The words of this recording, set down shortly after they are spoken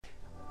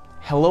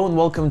Hello and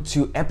welcome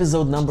to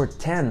episode number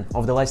 10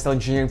 of the Lifestyle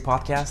Engineering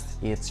Podcast.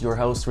 It's your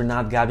host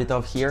Renat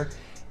Gabitov here,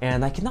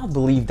 and I cannot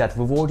believe that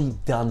we've already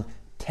done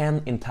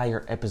 10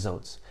 entire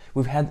episodes.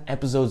 We've had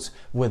episodes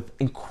with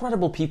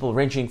incredible people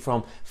ranging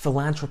from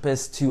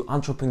philanthropists to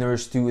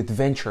entrepreneurs to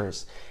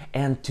adventurers.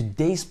 And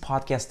today's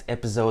podcast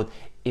episode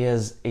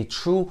is a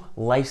true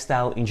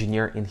lifestyle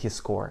engineer in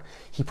his core.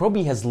 He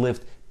probably has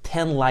lived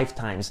 10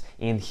 lifetimes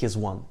in his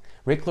one.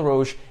 Rick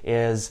LaRoche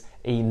is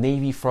a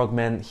Navy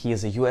frogman, he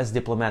is a US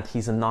diplomat,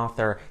 he's an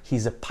author,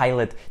 he's a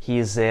pilot, he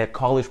is a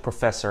college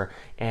professor,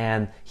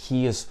 and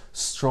he is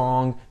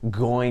strong,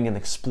 going and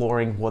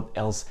exploring what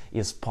else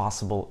is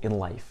possible in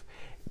life.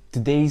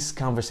 Today's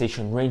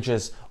conversation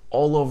ranges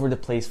all over the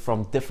place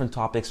from different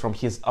topics, from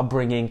his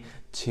upbringing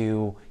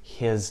to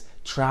his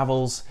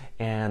travels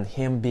and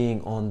him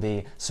being on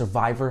the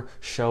Survivor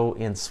show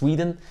in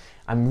Sweden.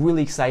 I'm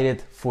really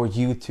excited for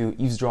you to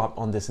eavesdrop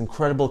on this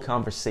incredible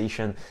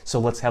conversation, so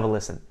let's have a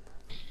listen.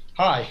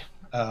 Hi,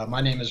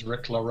 my name is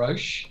Rick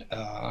LaRoche.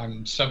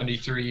 I'm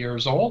 73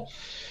 years old.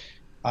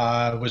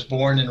 I was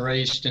born and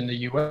raised in the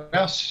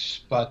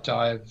U.S., but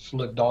I've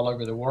lived all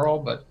over the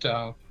world,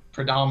 but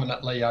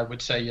predominantly I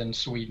would say in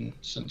Sweden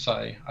since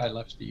I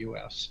left the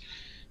U.S.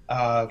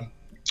 I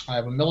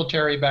have a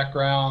military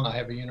background, I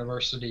have a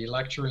university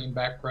lecturing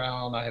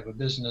background, I have a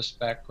business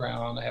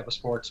background, I have a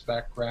sports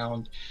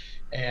background,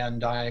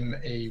 and I'm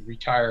a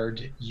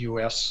retired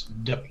U.S.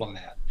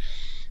 diplomat.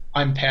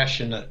 I'm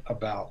passionate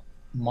about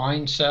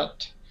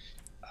mindset,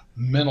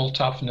 mental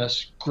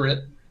toughness,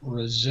 grit,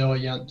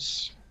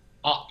 resilience,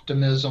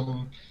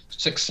 optimism,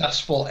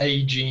 successful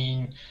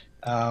aging,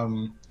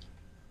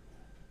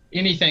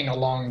 anything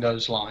along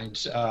those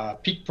lines.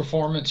 Peak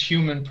performance,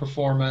 human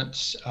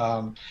performance,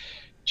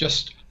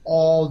 just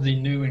all the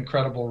new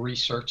incredible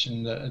research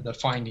and the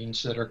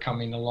findings that are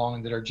coming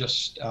along that are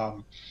just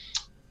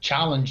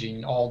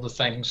challenging all the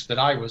things that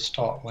I was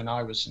taught when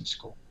I was in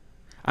school.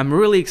 I'm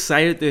really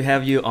excited to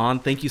have you on.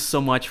 Thank you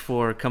so much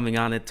for coming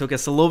on. It took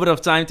us a little bit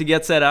of time to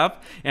get set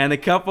up and a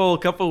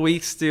couple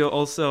weeks to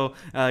also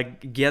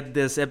get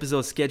this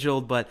episode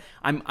scheduled. But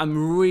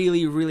I'm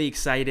really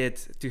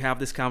excited to have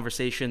this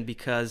conversation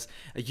because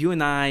you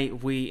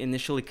and we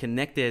initially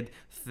connected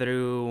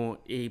through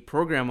a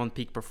program on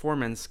peak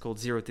performance called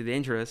Zero to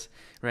Dangerous,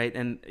 right?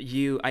 And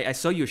I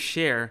saw you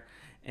share,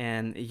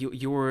 and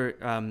we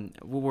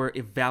were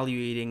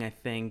evaluating, I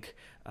think,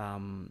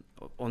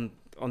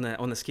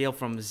 on a scale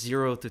from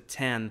 0 to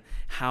 10,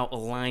 how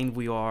aligned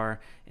we are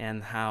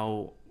and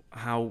how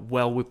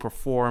well we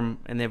perform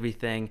and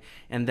everything.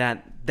 And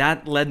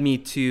that led me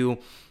to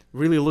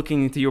really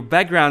looking into your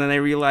background, and I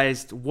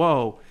realized,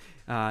 whoa,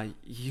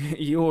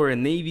 you're a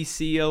Navy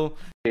SEAL,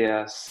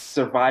 a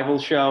survival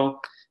show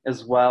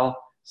as well.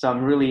 So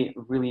I'm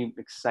really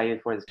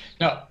excited for this.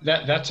 No,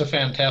 that's a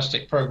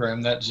fantastic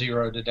program, that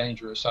Zero to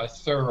Dangerous. I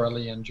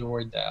thoroughly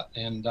enjoyed that.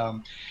 And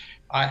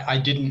I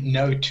didn't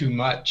know too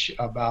much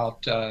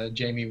about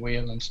Jamie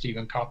Wheal and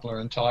Steven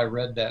Kotler until I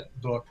read that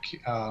book,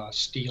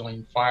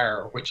 Stealing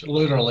Fire, which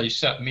literally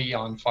set me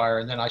on fire.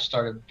 And then I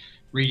started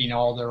reading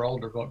all their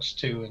older books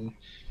too and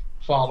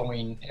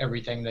following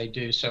everything they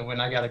do. So when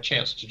I got a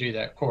chance to do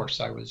that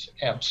course, I was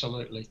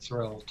absolutely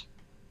thrilled.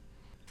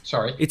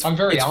 Sorry, I'm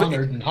very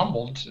honored and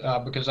humbled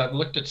because I've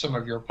looked at some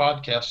of your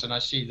podcasts and I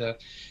see the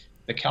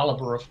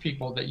caliber of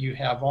people that you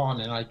have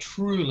on, and I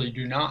truly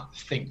do not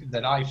think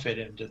that I fit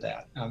into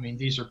that. I mean,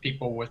 these are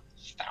people with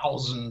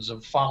thousands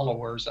of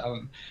followers.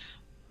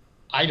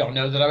 I don't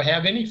know that I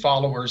have any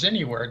followers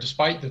anywhere,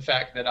 despite the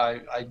fact that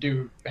I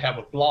do have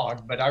a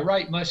blog, but I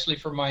write mostly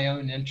for my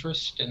own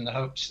interest in the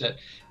hopes that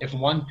if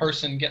one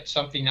person gets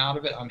something out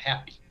of it, I'm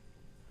happy.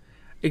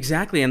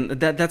 Exactly, and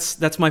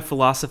that's my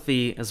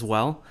philosophy as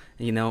well.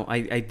 You know,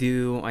 I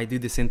do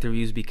these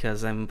interviews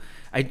because I'm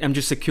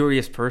just a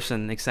curious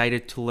person,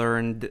 excited to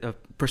learn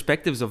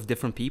perspectives of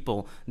different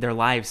people, their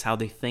lives, how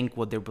they think,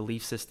 what their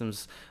belief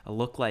systems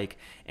look like.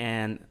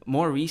 And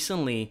more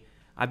recently,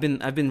 I've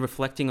been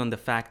reflecting on the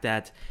fact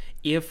that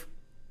if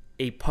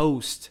a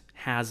post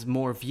has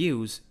more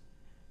views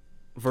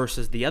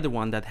versus the other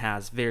one that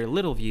has very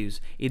little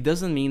views, it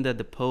doesn't mean that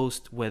the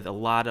post with a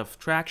lot of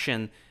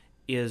traction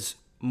is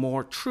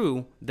more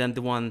true than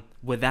the one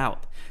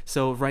without.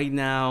 So right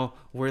now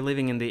we're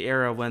living in the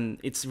era when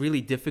it's really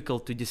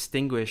difficult to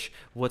distinguish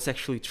what's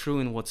actually true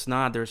and what's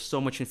not. There's so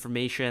much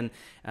information.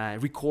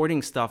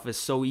 Recording stuff is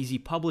so easy.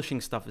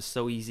 Publishing stuff is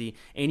so easy.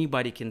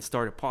 Anybody can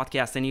start a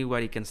podcast.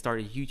 Anybody can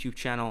start a YouTube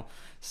channel.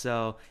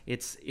 So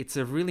it's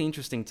a really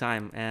interesting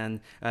time.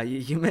 And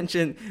you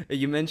mentioned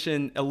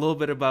a little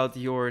bit about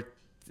your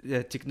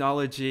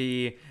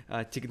technology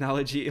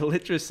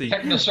illiteracy.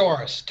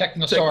 Technosaurus,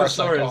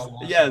 I call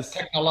them. Yes.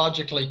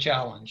 Technologically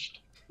challenged.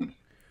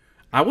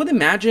 I would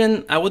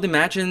imagine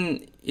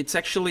it's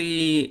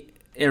actually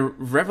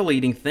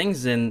revelating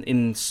things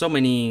in so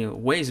many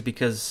ways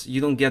because you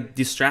don't get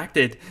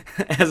distracted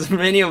as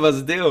many of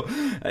us do.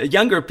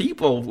 Younger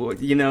people,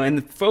 you know,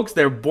 and folks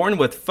that are born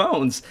with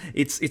phones,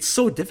 it's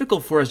so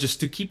difficult for us just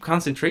to keep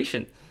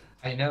concentration.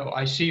 I know.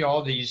 I see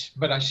all these,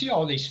 but I see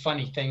all these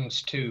funny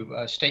things too,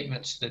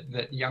 statements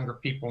that younger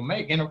people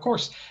make. And of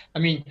course, I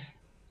mean,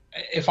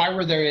 if I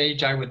were their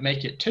age, I would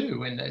make it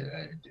too. And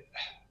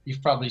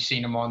you've probably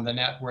seen them on the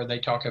net where they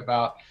talk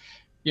about,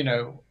 you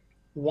know,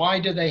 why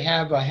do they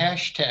have a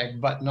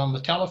hashtag button on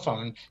the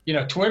telephone? You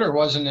know, Twitter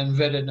wasn't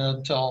invented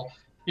until,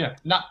 you know,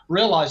 not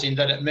realizing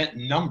that it meant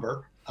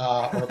number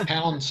or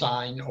pound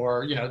sign,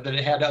 or, you know, that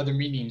it had other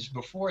meanings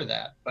before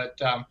that. But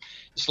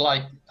it's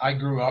like I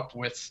grew up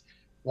with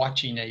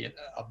watching a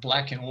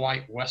black and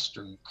white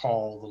Western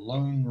called The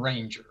Lone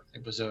Ranger.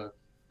 It was a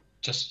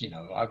just, you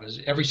know, I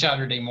was every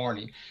Saturday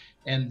morning,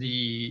 and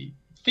the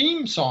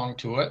theme song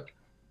to it,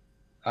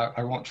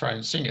 I won't try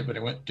and sing it, but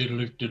it went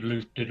diddle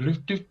diddle diddle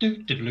diddle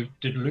diddle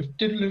diddle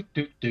diddle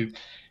diddle,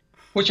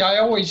 which I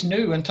always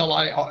knew until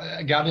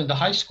I got into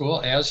high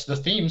school as the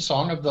theme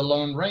song of the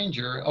Lone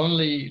Ranger.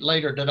 Only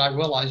later did I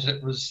realize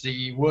it was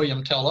the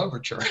William Tell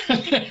Overture.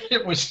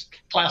 It was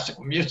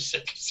classical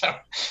music, so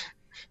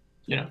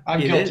you know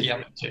I'm It guilty is. of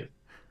it too.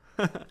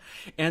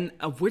 And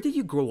where did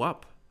you grow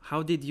up?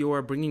 How did your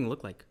upbringing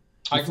look like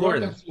in I grew up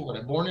in Florida?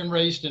 Florida, born and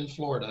raised in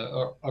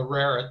Florida, a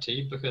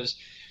rarity because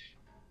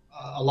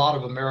a lot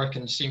of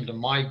Americans seem to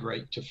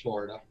migrate to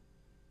Florida.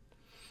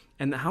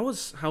 And how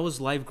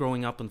was life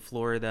growing up in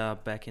Florida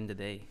back in the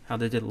day? How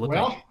did it look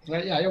like?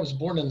 Well, yeah, I was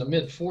born in the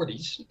mid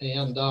 40s,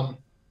 and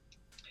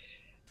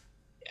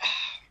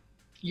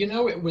you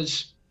know, it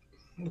was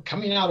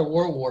coming out of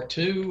World War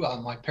II.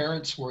 My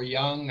parents were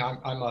young.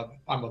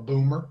 I'm a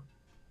boomer,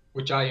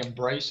 which I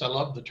embrace. I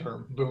love the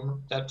term boomer.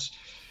 That's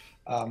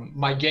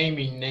my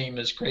gaming name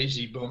is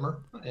Crazy Boomer,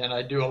 and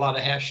I do a lot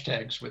of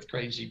hashtags with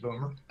Crazy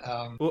Boomer.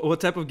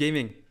 What type of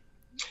gaming?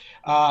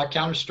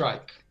 Counter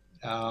Strike,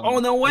 Oh,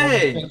 no more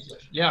way!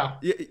 offensive. Yeah.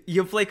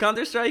 You play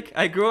Counter Strike?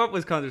 I grew up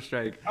with Counter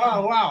Strike.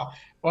 Oh wow.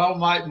 Well,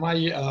 my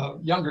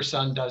younger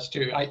son does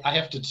too. I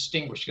have to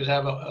distinguish because I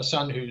have a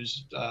son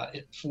who's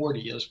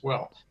 40 as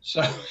well.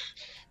 So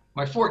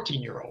my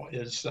 14-year-old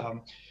is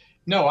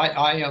no.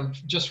 I am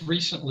just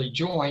recently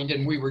joined,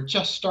 and we were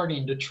just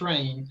starting to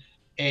train,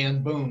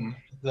 and boom,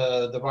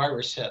 the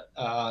virus hit.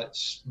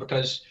 It's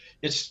because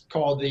it's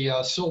called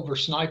the Silver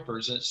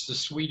Snipers. It's the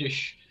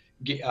Swedish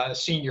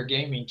senior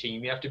gaming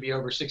team. You have to be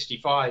over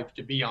 65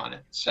 to be on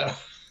it. So.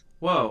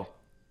 Whoa.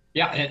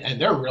 Yeah, and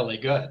they're really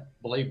good,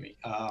 believe me.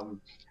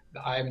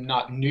 I'm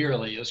not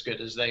nearly as good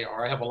as they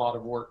are. I have a lot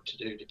of work to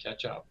do to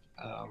catch up.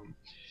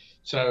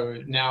 So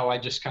now I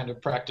just kind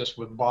of practice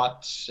with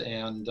bots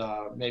and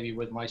maybe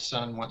with my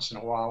son once in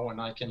a while when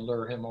I can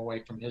lure him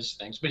away from his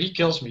things. But he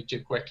kills me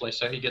too quickly,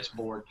 so he gets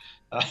bored.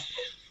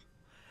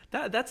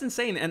 That's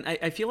insane, and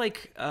I feel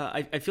like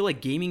I feel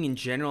like gaming in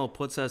general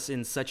puts us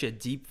in such a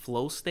deep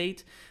flow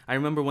state. I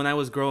remember when I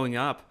was growing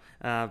up,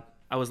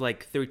 I was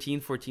like 13,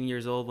 14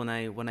 years old when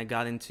I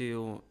got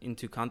into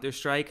Counter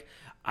Strike.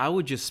 I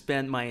would just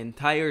spend my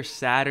entire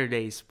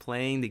Saturdays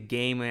playing the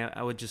game.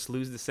 I would just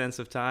lose the sense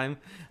of time.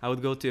 I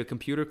would go to a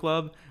computer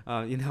club.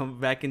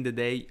 Back in the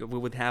day, we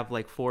would have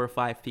like 4 or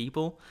 5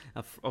 people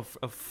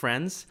of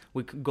friends.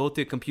 We could go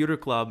to a computer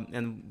club,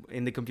 and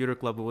in the computer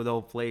club, we would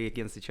all play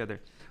against each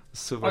other. Oh,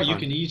 Super you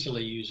fun. can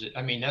easily use it.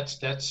 I mean,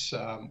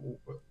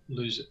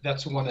 lose it.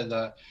 That's one of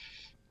the,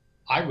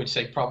 I would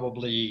say,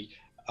 probably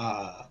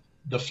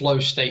the flow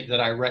state that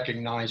I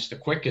recognize the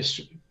quickest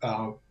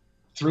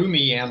through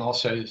me, and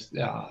also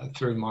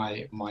through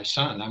my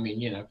son. I mean,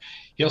 you know,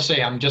 he'll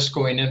say, "I'm just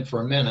going in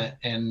for a minute,"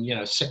 and you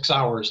know, 6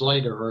 hours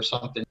later or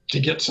something to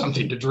get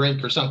something to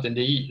drink or something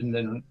to eat, and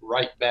then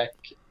right back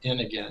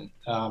in again.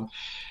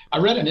 I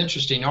read an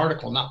interesting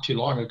article not too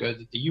long ago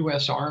that the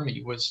U.S.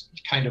 Army was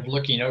kind of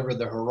looking over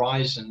the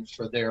horizon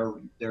for their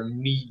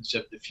needs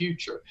of the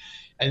future,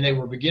 and they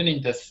were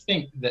beginning to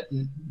think that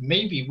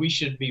maybe we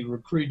should be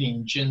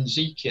recruiting Gen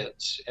Z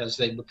kids as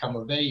they become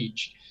of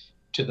age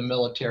to the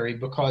military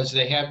because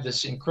they have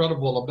this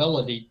incredible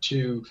ability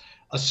to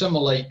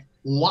assimilate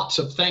lots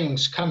of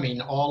things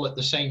coming all at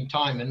the same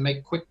time and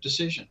make quick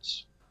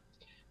decisions.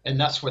 And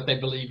that's what they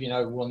believe, you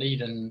know, we'll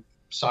need in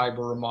cyber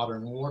or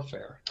modern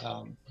warfare.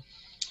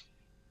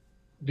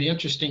 Be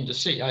interesting to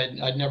see.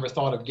 I'd never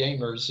thought of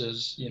gamers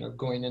as, you know,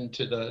 going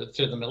into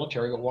the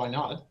military, but why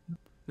not?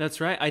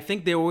 That's right. I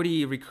think they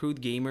already recruit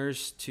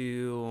gamers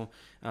to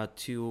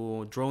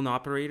drone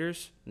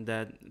operators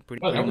that Well,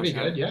 pretty that would much be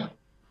have good. Yeah.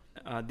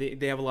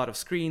 they have a lot of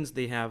screens.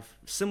 They have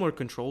similar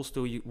controls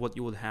to what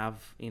you would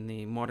have in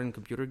a modern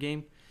computer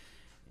game,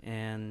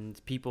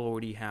 and people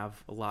already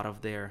have a lot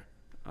of their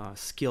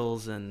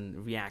skills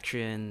and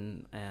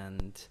reaction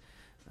and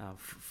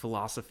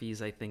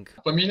philosophies. I think.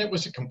 I mean, it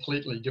was a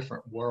completely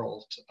different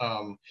world.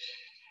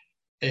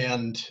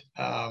 And,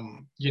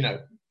 you know,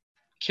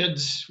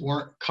 kids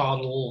weren't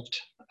coddled.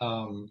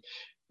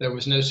 There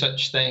was no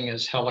such thing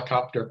as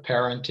helicopter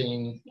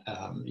parenting.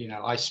 You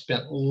know, I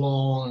spent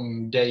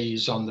long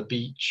days on the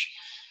beach,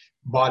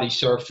 body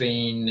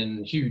surfing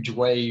in huge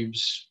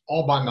waves,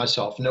 all by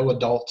myself, no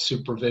adult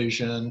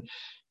supervision.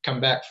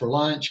 Come back for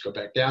lunch, go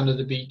back down to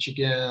the beach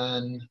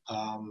again.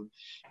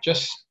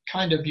 Just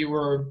kind of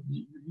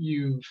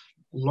you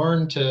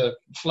learn to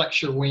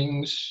flex your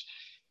wings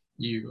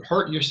you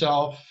hurt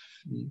yourself,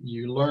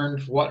 you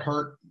learned what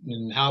hurt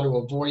and how to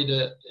avoid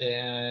it,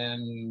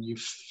 and you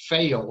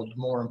failed,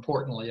 more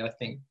importantly, I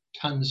think,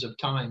 tons of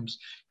times.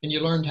 And you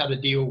learned how to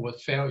deal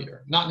with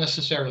failure, not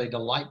necessarily to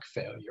like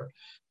failure,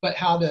 but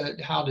how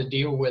to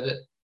deal with it,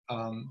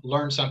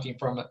 learn something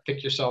from it,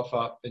 pick yourself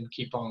up, and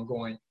keep on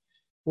going.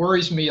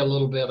 Worries me a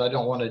little bit. I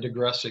don't want to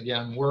digress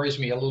again. Worries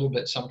me a little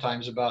bit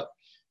sometimes about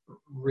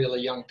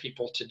really young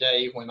people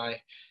today when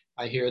I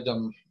hear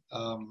them.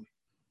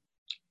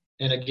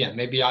 And again,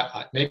 maybe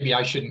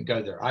I shouldn't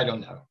go there. I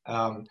don't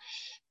know.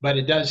 But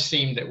it does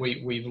seem that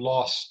we've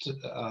lost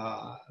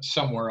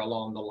somewhere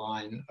along the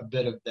line a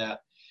bit of that.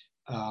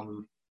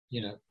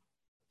 You know,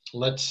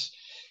 let's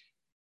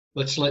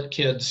let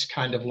kids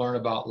kind of learn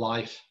about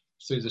life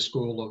through the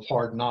school of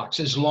hard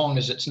knocks, as long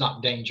as it's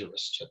not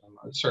dangerous to them.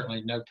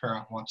 Certainly no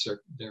parent wants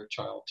their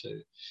child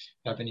to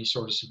have any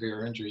sort of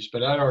severe injuries,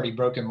 but I'd already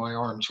broken my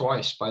arm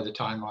twice by the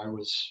time I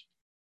was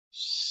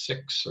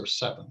 6 or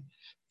 7.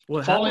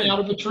 What Falling out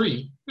happened? of a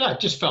tree. Yeah, it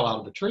just fell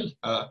out of a tree.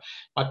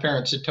 My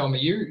parents had told me,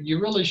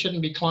 you really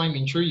shouldn't be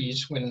climbing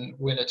trees when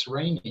it's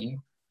raining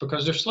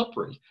because they're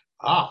slippery.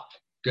 Ah,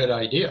 good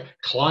idea.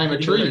 Climb a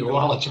There tree you go.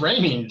 while it's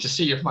raining to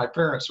see if my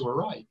parents were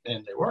right.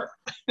 And they were.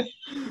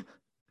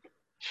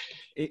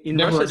 In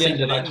Never Russia, again same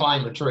did I thing.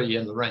 climb a tree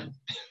in the rain.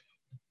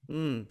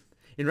 Mm.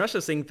 In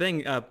Russia, same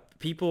thing.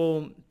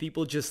 People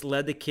just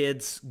let the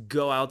kids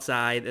go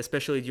outside,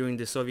 especially during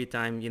the Soviet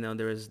time. You know,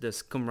 there is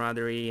this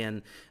camaraderie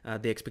and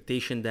the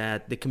expectation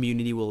that the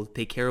community will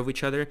take care of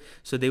each other.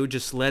 So they would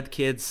just let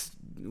kids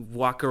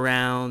walk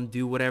around,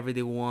 do whatever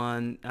they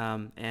want.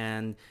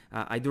 And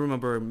I do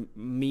remember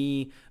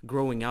me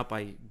growing up.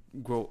 I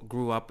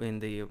grew up in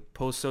the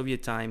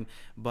post-Soviet time,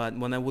 but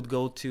when I would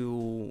go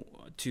to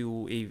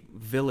a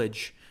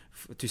village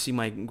to see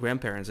my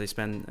grandparents. I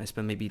spent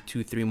maybe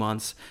 2 3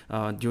 months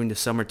during the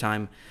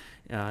summertime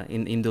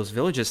in those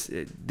villages.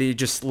 They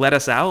just let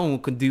us out and we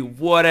could do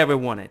whatever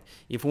we wanted.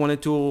 If we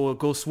wanted to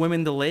go swim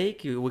in the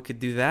lake, we could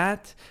do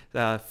that.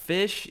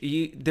 Fish,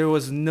 there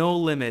was no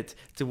limit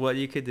to what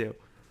you could do.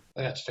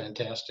 That's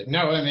fantastic.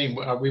 No, I mean,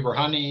 we were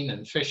hunting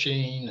and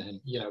fishing,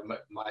 and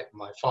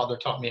my father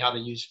taught me how to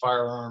use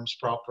firearms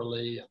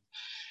properly, and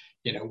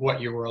what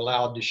you were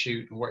allowed to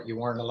shoot and what you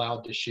weren't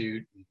allowed to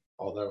shoot.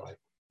 Although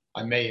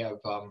I may have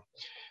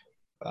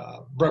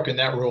broken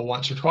that rule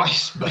once or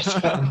twice, but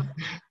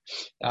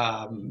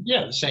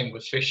yeah, the same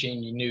with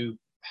fishing. You knew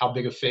how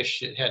big a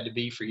fish it had to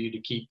be for you to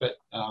keep it.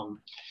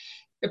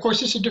 Of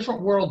course, it's a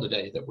different world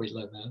today that we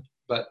live in,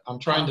 but I'm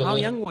trying to How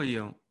live. young were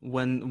you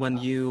when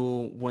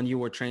you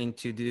were trained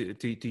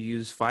to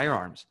use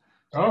firearms?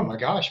 Oh my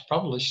gosh,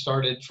 probably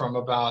started from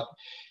about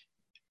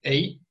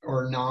 8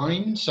 or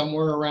 9,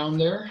 somewhere around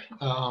there.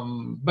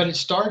 But it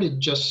started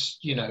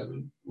just,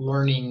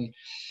 learning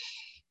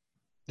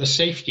the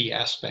safety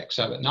aspects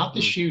of it, not the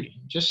Mm.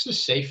 shooting, just the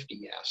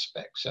safety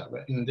aspects of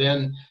it. And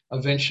then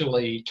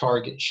eventually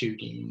target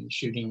shooting,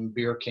 shooting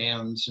beer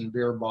cans and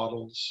beer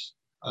bottles,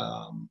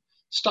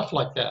 stuff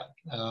like that.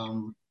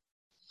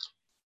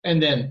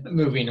 And then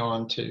moving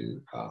on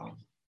to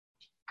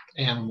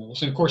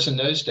animals. And of course, in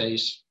those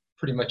days,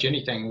 pretty much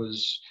anything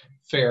was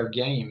fair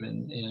game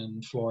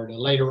in Florida.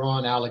 Later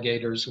on,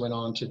 alligators went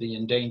on to the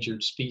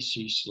endangered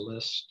species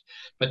list,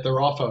 but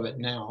they're off of it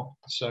now.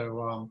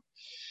 So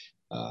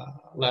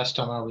last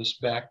time I was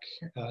back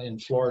in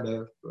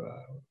Florida,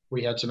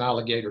 we had some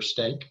alligator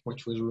steak,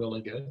 which was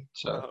really good.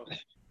 So, Wow.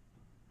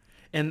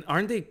 And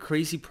aren't they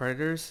crazy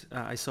predators?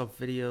 I saw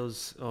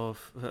videos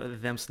of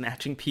them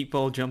snatching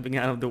people, jumping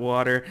out of the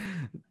water.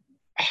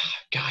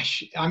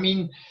 gosh, I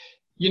mean,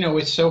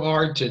 it's so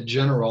hard to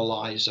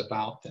generalize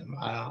about them.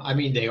 I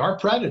mean, they are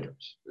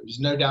predators. There's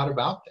no doubt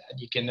about that.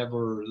 You can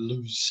never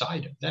lose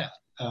sight of that.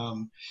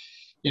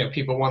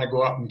 People want to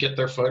go up and get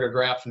their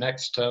photograph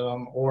next to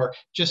them, or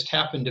just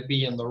happen to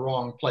be in the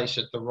wrong place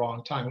at the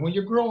wrong time. When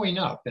you're growing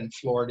up in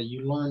Florida,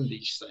 you learn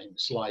these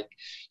things like,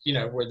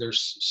 where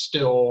there's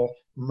still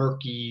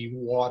murky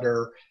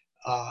water.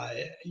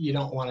 You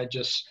don't want to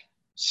just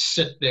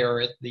sit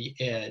there at the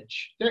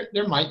edge.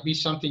 There might be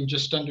something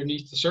just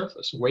underneath the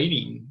surface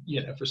waiting,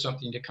 for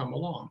something to come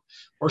along.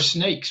 Or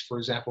snakes, for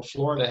example.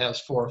 Florida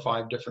has 4 or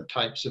 5 different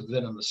types of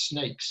venomous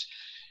snakes.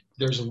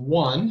 There's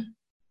one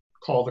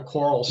called the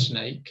coral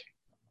snake,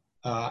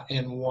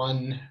 and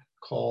one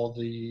called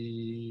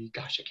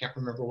I can't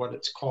remember what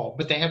it's called,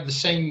 but they have the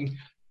same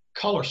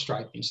color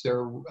stripings.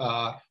 They're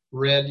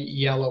red,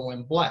 yellow,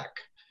 and black.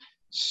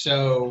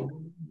 So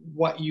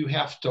what you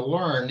have to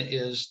learn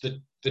is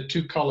the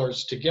two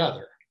colors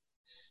together.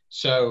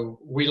 So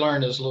we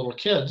learn as little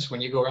kids,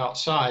 when you go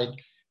outside,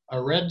 a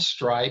red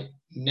stripe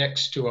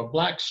next to a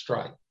black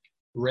stripe.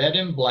 Red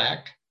and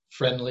black,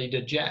 friendly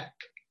to Jack.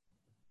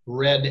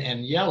 Red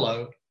and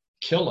yellow,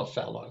 kill a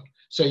fellow.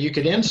 So you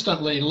could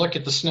instantly look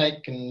at the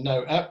snake and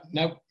know, oh,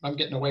 nope, I'm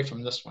getting away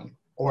from this one,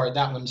 or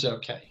that one's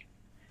okay.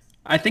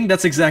 I think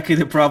that's exactly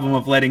the problem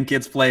of letting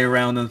kids play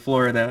around in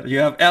Florida. You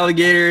have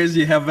alligators,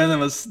 you have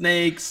venomous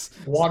snakes,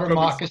 Water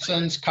probably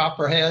moccasins,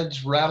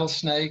 copperheads,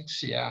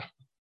 rattlesnakes, yeah.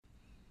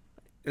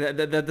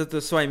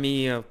 that's why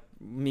me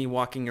me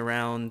walking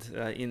around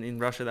in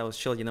Russia that was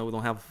chill. You know, we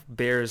don't have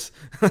bears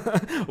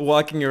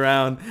walking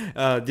around,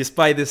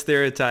 despite this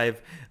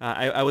stereotype.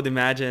 I would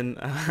imagine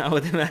I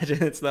would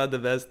imagine it's not the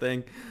best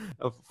thing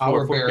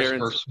Our for bears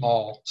were parents.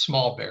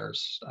 small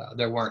bears.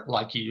 They weren't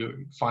like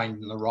you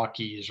find in the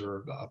Rockies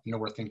or up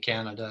north in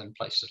Canada and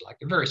places like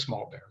that. Very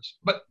small bears,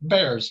 but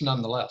bears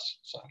nonetheless.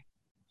 So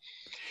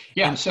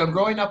yeah, And so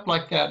growing up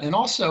like that, and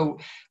also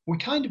we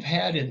kind of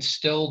had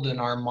instilled in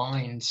our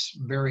minds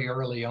very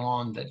early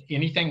on that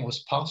anything was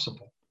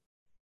possible.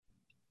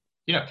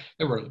 You know,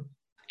 there were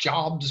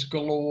jobs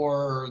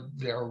galore.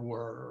 There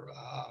were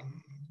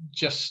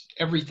just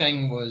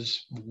everything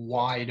was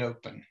wide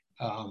open.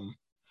 Um,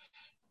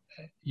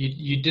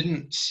 you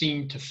didn't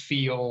seem to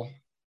feel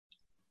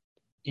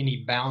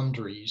any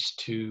boundaries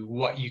to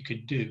what you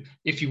could do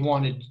if you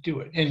wanted to do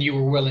it, and you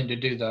were willing to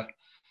do the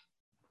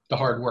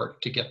hard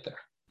work to get there.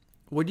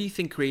 what do you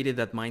think created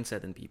that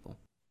mindset in people?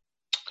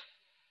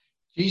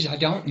 Geez, I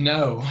don't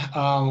know.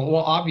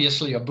 Well,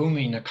 obviously, a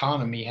booming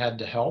economy had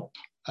to help.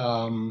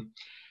 Um,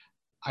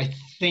 I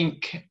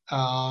think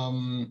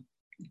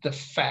the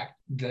fact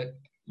that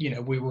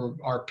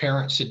our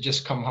parents had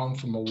just come home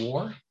from a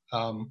war.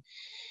 Um,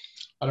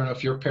 I don't know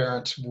if your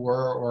parents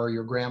were or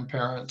your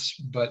grandparents,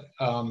 but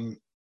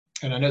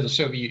and I know the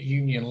Soviet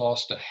Union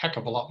lost a heck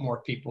of a lot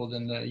more people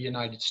than the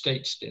United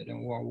States did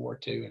in World War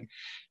II, and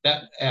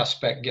that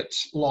aspect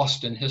gets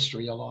lost in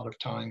history a lot of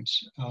times.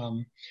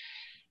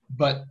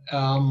 But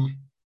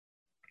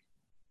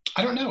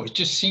I don't know. It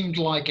just seemed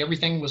like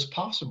everything was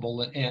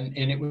possible, and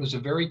it was a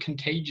very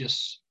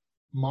contagious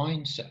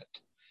mindset.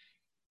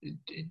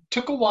 It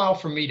took a while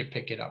for me to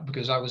pick it up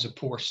because I was a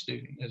poor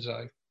student, as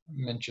I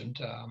mentioned,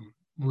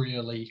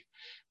 really,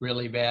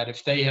 really bad.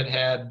 If they had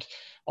had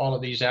all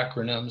of these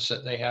acronyms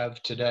that they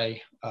have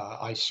today,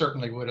 I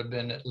certainly would have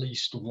been at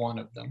least one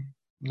of them.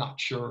 Not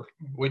sure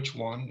which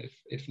one,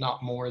 if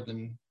not more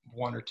than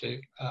one or two,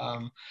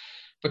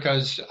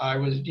 because I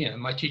was,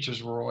 my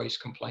teachers were always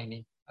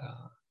complaining.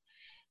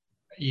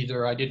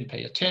 Either I didn't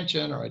pay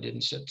attention or I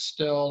didn't sit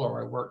still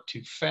or I worked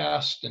too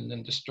fast and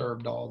then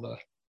disturbed all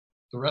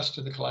the rest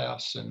of the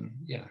class. And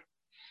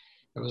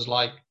it was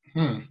like,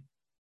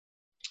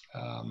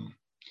 Um,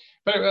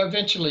 but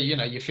eventually,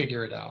 you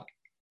figure it out.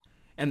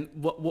 And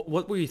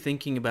what were you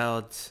thinking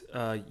about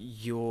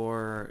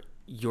your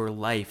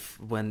life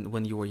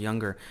when you were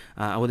younger?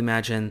 I would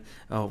imagine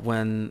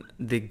when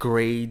the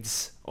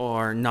grades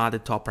are not a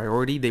top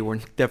priority, they were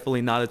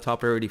definitely not a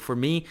top priority for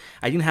me.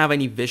 I didn't have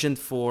any vision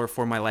for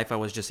my life. I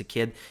was just a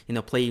kid, you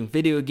know, playing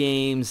video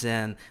games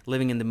and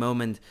living in the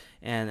moment.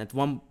 And at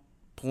one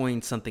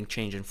point, something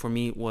changed, and for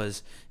me, it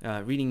was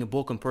reading a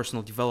book on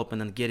personal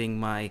development and getting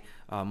my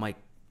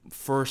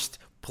first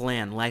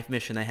plan, life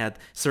mission. I had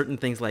certain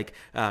things like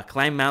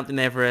climb Mountain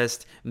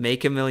Everest,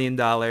 make $1 million,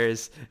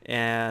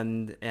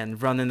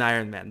 and run an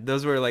Ironman.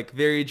 Those were like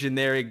very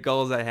generic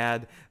goals I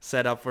had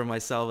set up for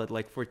myself at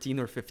like 14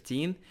 or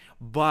 15.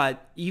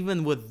 But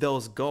even with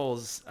those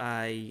goals,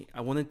 I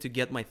wanted to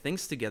get my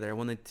things together. I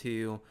wanted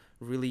to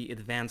really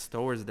advance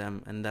towards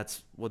them, and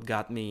that's what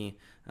got me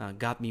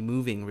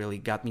moving, really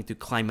got me to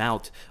climb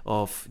out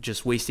of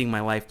just wasting my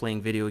life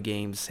playing video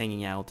games,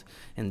 hanging out,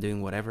 and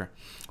doing whatever.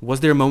 Was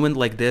there a moment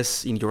like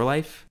this in your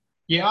life?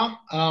 Yeah,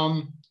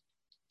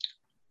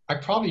 I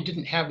probably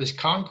didn't have as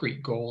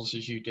concrete goals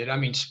as you did. I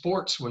mean,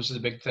 sports was the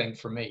big thing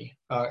for me.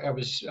 I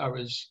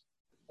was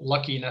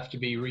lucky enough to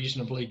be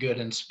reasonably good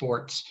in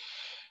sports,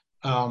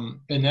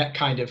 and that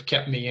kind of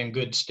kept me in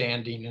good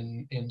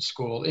standing in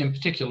school. In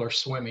particular,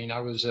 swimming. I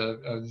was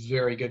a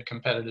very good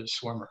competitive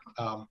swimmer.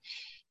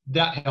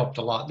 That helped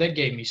a lot. That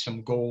gave me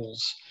some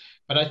goals.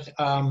 But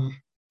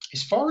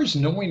as far as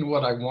knowing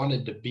what I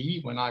wanted to be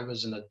when I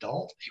was an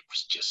adult, it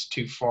was just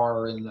too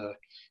far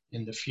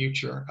in the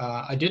future.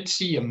 I did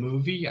see a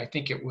movie. I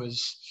think it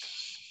was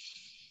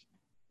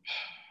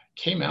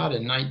came out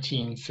in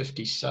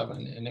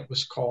 1957, and it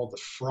was called The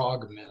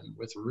Frogmen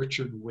with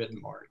Richard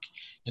Widmark.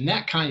 And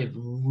that kind of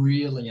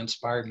really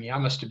inspired me. I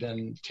must have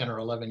been 10 or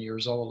 11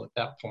 years old at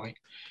that point.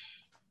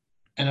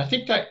 And I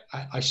think that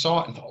I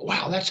saw it and thought,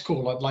 wow, that's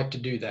cool. I'd like to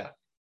do that.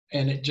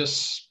 And it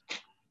just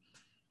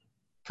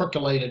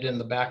percolated in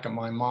the back of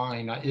my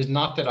mind. It's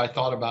not that I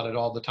thought about it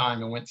all the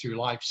time and went through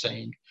life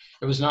saying,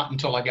 it was not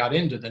until I got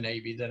into the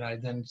Navy that I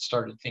then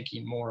started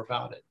thinking more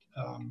about it.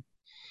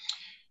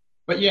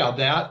 But yeah,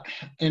 that,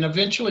 and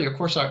eventually, of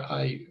course,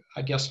 I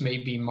guess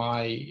maybe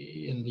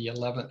in the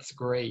 11th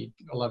grade,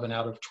 11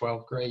 out of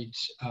 12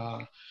 grades,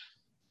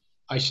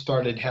 I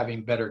started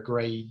having better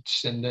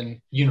grades, and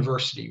then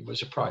university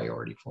was a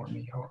priority for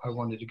me. I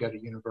wanted to go to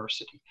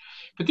university.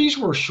 But these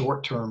were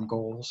short-term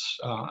goals.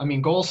 I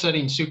mean, goal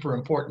setting is super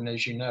important,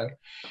 as you know,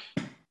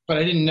 but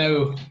I didn't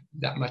know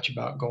that much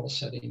about goal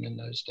setting in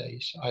those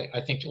days.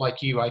 I think,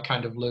 like you, I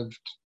kind of lived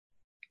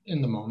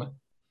in the moment.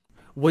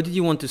 What did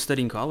you want to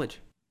study in college?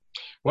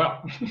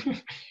 Well,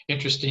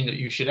 interesting that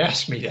you should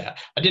ask me that.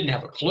 I didn't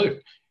have a clue.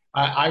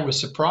 I was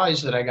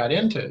surprised that I got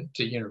into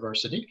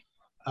university.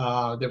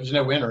 There was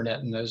no internet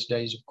in those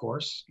days, of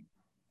course.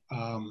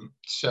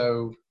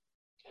 So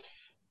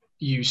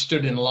you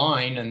stood in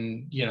line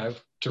and,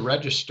 to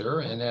register.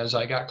 And as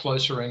I got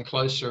closer and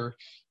closer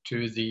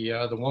to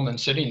the woman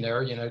sitting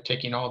there,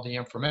 taking all the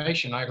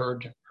information, I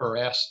heard her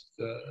ask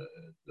the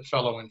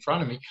fellow in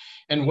front of me,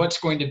 and what's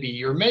going to be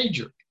your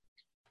major?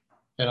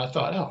 And I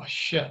thought, oh,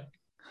 shit.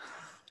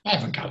 I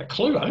haven't got a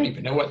clue. I don't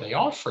even know what they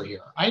offer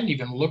here. I hadn't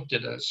even looked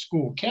at a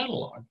school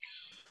catalog.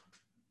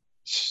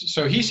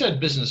 So he said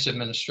business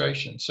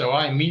administration. So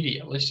I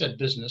immediately said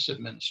business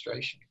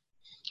administration,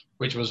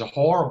 which was a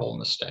horrible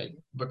mistake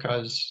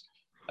because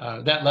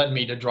that led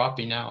me to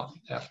dropping out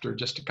after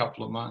just a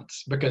couple of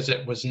months because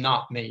it was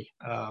not me.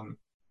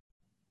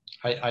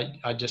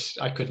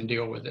 I couldn't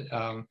deal with it.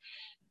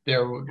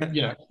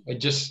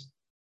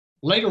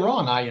 Later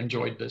on, I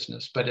enjoyed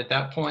business, but at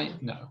that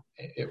point, no,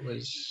 it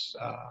was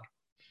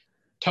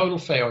total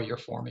failure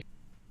for me.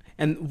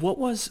 And what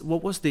was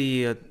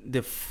the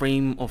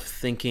frame of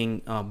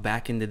thinking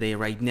back in the day?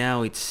 Right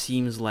now, it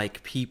seems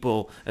like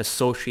people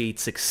associate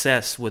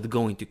success with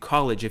going to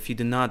college. If you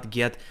do not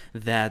get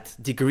that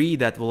degree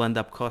that will end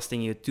up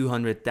costing you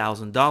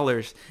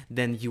 $200,000,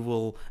 then you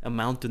will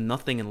amount to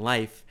nothing in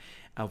life.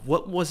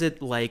 What was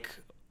it like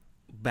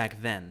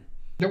back then?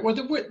 The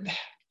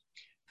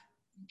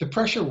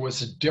pressure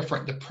was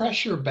different. The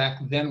pressure back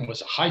then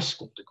was a high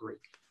school degree.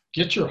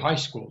 Get your high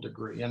school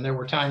degree. And there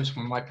were times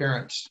when my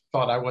parents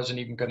thought I wasn't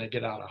even going to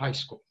get out of high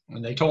school.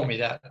 And they told me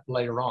that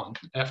later on,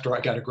 after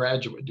I got a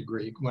graduate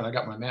degree, when I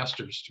got my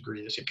master's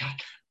degree, they said, God,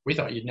 we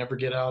thought you'd never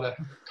get out of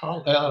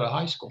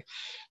high school.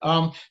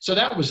 So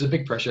that was the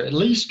big pressure. At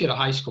least get a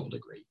high school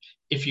degree.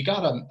 If you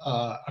got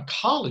a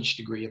college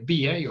degree, a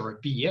BA or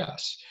a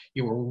BS,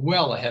 you were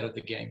well ahead of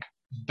the game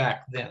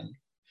back then.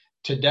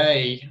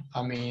 Today,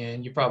 I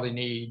mean, you probably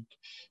need,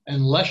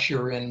 unless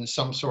you're in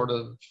some sort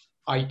of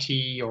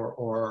IT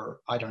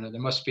or I don't know,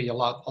 there must be a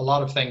lot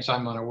of things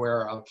I'm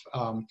unaware of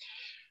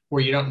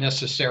where you don't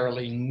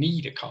necessarily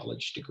need a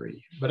college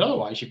degree, but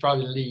otherwise you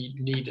probably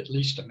need at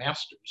least a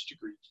master's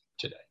degree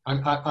today.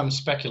 I'm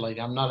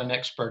speculating. I'm not an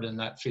expert in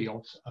that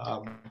field.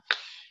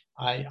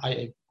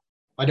 I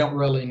don't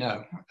really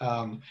know.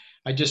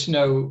 I just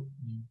know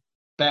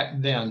back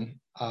then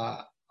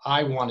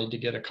I wanted to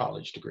get a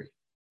college degree.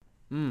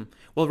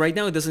 Well, right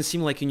now it doesn't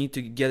seem like you need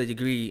to get a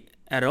degree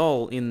at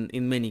all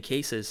in many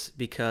cases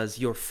because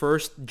your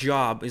first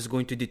job is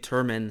going to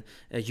determine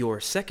your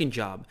second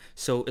job.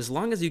 So as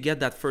long as you get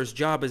that first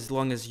job, as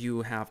long as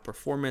you have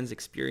performance,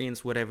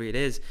 experience, whatever it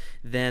is,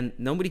 then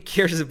nobody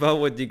cares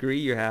about what degree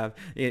you have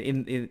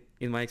in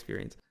my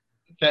experience.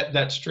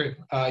 That's true.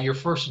 Your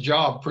first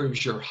job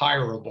proves you're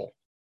hireable.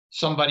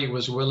 Somebody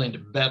was willing to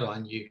bet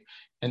on you.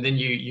 And then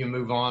you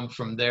move on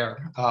from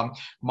there.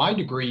 My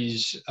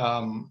degrees,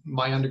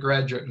 my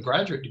undergraduate and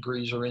graduate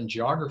degrees are in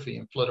geography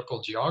and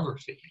political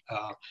geography.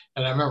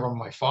 And I remember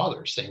my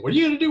father saying, what are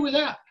you going to do with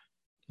that?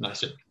 And I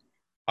said,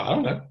 I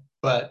don't know,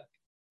 but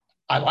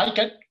I like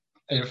it.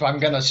 And if I'm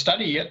going to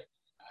study it,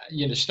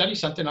 study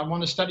something, I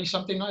want to study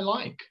something I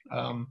like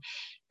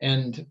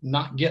and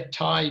not get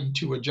tied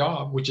to a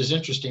job, which is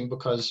interesting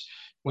because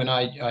when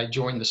I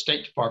joined the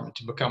State Department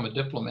to become a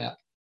diplomat,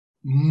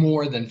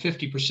 more than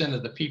 50%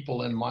 of the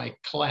people in my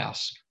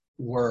class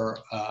were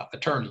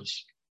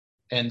attorneys,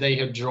 and they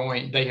had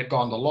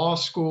gone to law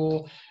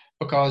school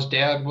because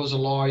dad was a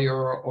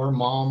lawyer or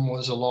mom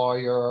was a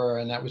lawyer,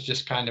 and that was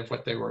just kind of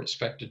what they were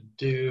expected to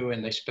do.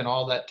 And they spent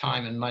all that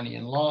time and money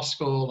in law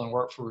school and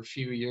worked for a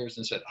few years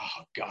and said,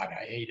 oh God,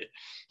 I hate it.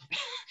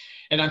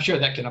 And I'm sure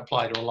that can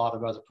apply to a lot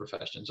of other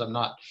professions. I'm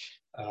not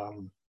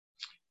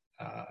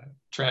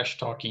trash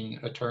talking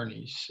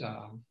attorneys.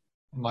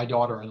 My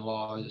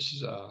daughter-in-law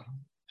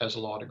has a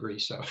law degree,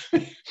 so.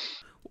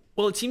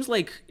 Well, it seems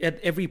like at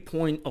every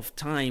point of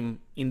time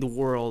in the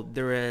world,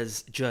 there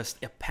is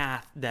just a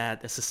path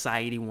that a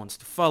society wants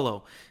to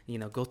follow.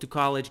 Go to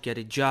college, get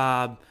a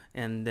job,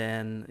 and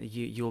then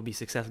you'll be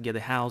successful, get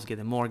a house, get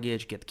a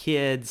mortgage, get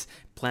kids,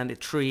 plant a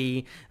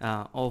tree,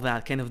 all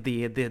that kind of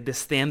the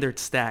standard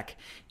stack.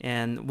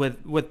 And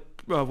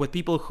with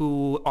people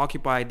who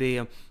occupy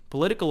the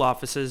political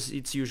offices,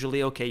 it's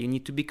usually, okay, you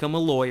need to become a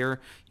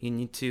lawyer, you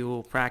need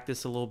to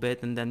practice a little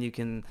bit, and then you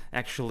can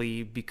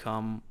actually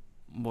become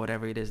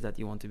whatever it is that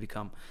you want to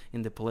become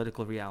in the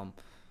political realm.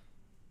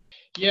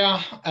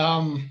 Yeah,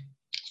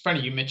 it's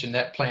funny you mentioned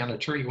that, plant a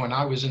tree. When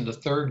I was in the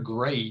third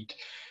grade,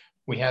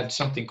 we had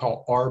something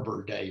called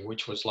Arbor Day,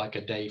 which was like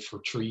a day for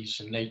trees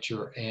and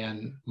nature.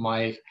 And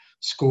my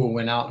school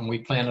went out and we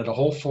planted a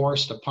whole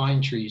forest of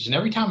pine trees. And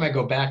every time I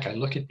go back, I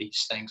look at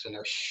these things and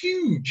they're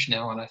huge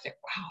now. And I think,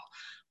 wow,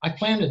 I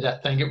planted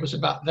that thing. It was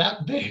about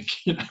that big,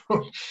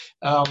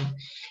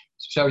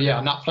 So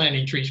yeah, not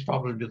planting trees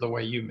probably the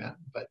way you meant,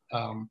 but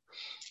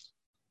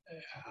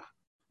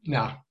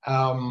no.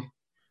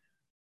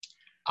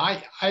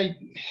 I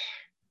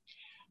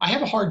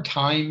have a hard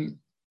time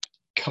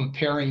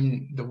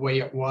comparing the way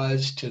it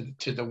was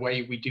to the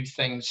way we do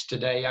things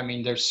today. I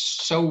mean, there's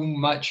so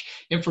much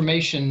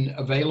information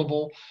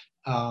available.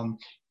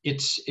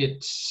 it's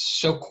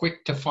so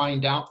quick to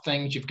find out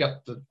things. You've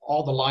got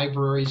all the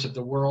libraries of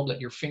the world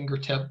at your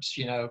fingertips.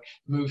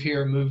 Move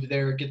here, move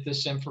there, get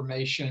this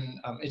information.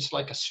 It's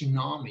like a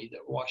tsunami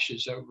that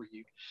washes over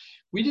you.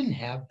 We didn't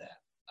have that.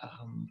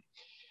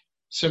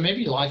 So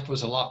maybe life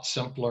was a lot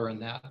simpler in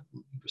that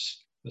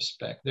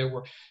respect. There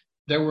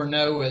were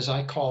no, as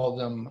I call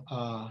them,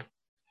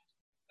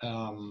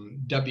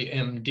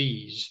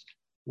 WMDs,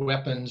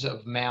 weapons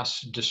of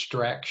mass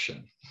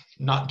distraction,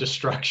 not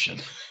destruction,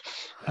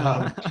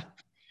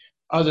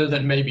 other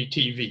than maybe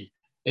TV.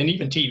 And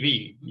even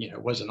TV,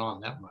 wasn't on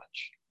that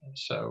much.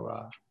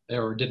 So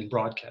or didn't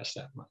broadcast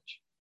that much.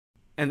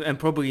 And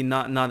probably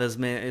not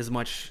as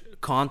much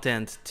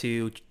content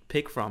to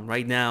pick from.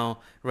 Right now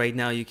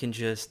you can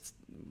just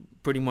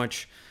pretty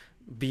much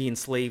be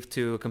enslaved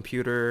to a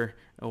computer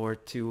or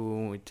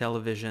to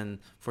television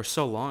for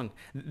so long.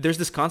 There's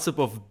this concept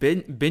of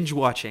binge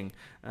watching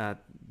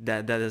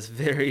that is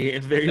very,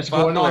 very It's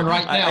popular. going on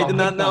right now. I do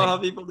not know how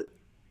people.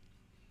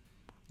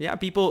 Yeah,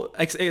 people,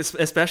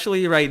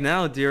 especially right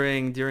now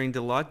during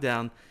the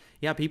lockdown.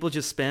 Yeah, people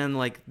just spend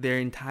like their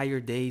entire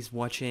days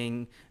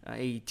watching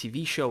a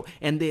TV show.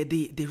 And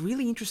the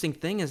really interesting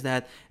thing is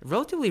that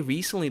relatively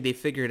recently they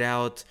figured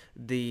out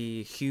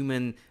the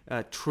human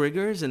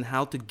triggers and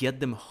how to get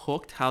them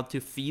hooked, how to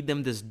feed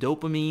them this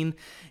dopamine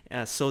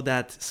so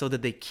that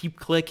they keep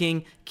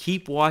clicking,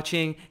 keep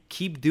watching,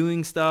 keep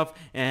doing stuff.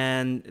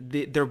 And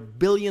they're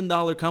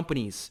billion-dollar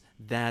companies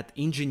that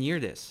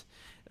engineer this.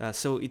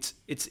 So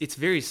it's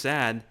very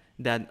sad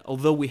that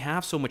although we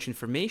have so much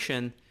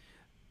information,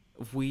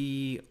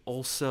 we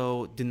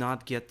also do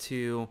not get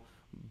to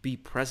be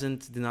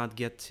present, do not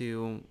get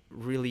to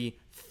really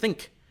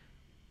think,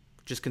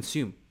 just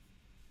consume.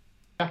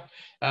 Yeah,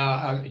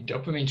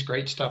 dopamine's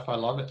great stuff. I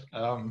love it.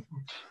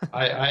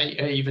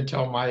 I even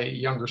tell my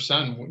younger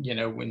son,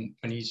 when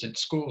he's in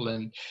school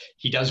and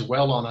he does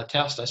well on a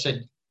test, I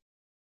said,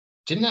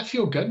 didn't that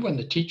feel good when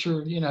the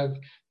teacher,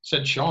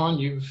 said, Sean,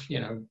 you've,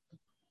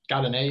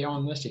 got an A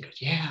on this? He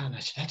goes, yeah. And I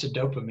said, that's a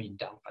dopamine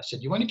dump. I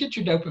said, you want to get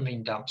your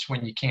dopamine dumps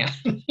when you can.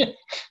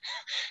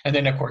 And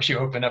then, of course, you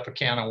open up a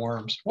can of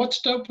worms.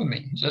 What's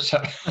dopamine?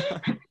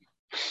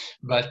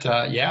 But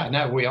yeah,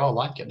 no, we all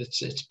like it.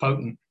 It's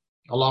potent,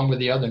 along with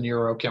the other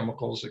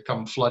neurochemicals that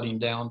come flooding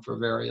down for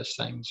various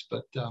things.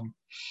 But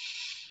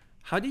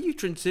how do you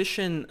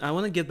transition? I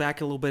want to get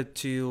back a little bit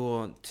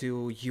to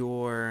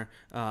your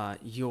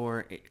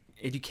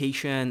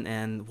education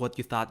and what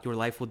you thought your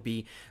life would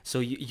be.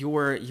 So you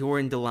were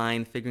in the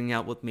line figuring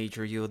out what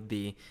major you would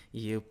be.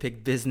 You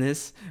picked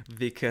business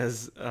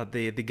because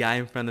the guy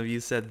in front of you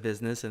said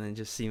business, and it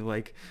just seemed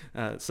like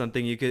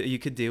something you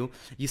could do.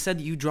 You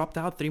said you dropped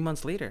out 3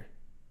 months later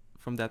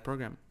from that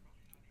program.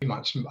 3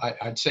 months.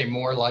 I'd say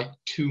more like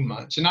 2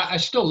 months, and I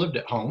still lived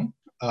at home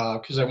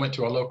because I went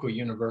to a local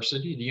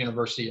university, the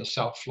University of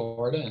South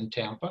Florida in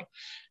Tampa.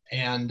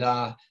 And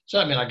so,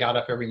 I got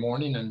up every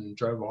morning and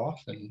drove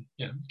off and,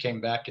 came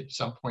back at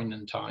some point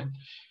in time.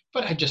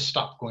 But I just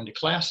stopped going to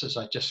classes.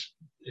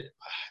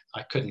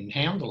 I couldn't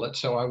handle it.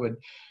 So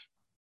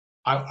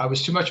I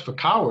was too much of a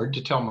coward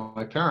to tell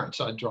my parents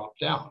I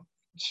dropped out.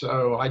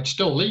 So I'd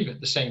still leave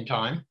at the same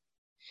time,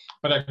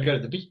 but I'd go to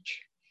the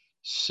beach.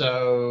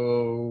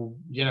 So,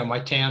 my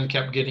tan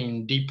kept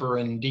getting deeper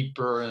and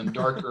deeper and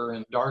darker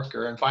and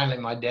darker. And finally,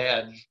 my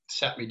dad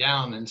sat me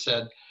down and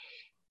said,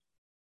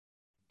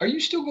 are you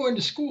still going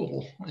to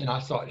school? And I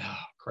thought,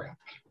 oh, crap.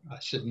 I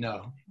said,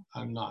 no,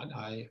 I'm not.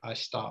 I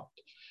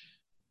stopped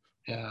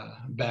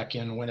back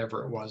in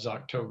whenever it was,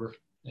 October.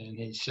 And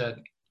he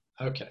said,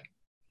 okay.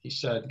 He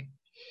said,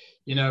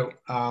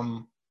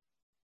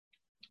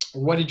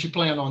 what did you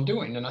plan on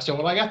doing? And I said,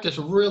 well, I got this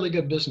really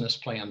good business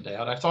plan,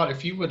 Dad. I thought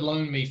if you would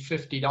loan me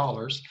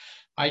 $50,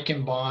 I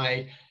can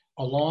buy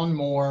a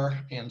lawnmower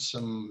and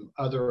some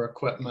other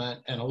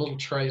equipment and a little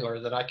trailer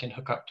that I can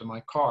hook up to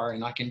my car,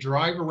 and I can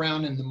drive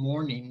around in the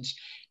mornings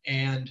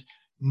and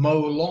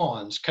mow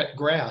lawns, cut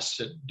grass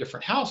at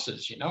different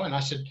houses, And I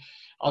said,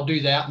 I'll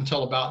do that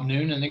until about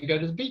noon and then go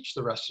to the beach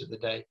the rest of the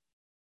day.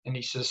 And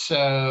he says,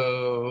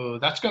 so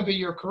that's going to be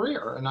your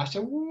career? And I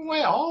said,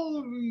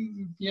 well,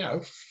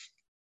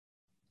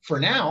 for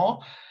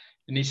now.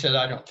 And he said,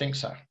 I don't think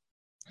so.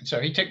 And so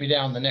he took me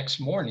down the next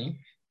morning,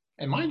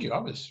 and mind you, I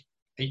was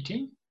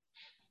 18.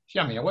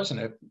 Yeah, I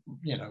wasn't a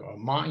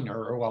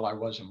minor, or well, I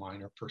was a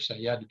minor per se.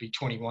 You had to be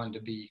 21 to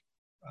be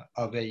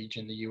of age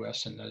in the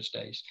U.S. in those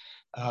days.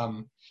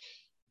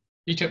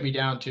 He took me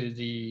down to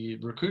the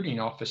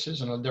recruiting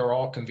offices, and they're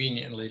all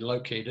conveniently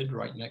located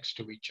right next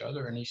to each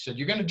other. And he said,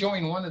 you're going to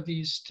join one of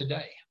these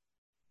today,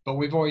 but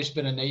we've always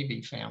been a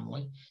Navy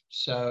family,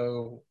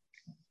 so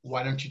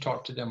why don't you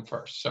talk to them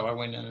first? So I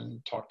went in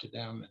and talked to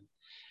them, and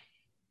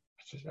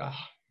I said,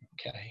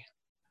 okay.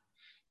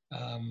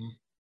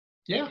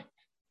 Yeah.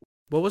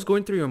 What was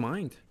going through your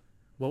mind?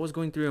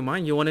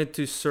 You wanted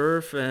to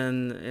surf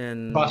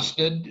and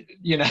busted,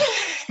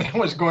 that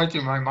was going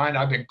through my mind.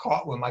 I've been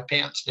caught with my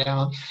pants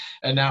down,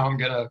 and now I'm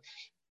going to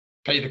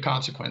pay the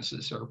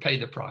consequences, or pay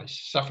the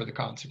price, suffer the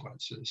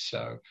consequences.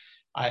 So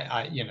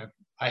you know,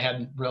 I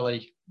hadn't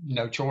really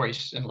no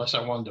choice unless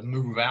I wanted to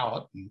move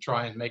out and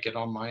try and make it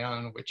on my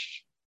own,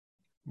 which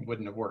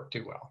wouldn't have worked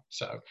too well.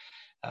 So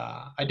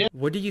I did.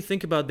 What do you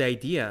think about the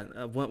idea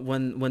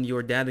when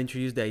your dad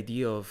introduced the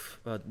idea of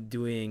uh,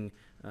 doing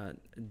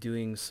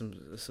some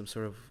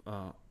sort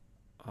of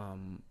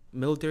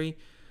military?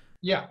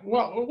 Yeah,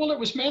 well, it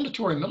was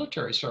mandatory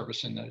military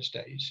service in those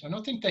days. I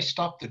don't think they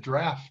stopped the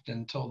draft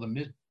until the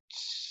mid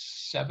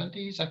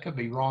 '70s. I could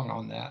be wrong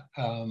on that.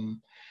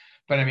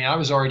 But I mean, I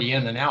was already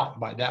in and out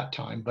by that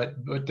time. But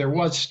there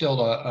was still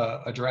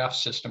a draft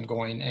system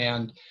going,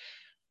 and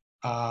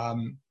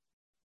um,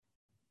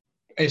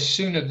 as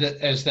soon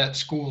as that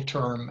school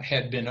term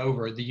had been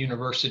over, the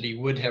university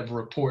would have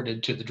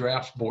reported to the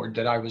draft board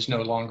that I was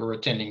no longer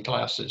attending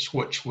classes,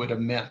 which would have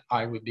meant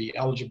I would be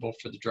eligible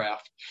for the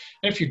draft.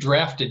 And if you're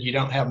drafted, you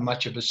don't have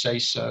much of a say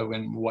so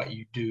in what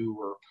you do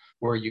or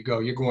where you go.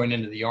 You're going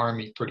into the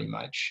Army pretty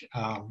much.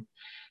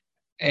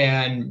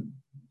 And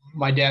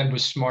my dad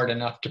was smart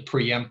enough to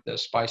preempt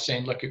this by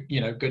saying, look, you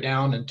know, go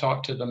down and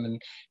talk to them,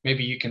 and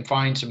maybe you can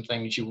find some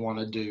things you want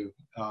to do,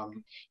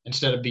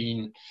 instead of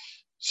being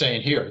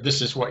saying, here,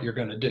 this is what you're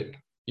going to do,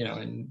 you know,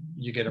 and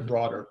you get a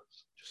broader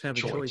Just have a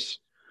choice. choice.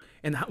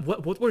 And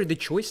what were the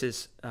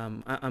choices?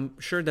 I'm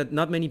sure that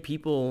not many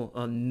people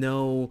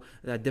know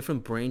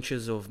different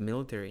branches of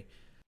military.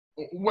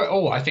 Well,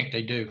 oh, I think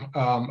they do,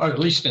 or at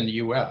least in the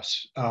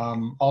US.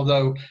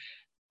 Although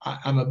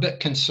I'm a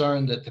bit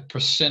concerned that the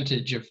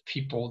percentage of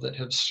people that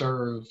have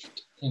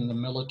served in the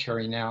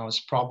military now is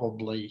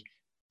probably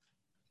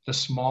the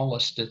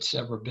smallest it's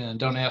ever been.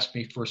 Don't ask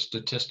me for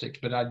statistics,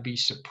 but I'd be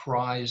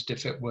surprised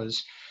if it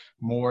was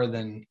more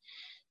than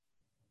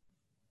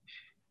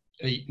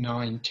 8,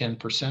 9,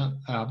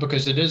 10%,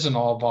 because it is an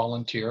all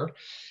volunteer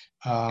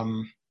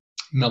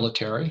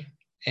military.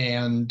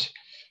 And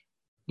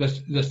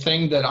the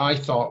thing that I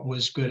thought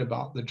was good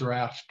about the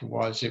draft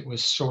was it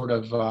was sort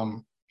of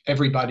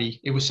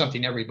it was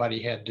something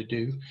everybody had to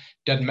do.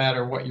 Doesn't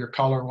matter what your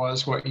color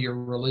was, what your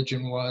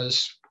religion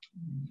was,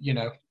 you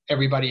know,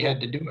 everybody Well,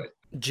 had to do it.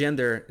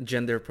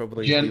 gender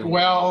probably is the only.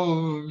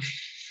 Well,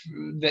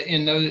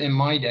 in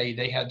my day,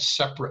 they had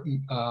separate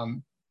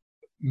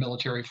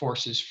military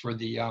forces for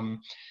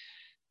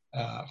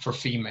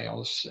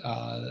females.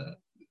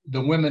 The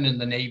women in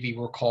the Navy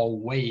were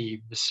called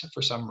waves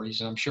for some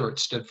reason. I'm sure it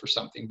stood for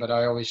something, but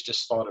I always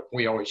just thought of,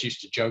 we always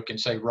used to joke and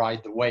say,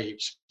 ride the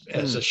waves,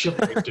 as a Mm. ship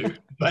would do,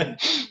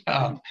 but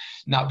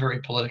not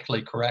very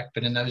politically correct.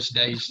 But in those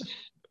days,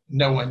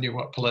 no one knew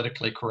what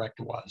politically correct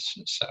was.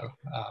 So,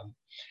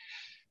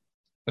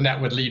 and that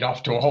would lead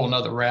off to a whole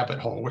nother rabbit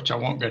hole, which I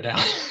won't go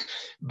down.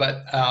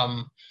 But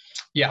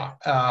yeah,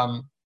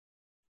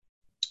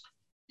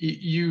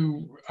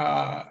 you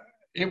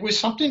it was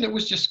something that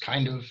was just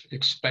kind of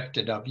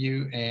expected of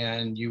you,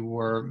 and you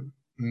were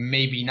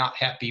maybe not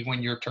happy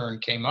when your turn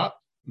came up,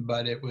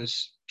 but it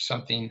was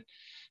something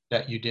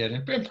that you did.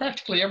 And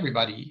practically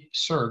everybody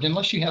served,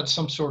 unless you had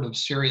some sort of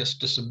serious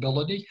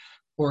disability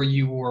or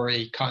you were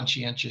a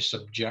conscientious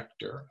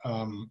objector.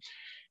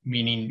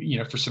 Meaning, you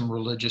know, for some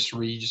religious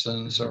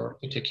reasons Mhm. or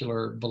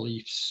particular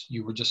beliefs,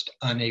 you were just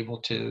unable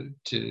to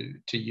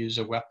use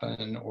a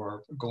weapon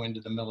or go into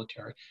the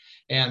military.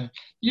 And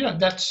you know,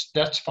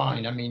 that's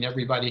fine. I mean,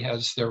 everybody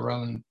has their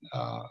own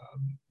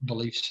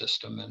belief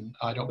system, and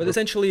I don't. But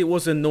essentially, it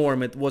was a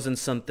norm. It wasn't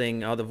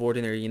something out of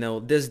ordinary. You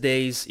know, these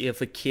days, if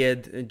a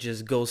kid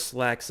just goes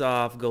slacks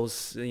off,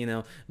 goes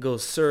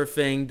goes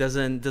surfing,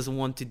 doesn't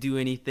want to do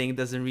anything,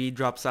 doesn't read,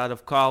 drops out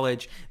of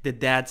college, the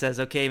dad says,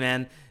 "Okay,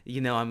 man,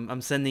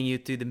 I'm sending you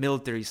to the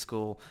military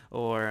school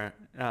or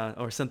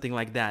something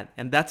like that,"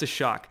 and that's a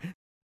shock.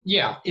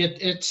 Yeah,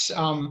 it's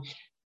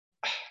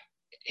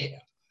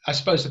I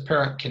suppose the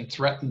parent can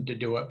threaten to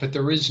do it, but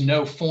there is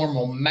no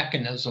formal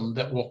mechanism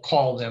that will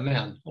call them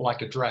in,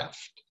 like a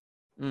draft,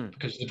 Mm.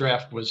 because the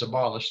draft was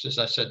abolished, as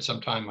I said,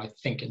 sometime I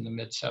think in the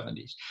mid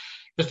 '70s.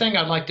 The thing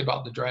I liked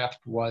about the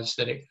draft was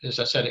that it, as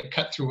I said, it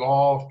cut through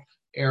all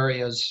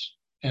areas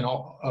and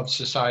all of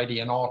society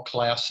and all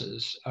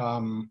classes.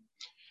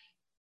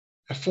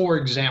 For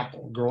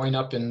example, growing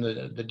up in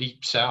the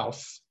deep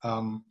South,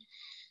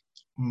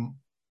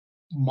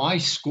 my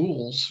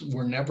schools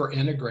were never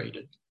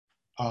integrated.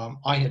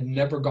 I had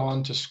never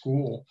gone to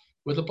school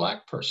with a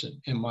black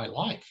person in my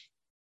life.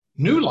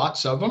 Knew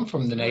lots of them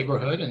from the Really?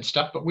 neighborhood and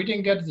stuff, but we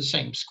didn't go to the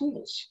same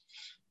schools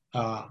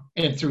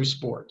and through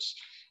sports.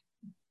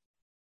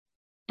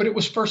 But it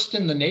was first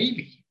in the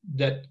Navy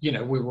that, you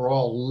know, we were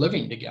all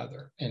living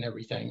together and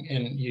everything.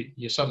 And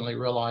you suddenly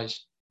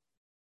realize,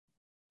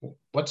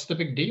 what's the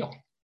big deal?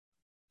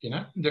 You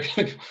know,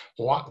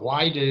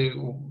 why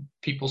do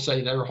people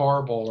say they're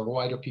horrible, or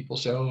why do people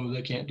say, oh,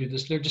 they can't do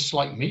this? They're just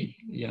like me,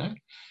 you know.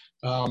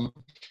 Um,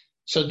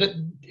 so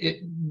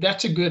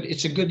it's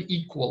a good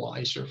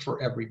equalizer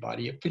for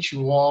everybody. It puts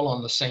you all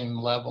on the same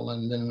level,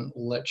 and then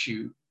lets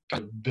you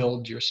kind of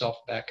build yourself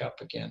back up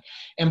again.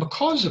 And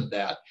because of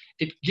that,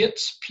 it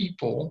gets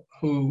people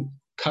who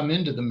come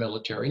into the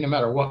military, no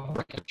matter what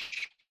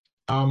branch,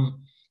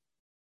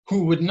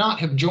 who would not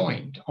have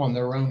joined on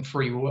their own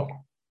free will.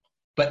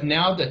 but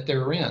now that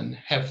they're in,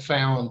 have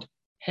found,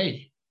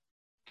 hey,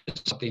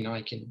 it's something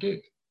I can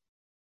do,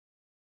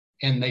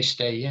 and they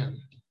stay in.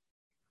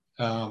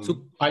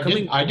 So I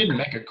coming, didn't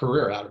make a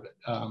career out of it,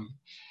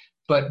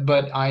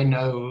 but I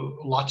know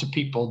lots of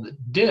people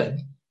that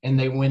did, and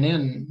they went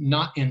in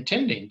not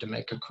intending to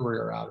make a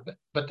career out of it,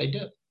 but they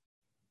did.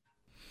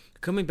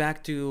 coming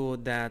back to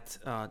that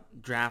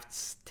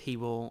drafts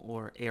table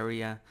or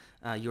area,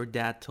 your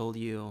dad told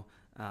you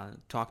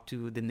talk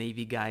to the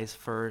Navy guys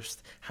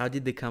first. How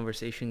did the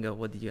conversation go?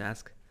 What did you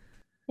ask?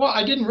 Well,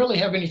 I didn't really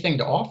have anything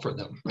to offer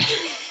them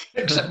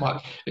except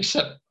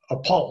a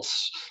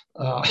pulse.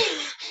 Uh,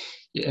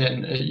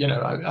 and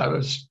I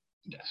was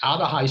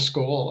out of high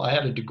school. I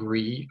had a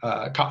degree,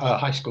 a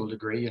high school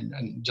degree,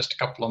 and just a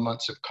couple of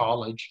months of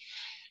college.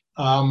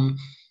 Um,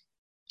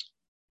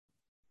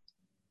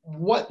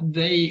 what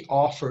they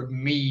offered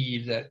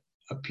me that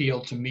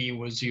appealed to me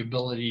was the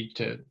ability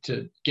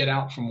to get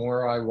out from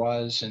where I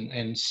was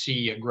and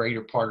see a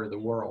greater part of the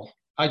world.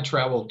 I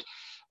traveled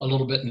a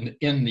little bit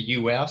in the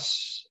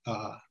U.S.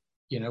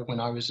 When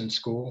I was in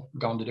school,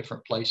 gone to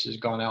different places,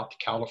 gone out to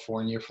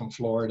California from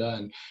Florida,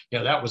 and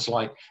that was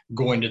like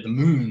going to the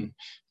moon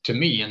to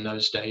me in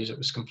those days. It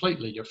was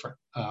completely different.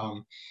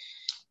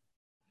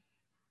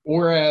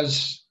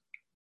 Whereas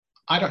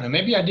I don't know,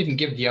 maybe I didn't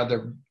give the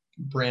other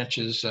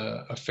branches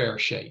a fair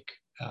shake.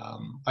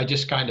 I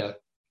just kind of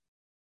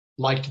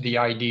liked the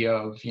idea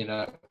of,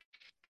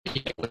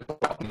 go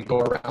out and go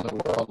around the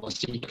world and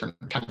see different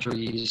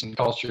countries and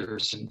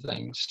cultures and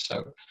things.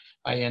 So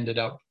I ended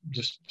up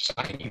just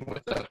signing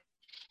with the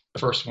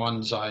first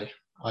ones I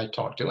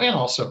talked to, and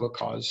also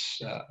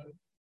because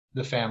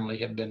the family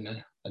had been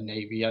a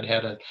Navy. I'd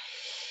had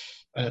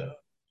a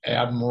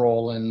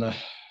admiral in the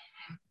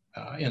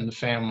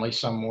family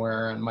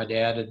somewhere, and my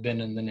dad had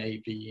been in the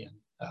Navy,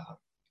 and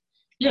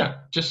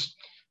just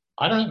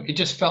I don't know. It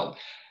just felt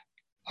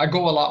I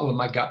go a lot with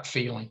my gut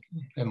feeling,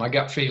 and my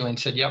gut feeling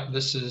said, "Yep,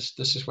 this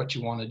is what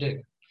you want to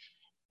do."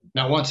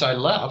 Now, once I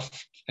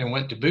left and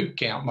went to boot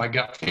camp, my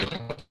gut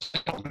feeling was,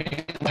 "Oh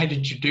man, why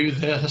did you do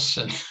this?"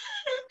 And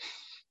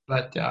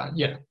but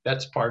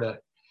that's part of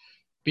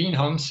being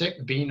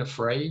homesick, being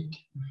afraid,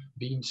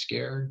 being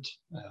scared.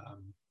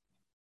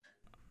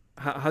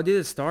 How did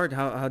it start?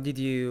 How did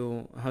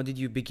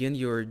you begin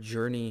your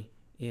journey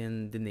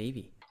in the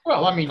Navy?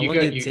 Well, I mean, How long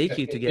did it take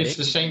you to get it's in?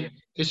 the same.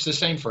 It's the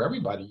same for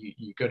everybody.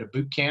 You go to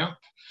boot camp,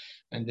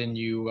 and then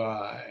you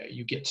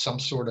get some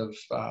sort of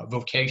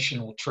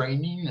vocational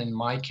training. In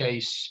my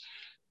case,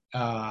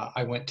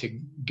 I went to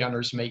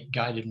Gunner's Mate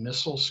Guided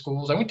Missile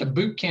Schools. I went to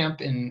boot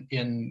camp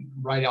in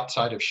right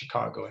outside of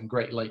Chicago in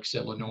Great Lakes,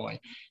 Illinois,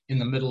 in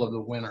the middle of the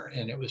winter,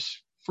 and it was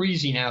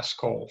freezing ass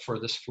cold for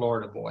this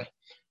Florida boy.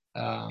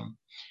 Um,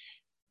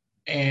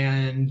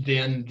 and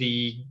then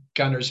the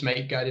Gunner's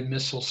Mate Guided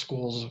Missile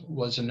Schools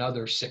was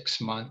another 6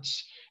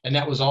 months, and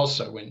that was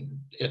also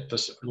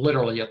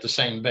literally at the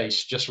same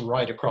base, just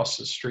right across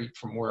the street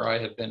from where I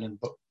had been in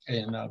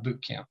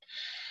boot camp.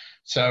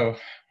 So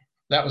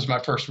that was my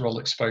first real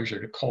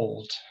exposure to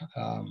cold.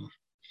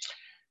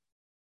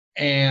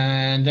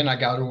 And then I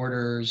got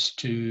orders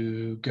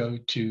to go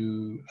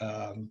to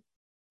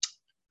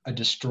a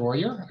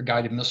destroyer, a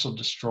guided missile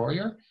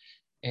destroyer,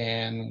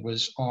 and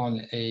was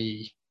on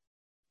a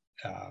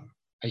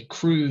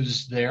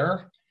cruise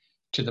there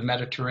to the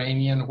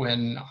Mediterranean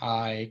when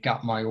I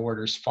got my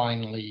orders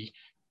finally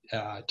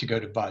to go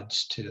to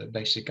BUDS, to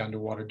basic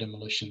underwater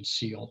demolition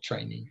SEAL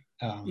training.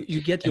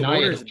 You get And your I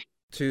had, orders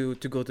to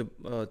go to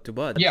yeah,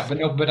 Buds. but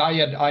no, but I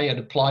had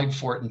applied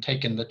for it and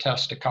taken the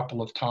test a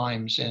couple of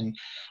times, and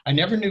I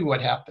never knew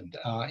what happened.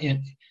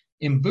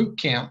 In boot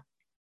camp,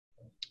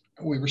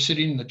 we were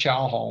sitting in the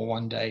chow hall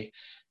one day,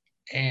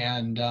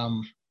 and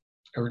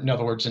or in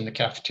other words, in the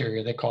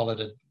cafeteria, they call it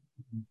a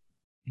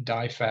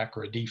DIFAC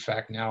or a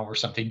DFAC now or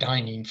something,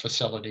 dining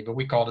facility, but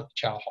we called it the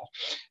chow hall.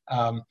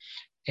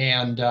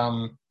 And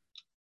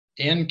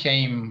in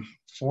came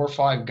 4 or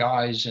 5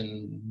 guys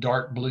in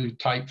dark blue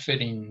tight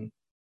fitting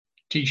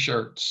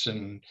t-shirts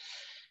and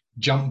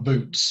jump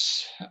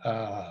boots.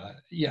 I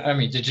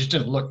mean, they just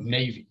didn't look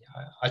Navy.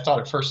 I thought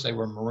at first they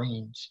were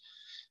Marines.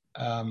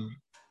 And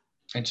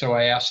so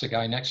I asked the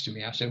guy next to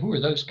me, I said, "Who are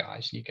those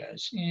guys?" And he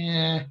goes,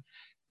 "Yeah."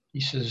 He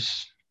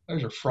says,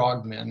 "Those are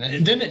frogmen."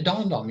 And then it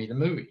dawned on me, the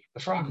movie,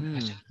 The Frogmen. I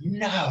said,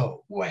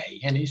 "No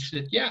way." And he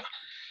said, "Yeah."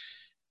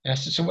 And I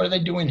said, "So what are they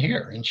doing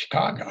here in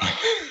Chicago?"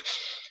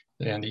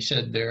 And he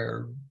said,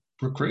 "They're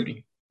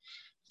recruiting."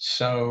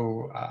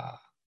 So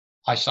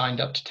I signed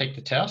up to take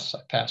the test.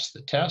 I passed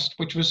the test,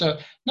 which was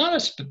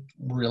not a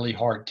really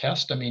hard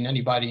test. I mean,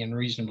 anybody in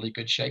reasonably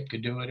good shape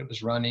could do it. It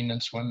was running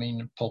and swimming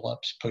and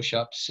pull-ups,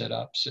 push-ups,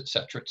 sit-ups, et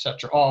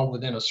cetera, all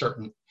within a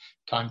certain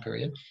time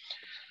period.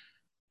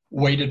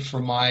 Waited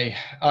for I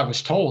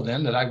was told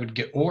then that I would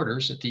get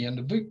orders at the end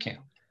of boot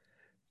camp.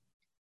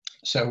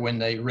 So when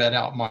they read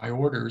out my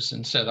orders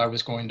and said I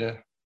was going to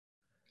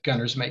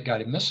Gunner's Mate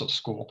Guided Missile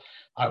School,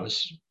 I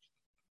was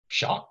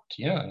shocked,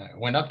 and I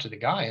went up to the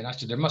guy and I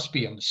said, "There must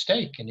be a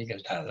mistake." And he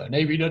goes, "No, the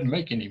Navy doesn't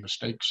make any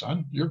mistakes,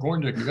 son. You're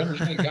going to Gunner's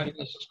Mate Guided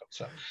Missile School."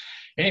 So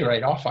any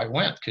rate, off I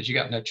went because you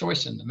got no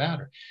choice in the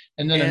matter.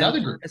 And then And another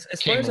group as far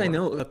came as I over.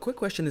 know, a quick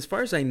question. As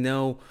far as I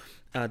know,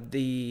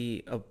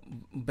 the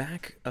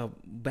back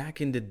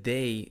in the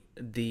day,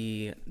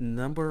 the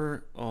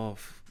number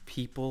of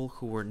people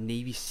who were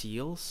Navy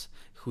SEALs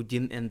who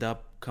didn't end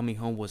up coming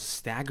home was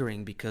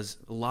staggering because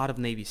a lot of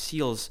Navy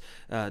SEALs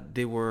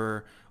they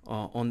were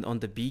on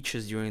the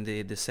beaches during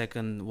the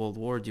Second World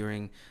War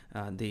during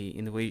the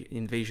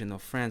invasion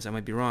of France. I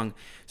might be wrong.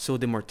 So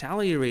the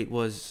mortality rate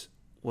was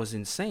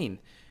insane.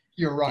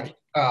 You're Did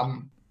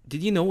right.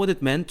 did you know what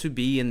it meant to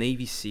be a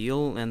Navy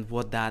SEAL and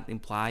what that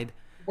implied?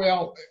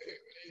 Well,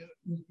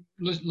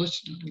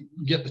 let's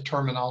get the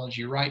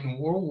terminology right. In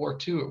World War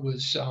II, it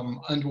was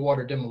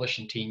Underwater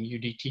Demolition Team,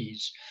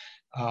 UDTs.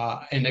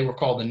 And they were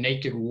called the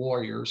Naked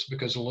Warriors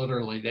because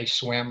literally they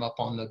swam up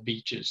on the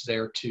beaches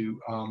there to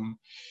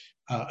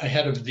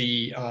ahead of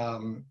the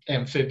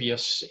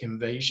amphibious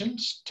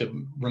invasions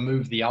to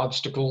remove the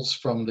obstacles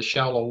from the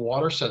shallow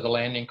water so the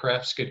landing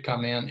crafts could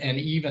come in, and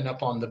even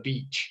up on the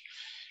beach.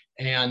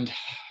 And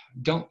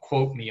don't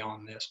quote me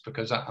on this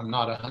because I'm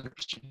not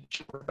 100%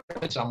 sure,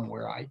 but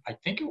somewhere I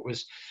think it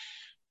was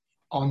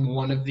on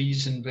one of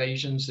these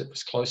invasions that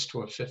was close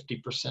to a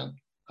 50%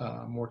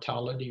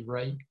 mortality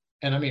rate.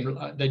 And I mean,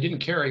 they didn't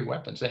carry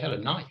weapons, they had a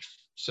knife.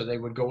 So they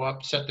would go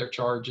up, set their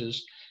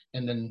charges,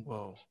 and then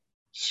Whoa.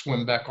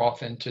 swim back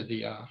off into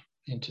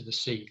the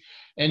sea.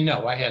 And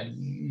no, I had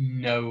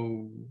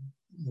no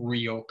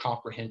real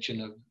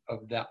comprehension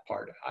of that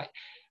part. I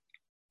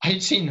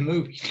had seen the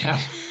movie.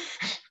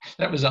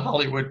 That was a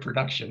Hollywood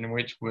production,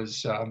 which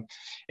was,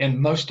 and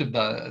most of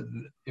the,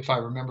 if I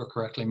remember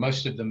correctly,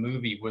 most of the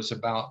movie was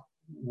about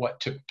what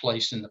took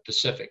place in the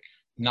Pacific,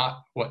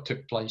 not what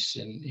took place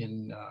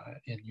in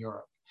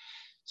Europe.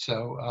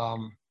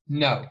 So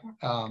no,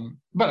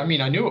 but I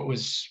mean, I knew it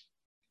was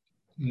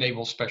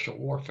naval special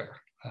warfare,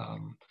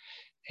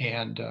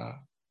 and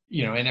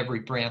you know, and every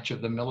branch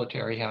of the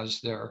military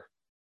has their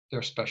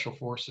special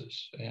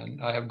forces,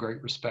 and I have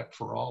great respect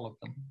for all of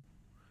them.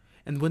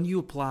 And when you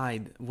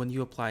applied,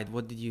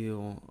 what did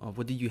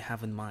you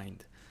have in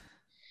mind?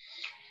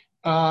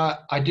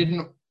 I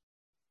didn't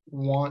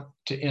want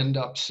to end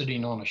up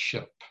sitting on a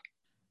ship,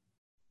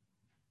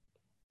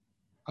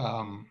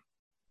 um,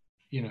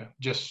 you know,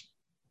 just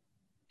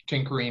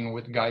tinkering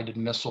with guided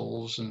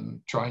missiles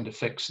and trying to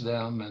fix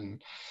them.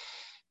 And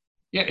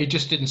yeah, it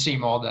just didn't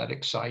seem all that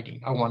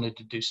exciting. I wanted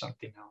to do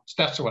something else.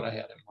 That's what I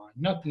had in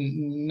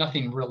mind.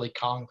 Nothing really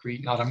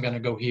concrete. Not I'm going to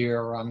go here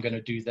or I'm going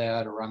to do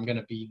that or I'm going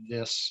to be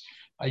this.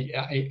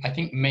 I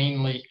think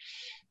mainly,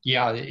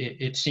 yeah,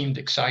 it seemed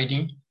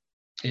exciting.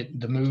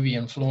 The movie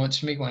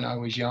influenced me when I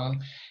was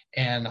young,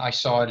 and I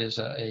saw it as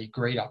a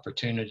great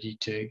opportunity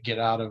to get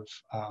out of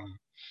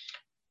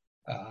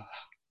uh,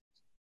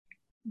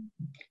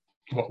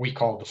 what we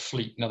call the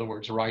fleet. In other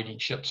words, riding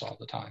ships all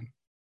the time.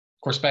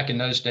 Of course, back in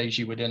those days,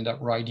 you would end up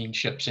riding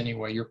ships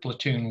anyway. Your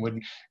platoon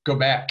would go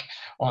back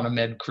on a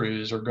med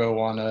cruise or go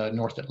on a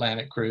North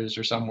Atlantic cruise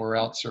or somewhere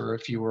else. Or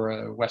if you were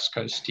a West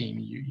Coast team,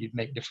 you'd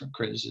make different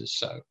cruises.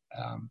 So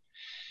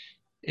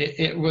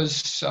it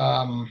was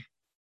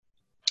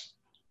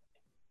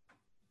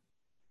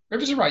it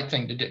was the right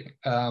thing to do.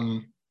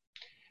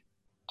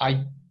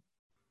 I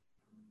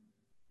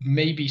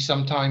maybe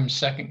sometimes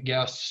second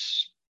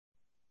guess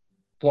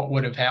what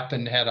would have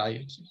happened had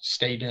I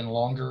stayed in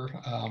longer.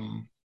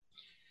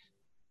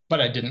 But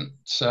I didn't.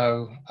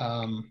 So,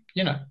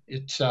 you know,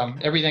 it's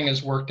everything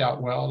has worked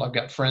out well. I've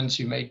got friends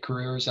who made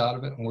careers out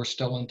of it, and we're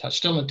still in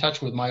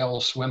touch with my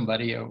old swim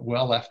buddy,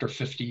 well after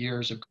 50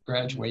 years of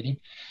graduating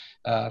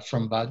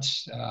from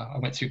BUD/S. I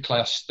went through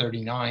class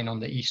 39 on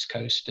the East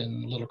Coast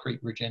in Little Creek,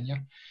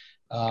 Virginia.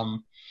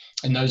 Um,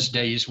 in those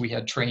days, we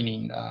had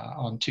training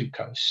on two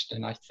coasts,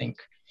 and I think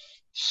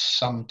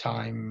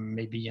sometime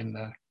maybe in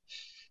the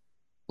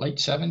late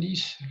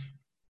 70s.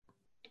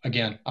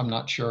 Again, I'm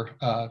not sure.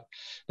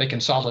 They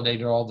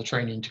consolidated all the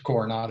training to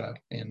Coronado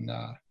in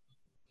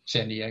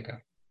San Diego,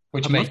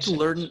 which I'd love made to sense.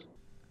 learn.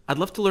 I'd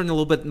love to learn a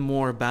little bit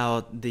more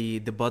about the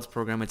BUDS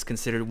program. It's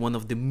considered one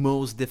of the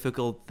most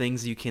difficult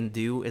things you can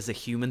do as a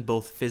human,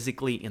 both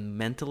physically and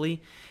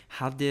mentally.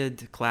 How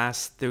did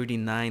Class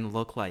 39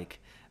 look like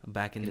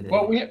back in the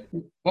Well, day?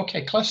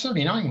 okay, class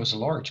 39 was a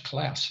large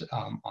class.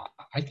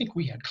 I think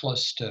we had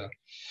close to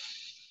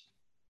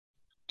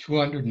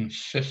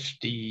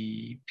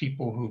 250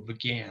 people who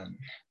began.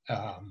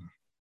 Um,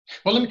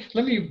 well,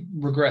 let me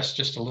regress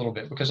just a little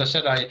bit because I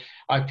said I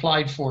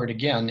applied for it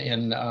again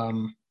in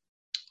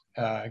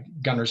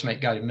Gunner's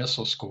Mate Guided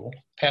Missile School.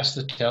 Passed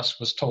the test,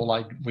 was told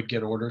I would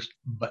get orders,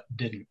 but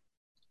didn't.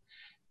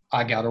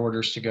 I got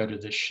orders to go to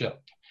this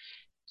ship.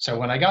 So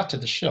when I got to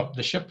the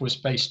ship was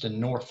based in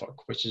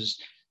Norfolk, which is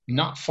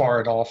not far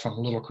at all from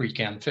Little Creek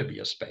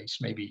Amphibious Base,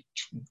 maybe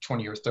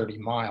 20 or 30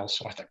 miles.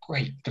 So I thought,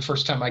 great, the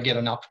first time I get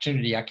an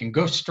opportunity, I can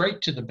go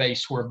straight to the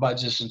base where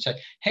BUD/S is and say,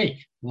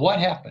 hey, what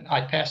happened?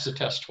 I passed the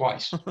test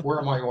twice. Where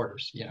are my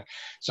orders? You know,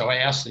 so I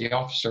asked the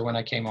officer when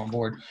I came on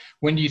board,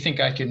 when do you think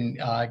I can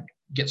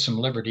get some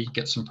liberty,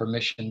 get some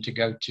permission to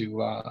go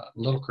to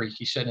Little Creek?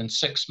 He said, in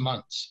 6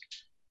 months.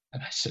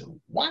 And I said,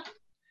 what?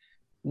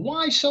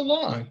 Why so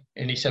long?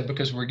 And he said,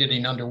 because we're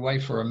getting underway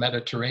for a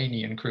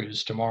Mediterranean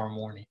cruise tomorrow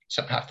morning.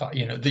 So I thought,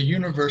 the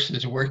universe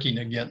is working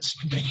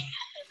against me.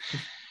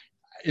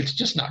 It's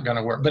just not going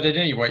to work. But at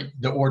any rate,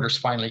 the orders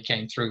finally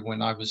came through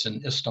when I was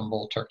in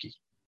Istanbul, Turkey,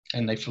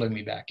 and they flew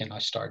me back and I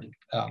started.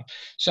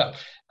 So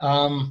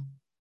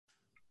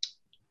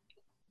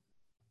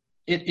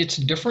it's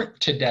different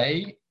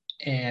today,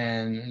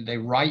 and they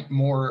write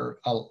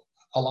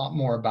a lot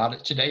more about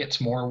it today. It's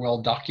more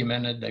well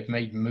documented. They've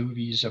made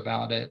movies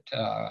about it.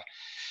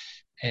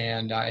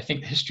 And I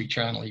think the History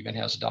Channel even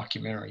has a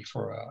documentary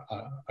for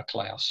a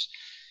class.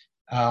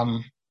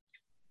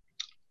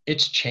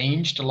 It's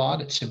changed a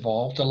lot. It's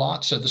evolved a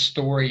lot. So the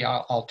story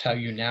I'll tell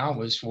you now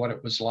was what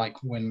it was like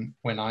when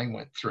I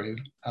went through.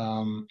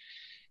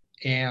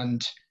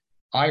 And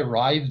I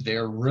arrived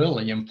there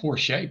really in poor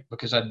shape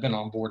because I'd been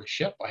on board a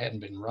ship. I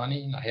hadn't been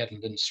running. I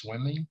hadn't been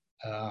swimming.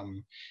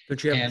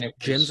 Don't you have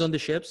gyms on the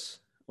ships?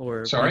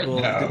 Or sorry,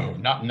 no,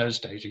 not in those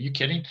days. Are you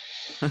kidding?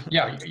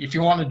 Yeah, if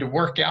you wanted to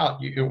work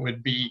out, it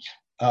would be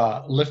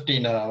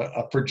lifting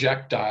a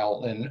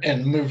projectile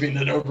and moving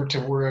it over to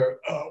where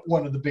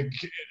one of the big,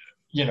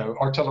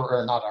 artillery,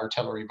 or not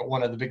artillery, but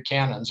one of the big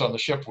cannons on the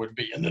ship would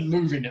be, and then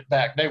moving it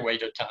back. They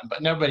weighed a ton,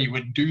 but nobody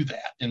would do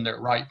that in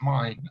their right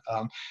mind.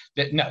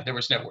 No, there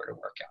was nowhere to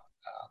work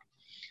out.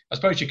 I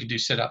suppose you could do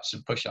sit-ups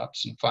and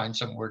push-ups and find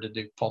somewhere to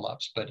do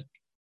pull-ups, but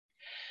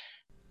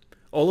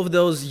all of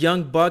those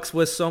young bucks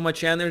with so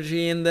much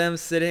energy in them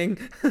sitting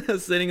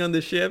sitting on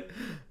the ship.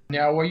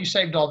 Yeah, well, you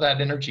saved all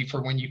that energy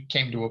for when you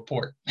came to a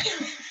port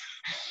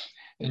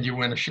and you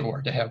went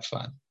ashore to have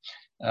fun.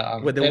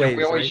 With the waves,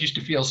 we always right? used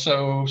to feel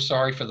so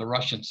sorry for the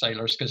Russian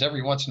sailors because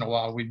every once in a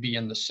while we'd be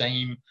in the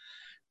same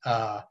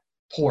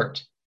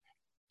port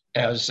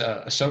as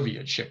a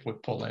Soviet ship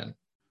would pull in.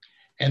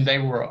 And they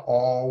were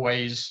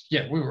always,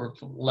 we were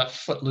left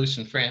footloose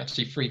and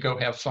fancy free, go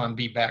have fun,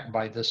 be back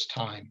by this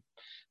time,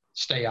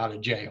 stay out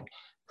of jail,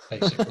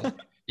 basically.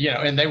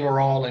 And they were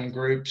all in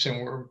groups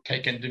and were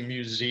taken to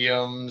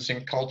museums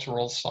and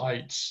cultural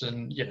sites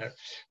and,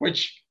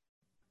 which,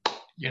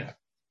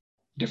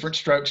 different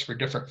strokes for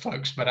different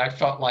folks. But I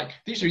felt like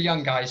these are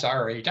young guys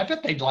our age. I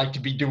bet they'd like to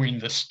be doing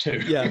this too.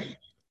 Yeah.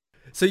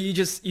 So you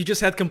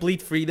just had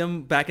complete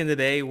freedom back in the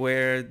day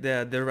where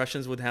the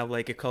Russians would have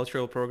like a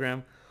cultural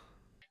program.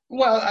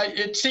 Well,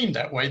 it seemed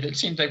that way. It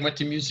seemed they went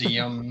to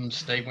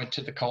museums, they went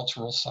to the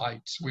cultural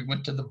sites, we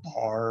went to the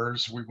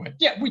bars,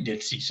 we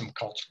did see some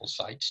cultural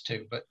sites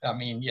too. But I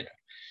mean, you're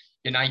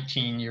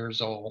 19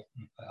 years old,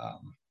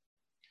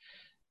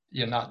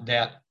 you're not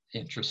that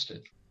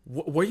interested.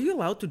 Were you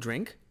allowed to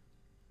drink?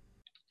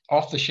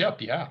 Off the ship,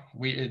 yeah.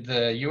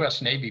 The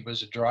U.S. Navy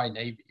was a dry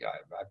Navy.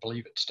 I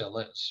believe it still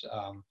is.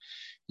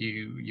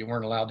 You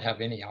weren't allowed to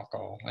have any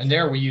alcohol. And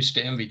there we used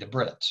to envy the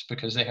Brits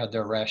because they had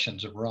their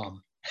rations of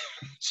rum.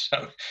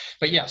 So,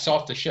 but yes,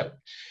 off the ship.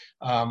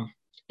 And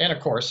of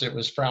course, it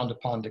was frowned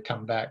upon to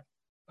come back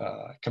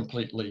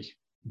completely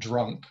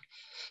drunk,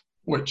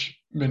 which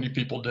many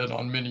people did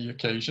on many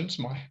occasions,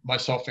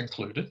 myself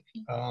included.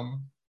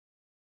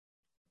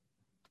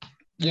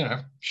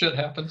 Shit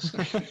happens.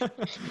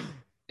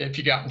 If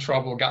you got in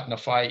trouble, got in a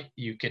fight,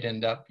 you could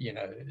end up,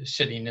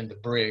 sitting in the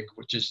brig,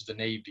 which is the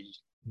Navy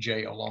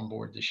jail on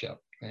board the ship,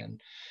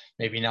 and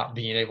maybe not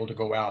being able to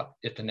go out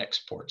at the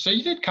next port. So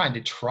you did kind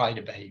of try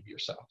to behave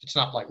yourself. It's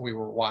not like we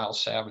were wild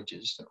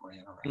savages that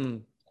ran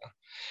around.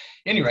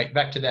 Anyway,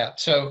 back to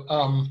that. So,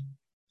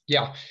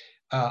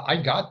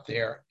 I got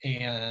there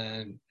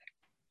and,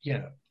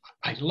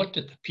 I looked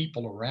at the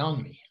people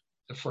around me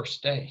the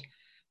first day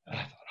and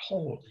I thought,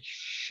 holy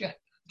shit,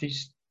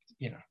 these,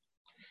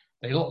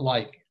 they look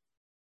like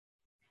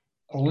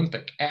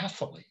Olympic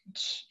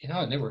athletes,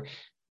 and they wwere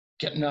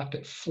getting up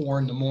at 4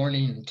 a.m.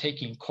 and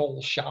taking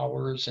cold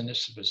showers. And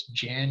this was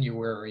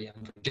January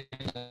in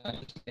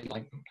Virginia,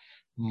 like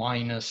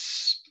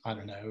minus, I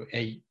don't know,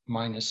 8,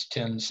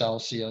 -10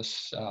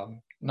 Celsius.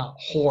 Not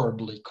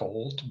horribly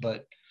cold,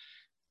 but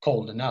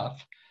cold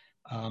enough.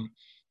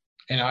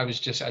 And I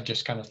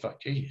just kind of thought,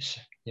 geez,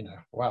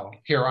 wow,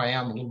 here I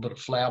am, a little bit of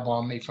flab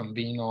on me from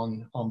being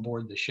on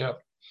board the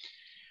ship.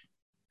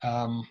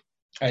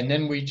 And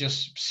then we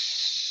just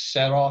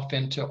set off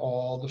into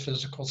all the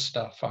physical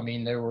stuff. I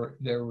mean,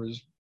 there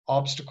was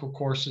obstacle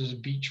courses,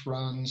 beach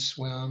runs,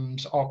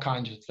 swims, all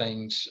kinds of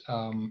things,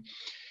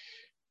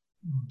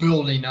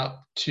 building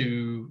up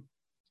to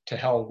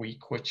Hell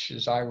Week, which,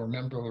 as I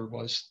remember,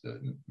 was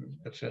the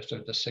 5th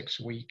or the 6th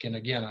week. And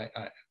again,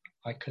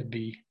 I could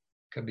be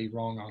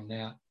wrong on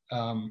that.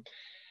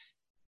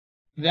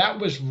 That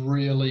was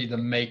really the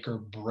make or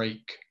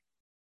break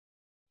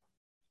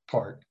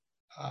part.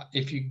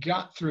 If you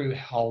got through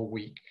Hell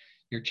Week,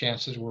 your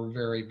chances were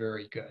very,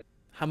 very good.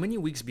 How many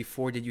weeks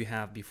before did you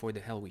have before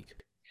the Hell Week?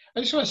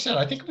 That's what I said.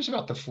 I think it was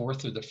about the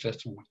 4th or the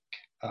 5th week.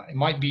 It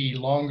might be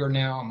longer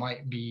now. It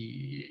might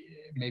be,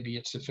 maybe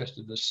it's the 5th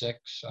or the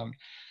 6th.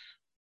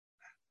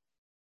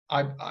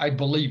 I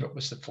believe it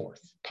was the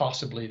 4th,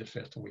 possibly the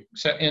 5th week.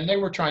 So, and they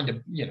were trying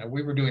to,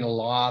 we were doing a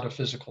lot of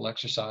physical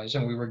exercise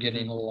and we were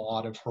getting a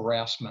lot of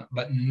harassment,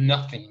 but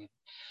nothing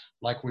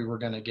like we were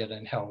going to get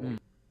in Hell Week.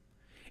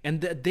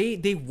 And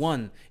they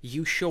won.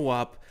 You show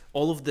up.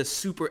 All of the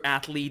super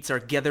athletes are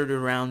gathered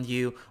around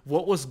you.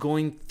 What was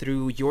going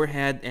through your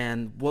head,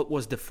 and what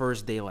was the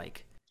first day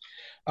like?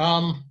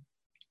 Um,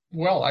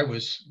 well, I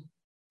was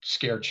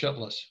scared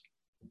shitless,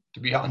 to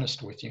be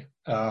honest with you.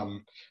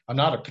 I'm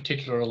not a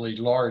particularly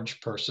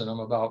large person. I'm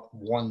about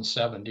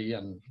 170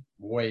 and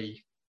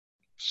weigh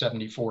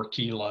 74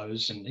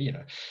 kilos. And,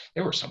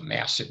 there were some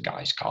massive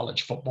guys,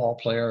 college football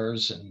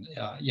players, and,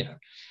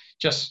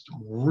 just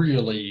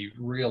really,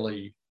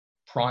 really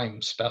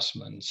prime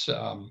specimens.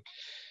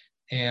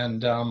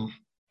 And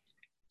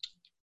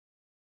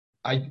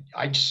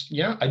I just,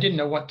 I didn't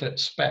know what to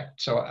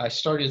expect. So I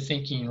started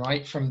thinking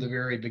right from the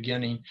very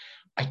beginning,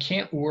 I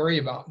can't worry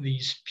about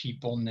these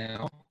people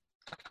now.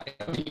 I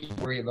don't need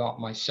to worry about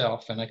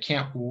myself, and I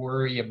can't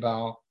worry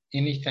about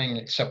anything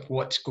except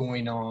what's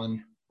going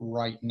on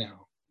right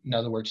now. In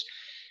other words,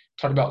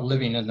 talk about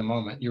living in the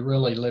moment. You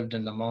really lived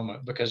in the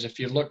moment, because if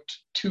you looked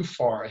too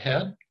far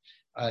ahead,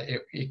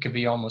 it could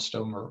be almost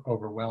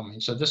overwhelming.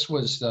 So this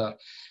was the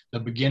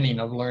beginning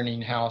of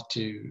learning how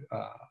to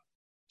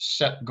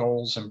set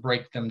goals and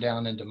break them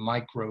down into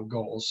micro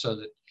goals, so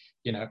that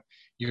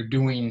you're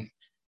doing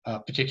a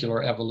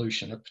particular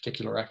evolution, a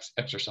particular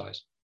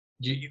exercise.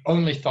 You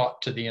only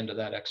thought to the end of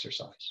that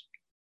exercise.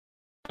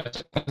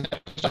 When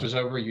that was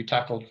over, you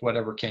tackled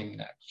whatever came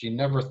next. You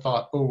never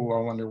thought, oh,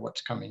 I wonder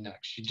what's coming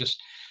next.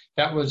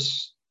 That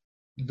was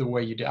the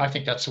way you did. I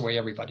think that's the way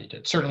everybody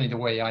did. Certainly the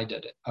way I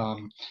did it.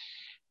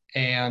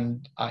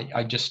 And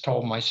I just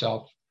told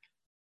myself,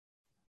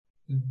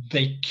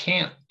 they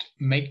can't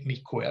make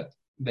me quit.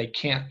 They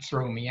can't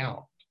throw me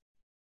out.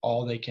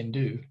 All they can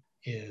do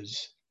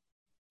is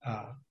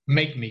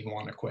make me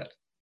want to quit,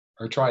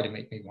 or try to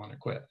make me want to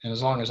quit. And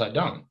as long as I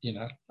don't,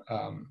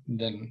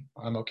 then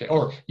I'm okay.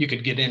 Or you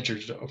could get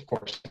injured, of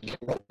course, and get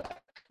rolled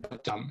back.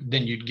 But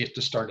then you'd get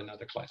to start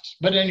another class.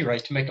 But at any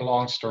rate, to make a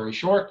long story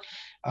short,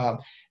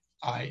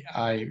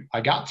 I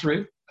got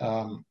through.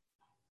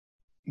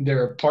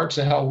 There are parts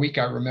of Hell Week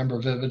I remember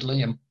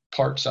vividly, and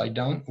parts I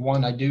don't.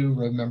 One I do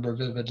remember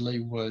vividly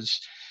was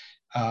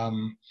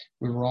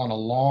we were on a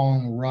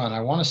long run.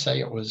 I want to say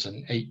it was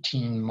an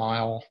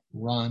 18-mile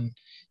run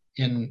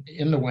in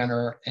the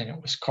winter, and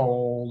it was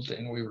cold,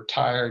 and we were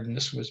tired, and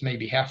this was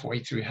maybe halfway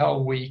through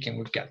Hell Week, and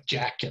we've got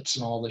jackets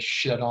and all this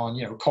shit on,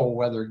 cold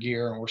weather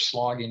gear, and we're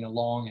slogging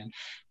along, and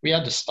we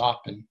had to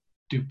stop and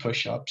do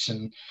push-ups,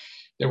 and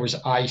there was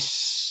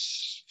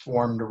ice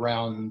formed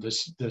around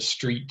the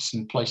streets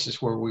and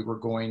places where we were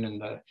going, and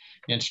the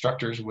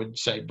instructors would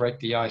say, break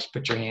the ice,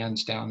 put your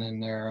hands down in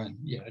there, and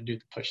do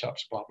the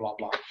push-ups, blah, blah,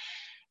 blah.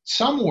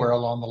 Somewhere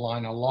along the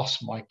line, I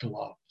lost my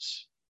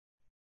gloves.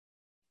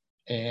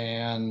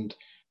 And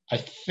I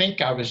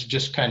think I was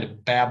just kind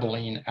of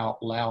babbling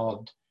out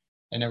loud.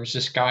 And there was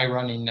this guy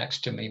running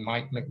next to me,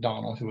 Mike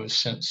McDonald, who has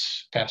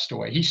since passed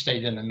away. He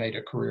stayed in and made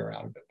a career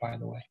out of it, by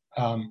the way.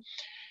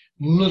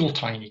 Little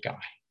tiny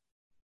guy.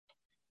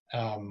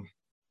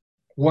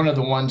 One of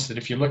the ones that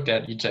if you looked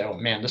at, you'd say, oh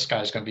man, this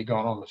guy's going to be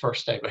going on the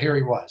first day. But here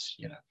he was,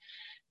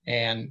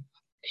 and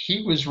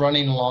he was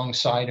running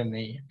alongside of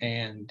me,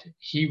 and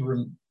he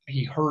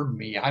heard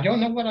me. I don't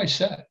know what I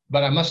said,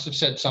 but I must have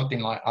said something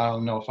like, I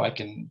don't know if I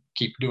can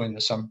keep doing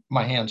this.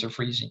 My hands are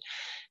freezing.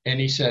 And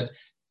he said,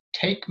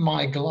 take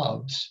my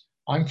gloves.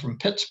 I'm from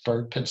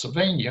Pittsburgh,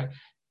 Pennsylvania,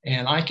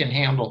 and I can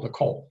handle the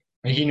cold.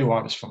 And he knew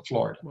I was from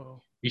Florida.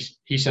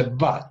 He said,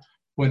 but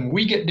when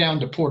we get down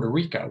to Puerto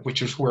Rico,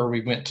 which is where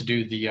we went to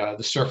do the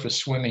surface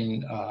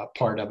swimming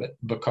part of it,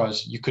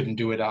 because you couldn't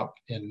do it out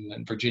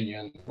in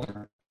Virginia in the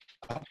winter.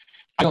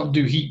 I don't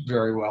do heat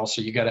very well,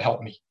 so you got to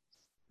help me.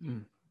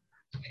 Mm.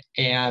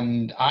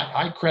 And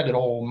I credit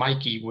old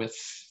Mikey with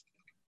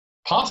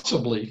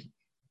possibly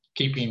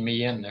keeping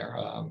me in there,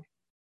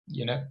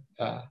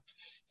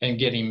 and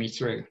getting me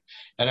through.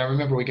 And I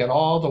remember we got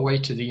all the way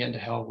to the end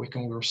of Hell Week,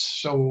 and we were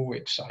so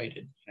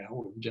excited.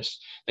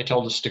 They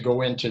told us to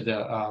go into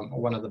the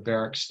one of the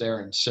barracks there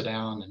and sit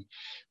down, and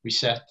we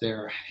sat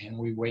there and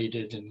we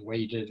waited, and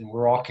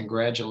we're all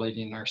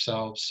congratulating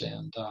ourselves.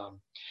 And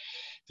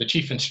the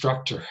chief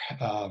instructor,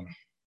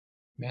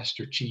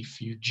 Master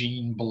Chief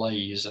Eugene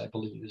Blaze, I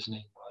believe his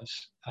name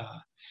was,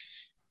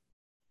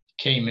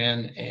 came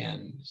in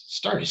and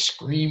started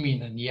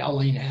screaming and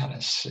yelling at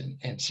us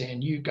and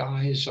saying, you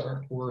guys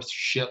aren't worth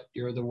shit.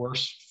 You're the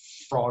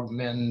worst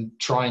frogmen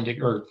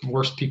or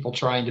worst people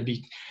trying to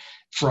be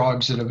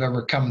frogs that have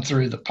ever come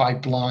through the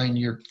pipeline.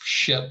 You're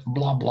shit,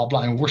 blah, blah,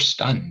 blah. And we're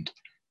stunned.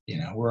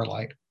 We're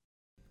like,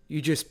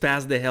 you just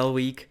passed the Hell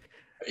Week.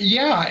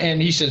 Yeah.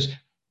 And he says,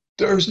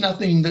 there's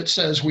nothing that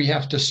says we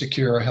have to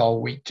secure a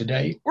Hell Week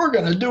today. We're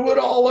going to do it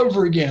all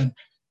over again.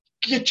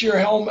 Get your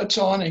helmets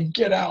on and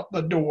get out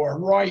the door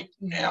right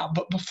now.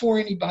 But before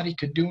anybody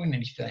could do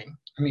anything,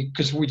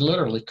 because we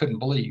literally couldn't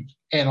believe.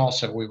 And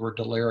also we were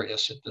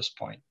delirious at this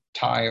point,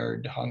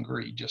 tired,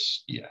 hungry,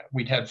 just,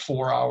 we'd had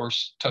 4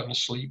 hours total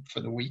sleep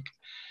for the week.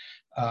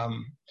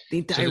 The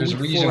entire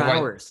week, 4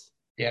 hours.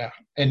 Yeah,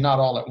 and not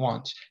all at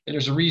once. And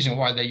there's a reason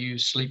why they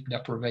use sleep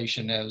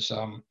deprivation as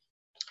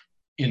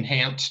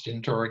enhanced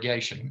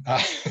interrogation.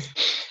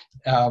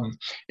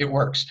 It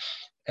works.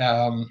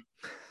 Um,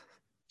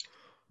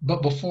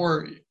 but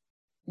before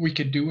we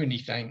could do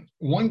anything,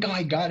 one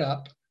guy got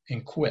up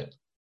and quit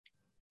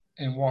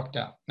and walked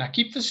out. Now,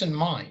 keep this in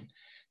mind.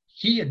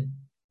 He had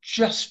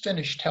just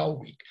finished Hell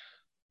Week,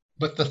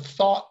 but the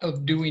thought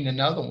of doing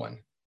another one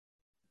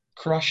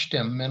crushed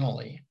him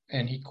mentally,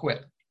 and he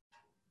quit.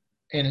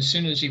 And as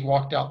soon as he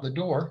walked out the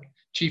door,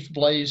 Chief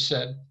Blaze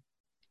said,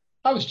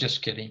 I was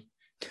just kidding.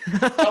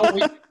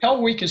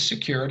 Hell Week is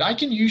secured. I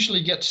can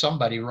usually get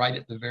somebody right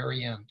at the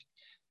very end.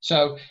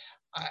 So,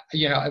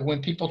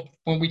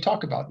 when we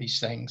talk about these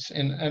things,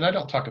 and I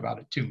don't talk about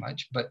it too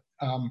much, but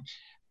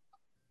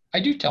I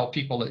do tell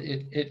people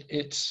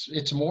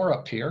it's more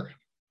up here.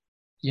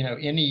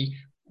 Any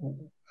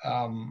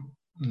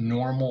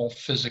normal,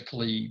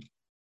 physically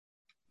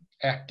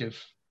active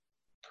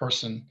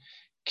person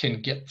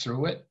can get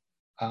through it.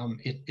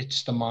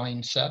 It's the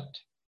mindset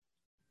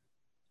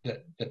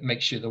that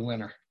makes you the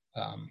winner.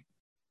 At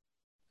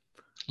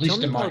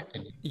least in my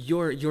opinion.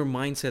 Your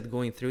mindset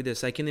going through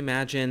this. I can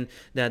imagine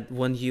that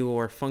when you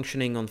are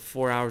functioning on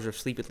 4 hours of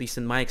sleep, at least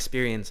in my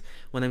experience,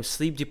 when I'm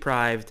sleep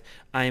deprived,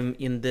 I'm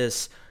in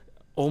this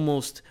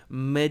almost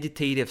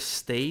meditative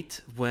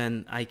state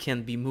when I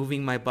can be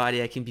moving my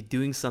body, I can be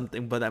doing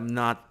something, but I'm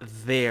not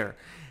there.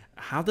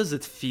 How does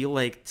it feel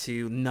like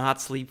to not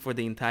sleep for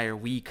the entire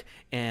week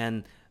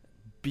and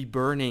be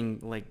burning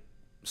like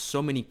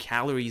so many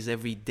calories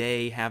every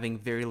day, having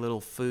very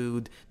little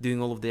food, doing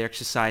all of the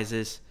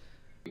exercises?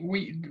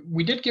 We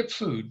did get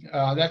food.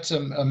 That's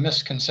a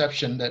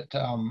misconception that,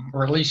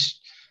 or at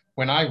least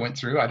when I went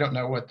through, I don't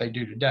know what they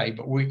do today,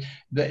 but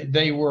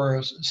they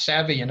were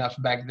savvy enough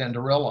back then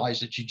to realize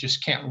that you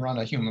just can't run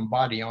a human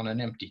body on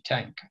an empty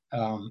tank.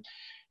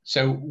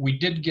 So we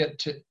did get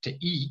to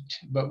eat,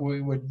 but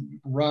we would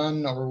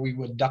run or we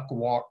would duck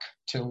walk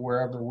to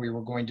wherever we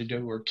were going to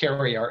do, or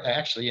carry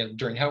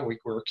during Hell Week,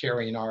 we were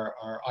carrying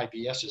our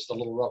IBSs, the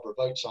little rubber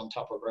boats on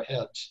top of our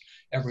heads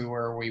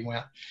everywhere we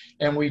went.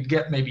 And we'd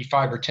get maybe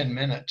 5 or 10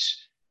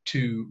 minutes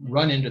to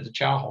run into the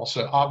chow hall.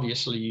 So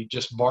obviously you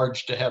just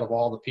barged ahead of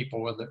all the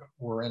people that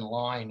were in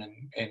line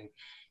and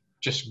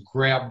just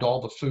grabbed all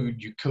the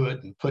food you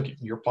could and put it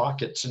in your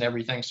pockets and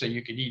everything so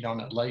you could eat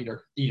it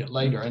later.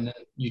 And then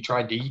you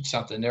tried to eat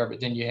something there,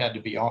 but then you had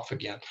to be off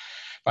again.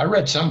 I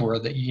read somewhere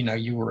that,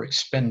 you were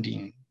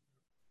expending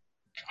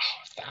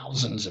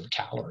thousands of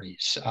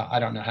calories. I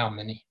don't know how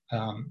many.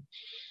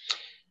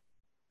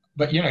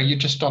 But, you're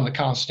just on the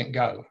constant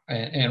go.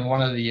 And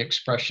one of the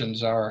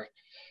expressions are, I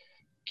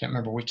can't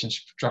remember which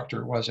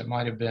instructor it was. It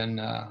might have been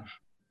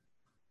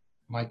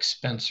Mike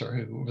Spencer,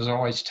 who was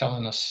always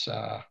telling us,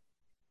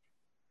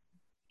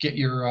 put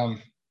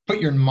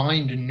your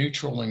mind in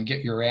neutral and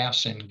get your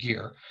ass in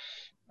gear.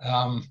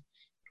 I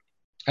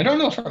don't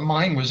know if our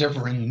mind was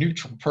ever in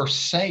neutral per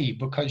se,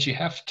 because you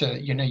have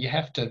to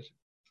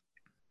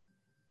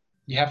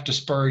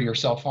spur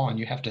yourself on.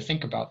 You have to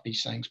think about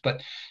these things,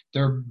 but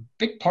there are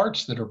big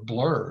parts that are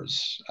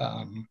blurs.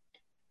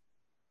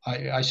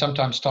 I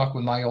sometimes talk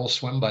with my old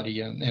swim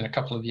buddy and a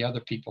couple of the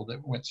other people that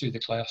went through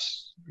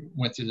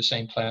the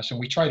same class, and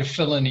we try to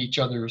fill in each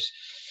other's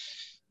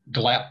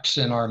gaps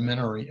in our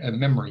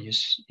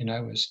memories,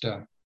 as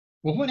to,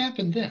 well, what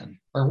happened then,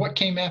 or what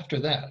came after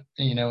that,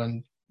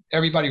 and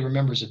everybody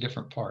remembers a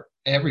different part.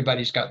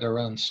 Everybody's got their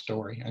own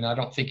story, and I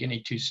don't think any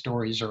two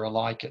stories are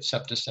alike,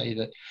 except to say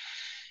that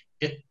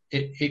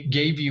it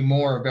gave you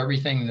more of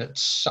everything that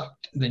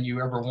sucked than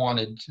you ever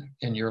wanted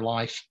in your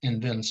life,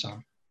 and then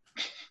some.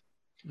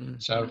 Mm-hmm.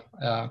 So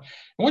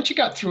once you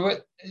got through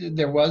it,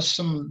 there was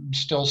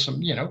still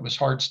some, it was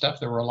hard stuff.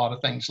 There were a lot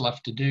of things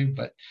left to do,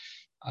 but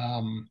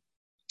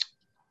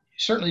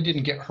certainly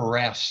didn't get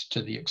harassed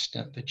to the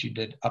extent that you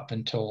did up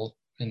until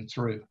and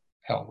through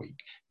Hell Week,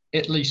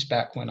 at least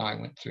back when I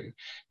went through.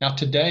 Now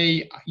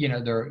today,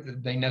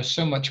 they know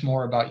so much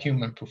more about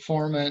human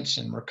performance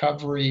and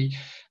recovery,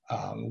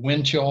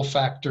 wind chill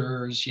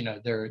factors.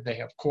 They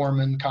have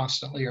corpsmen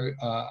constantly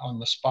on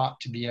the spot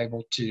to be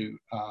able to,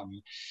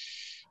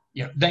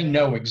 they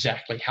know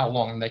exactly how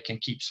long they can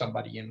keep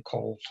somebody in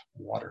cold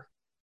water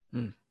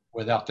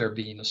without there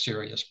being a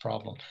serious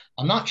problem.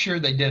 I'm not sure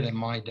they did in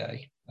my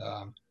day.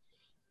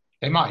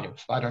 They might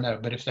have, I don't know,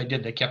 but if they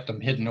did, they kept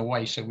them hidden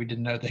away so we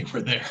didn't know they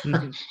were there.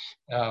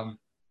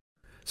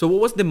 So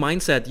what was the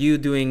mindset, you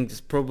doing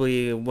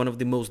probably one of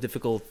the most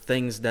difficult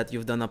things that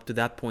you've done up to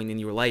that point in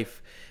your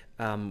life?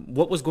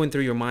 What was going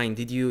through your mind?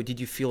 Did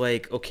you feel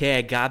like, okay,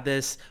 I got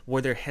this?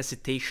 Were there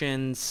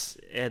hesitations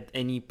at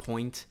any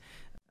point?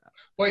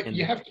 Well,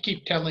 you have to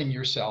keep telling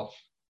yourself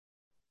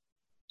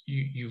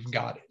you've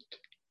got it.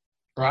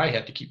 Or I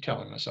had to keep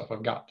telling myself,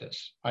 I've got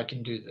this. I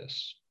can do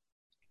this.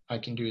 I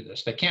can do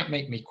this. They can't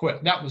make me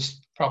quit. That was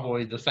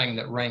probably the thing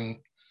that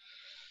rang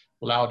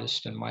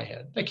loudest in my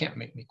head. They can't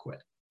make me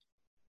quit.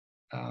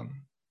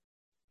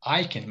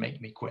 I can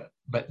make me quit,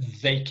 but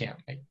they can't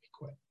make me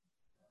quit.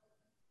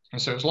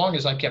 And so as long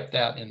as I kept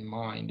that in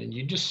mind, and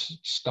you just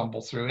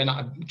stumble through, and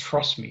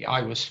trust me,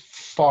 I was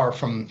far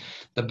from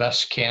the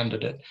best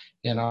candidate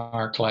in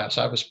our class.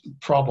 I was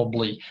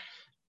probably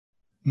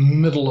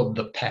middle of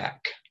the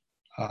pack.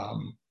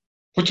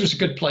 which was a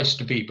good place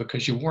to be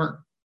because you weren't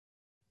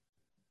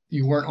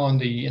on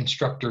the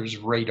instructor's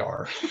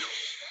radar.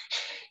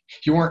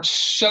 You weren't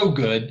so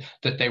good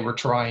that they were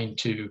trying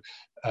to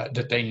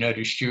that they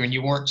noticed you, and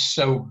you weren't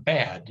so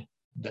bad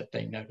that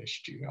they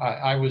noticed you.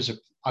 I was a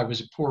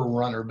poor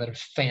runner, but a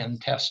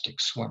fantastic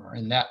swimmer,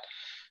 and that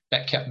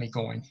kept me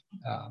going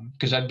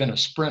because I'd been a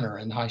sprinter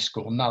in high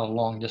school, not a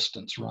long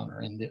distance runner,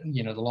 and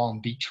the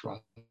long beach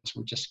runs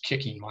were just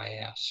kicking my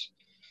ass.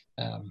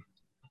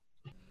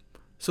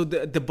 So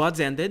the buds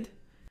ended.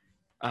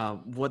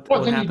 Well, What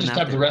then you happened just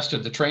have the after? rest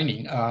of the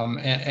training.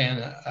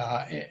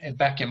 And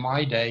back in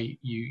my day,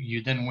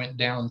 you then went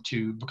down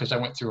to, because I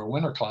went through a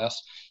winter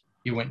class,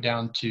 you went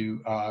down to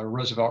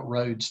Roosevelt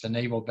Roads, the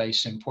naval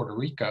base in Puerto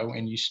Rico,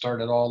 and you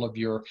started all of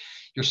your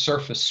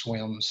surface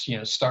swims.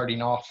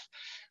 Starting off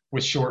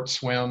with short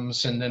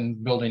swims and then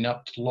building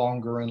up to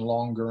longer and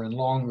longer and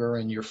longer,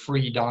 and you're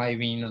free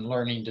diving and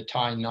learning to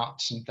tie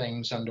knots and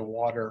things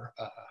underwater.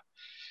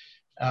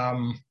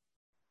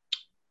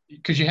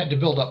 Because you had to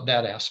build up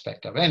that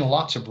aspect of it, and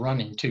lots of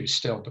running too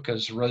still,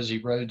 because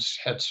Rosie Roads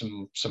had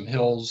some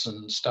hills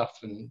and stuff,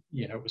 and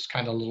it was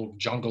kind of a little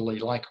jungly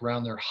like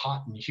around there,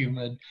 hot and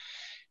humid.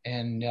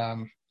 And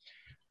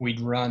we'd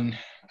run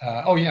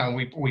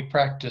we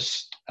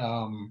practiced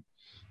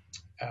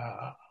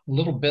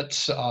little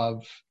bits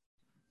of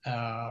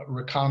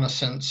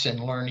reconnaissance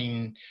and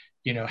learning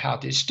how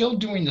to, still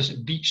doing this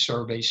beach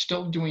surveys,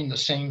 still doing the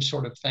same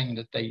sort of thing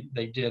that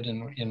they did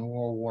in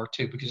World War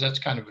II, because that's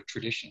kind of a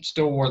tradition.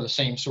 Still wore the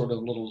same sort of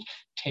little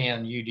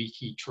tan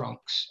UDT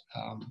trunks.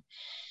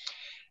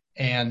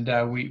 And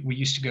we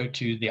used to go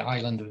to the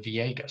island of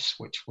Vieques,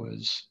 which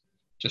was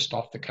just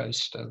off the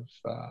coast of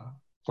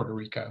Puerto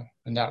Rico.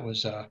 And that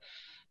was a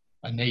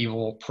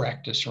naval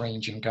practice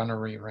range and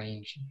gunnery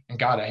range. And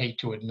God, I hate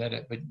to admit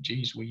it, but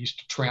geez, we used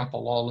to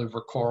trample all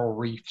over coral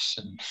reefs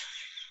and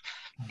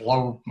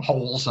blow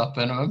holes up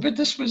in them. But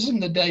this was in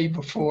the day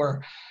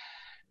before,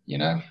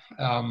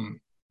 and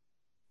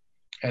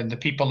the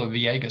people of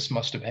Vieques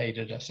must have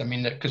hated us. I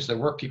mean, because there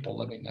were people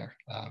living there.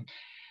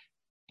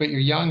 But you're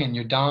young and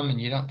you're dumb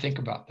and you don't think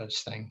about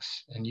those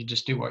things, and you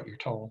just do what you're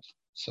told.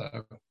 So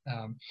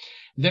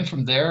then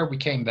from there, we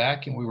came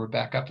back and we were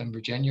back up in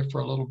Virginia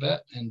for a little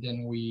bit. And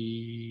then where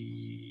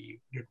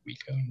did we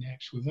go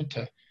next? We went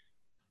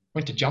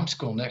to jump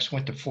school next,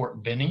 went to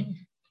Fort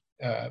Benning,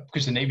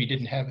 because the Navy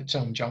didn't have its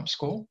own jump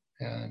school.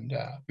 And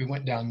we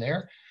went down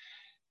there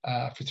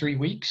for 3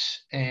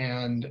 weeks.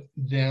 And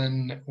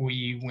then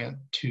we went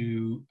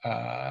to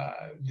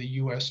the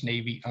U.S.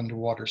 Navy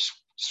Underwater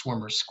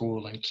Swimmer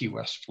School in Key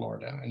West,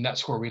 Florida. And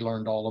that's where we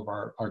learned all of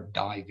our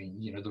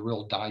diving, the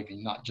real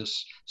diving, not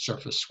just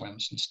surface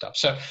swims and stuff.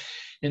 So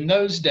in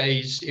those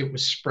days, it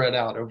was spread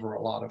out over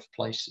a lot of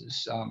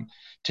places.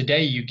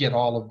 Today, you get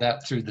all of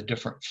that through the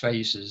different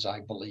phases, I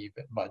believe,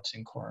 at BUD/S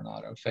in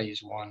Coronado,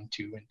 phase 1,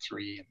 2, and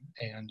 3.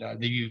 And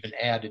they even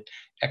added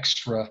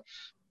extra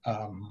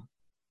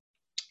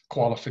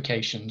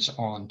qualifications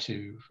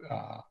onto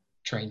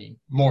training,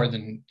 more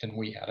than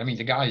we had. I mean,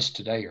 the guys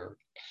today are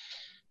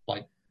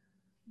like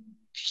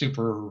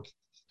super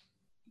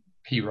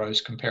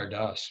heroes compared to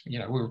us. We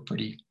were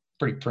pretty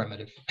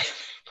primitive.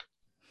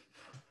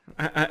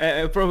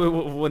 I probably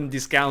wouldn't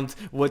discount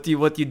what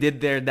you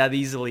did there that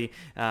easily.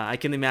 I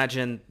can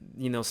imagine,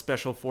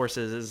 special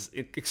forces is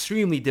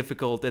extremely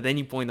difficult at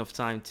any point of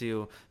time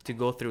to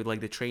go through, like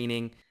the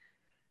training.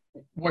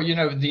 Well,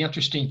 the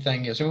interesting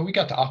thing is, we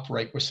got to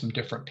operate with some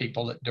different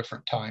people at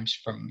different times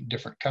from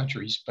different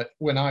countries. But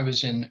when I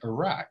was in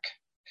Iraq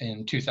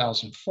in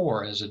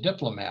 2004 as a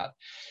diplomat,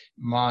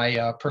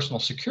 my personal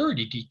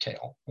security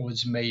detail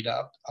was made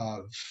up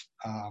of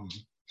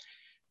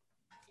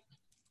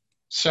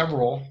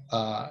several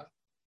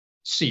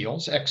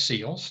SEALs,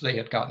 ex-SEALs. They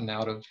had gotten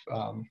out of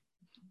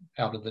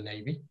the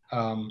Navy.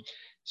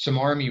 Some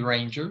Army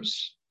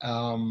Rangers,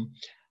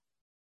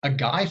 a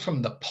guy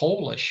from the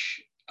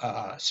Polish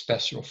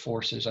Special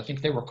Forces. I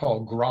think they were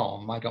called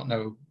GROM. I don't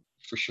know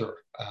for sure.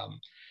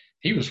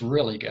 He was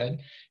really good.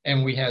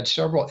 And we had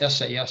several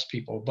SAS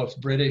people,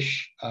 both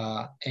British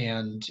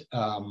and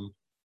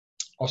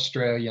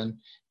Australian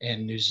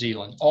and New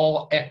Zealand,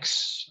 all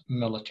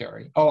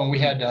ex-military. Oh, and we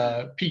had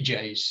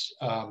PJs,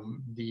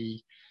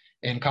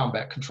 and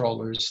combat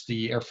controllers,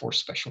 the Air Force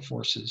Special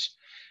Forces.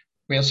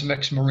 We had some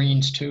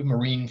ex-Marines too,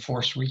 Marine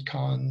Force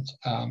Recon,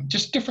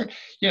 just different,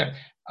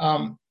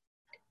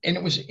 and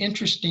it was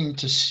interesting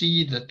to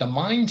see that the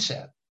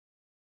mindset,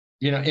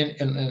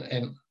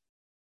 and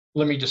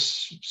let me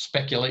just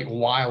speculate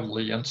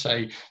wildly and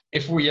say,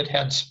 if we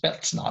had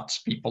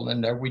Spetsnaz people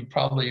in there, we'd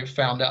probably have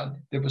found out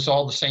it was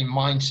all the same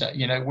mindset.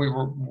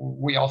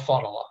 We all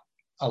thought a lot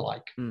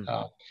alike.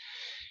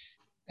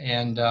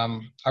 And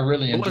I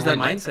really enjoyed What was that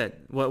that. mindset?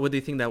 What do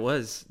you think that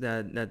was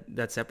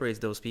that separates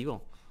those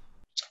people?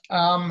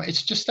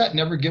 It's just that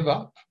never give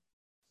up,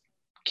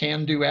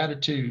 can-do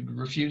attitude,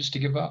 refuse to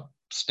give up,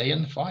 stay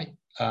in the fight.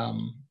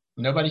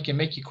 Nobody can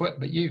make you quit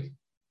but you.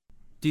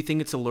 Do you think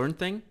it's a learned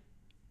thing?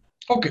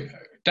 Okay,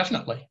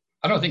 definitely.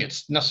 I don't think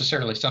it's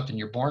necessarily something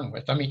you're born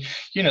with. I mean,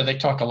 they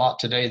talk a lot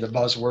today, the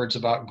buzzwords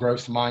about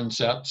growth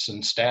mindsets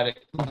and static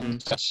Mm-hmm.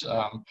 mindsets.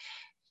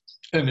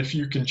 And if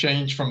you can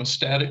change from a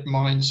static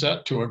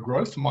mindset to a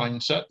growth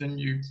mindset, then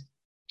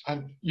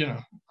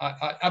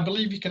I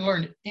believe you can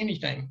learn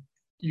anything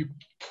you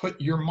put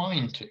your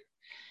mind to.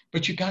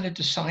 But you got to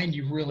decide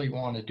you really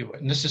want to do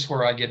it. And this is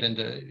where I get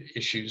into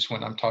issues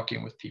when I'm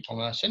talking with people.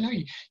 And I say, no,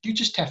 you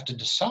just have to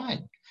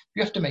decide.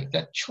 You have to make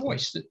that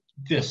choice that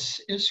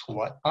this is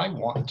what I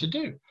want to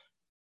do.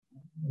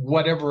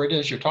 Whatever it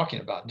is you're talking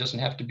about, it doesn't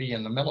have to be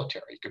in the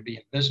military. It could be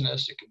in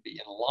business. It could be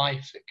in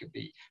life. It could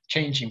be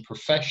changing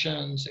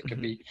professions. It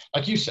could be,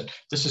 like you said,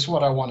 this is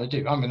what I want to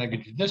do. I'm going to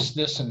do this,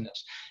 this, and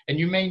this. And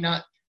you may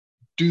not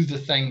do the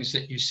things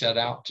that you set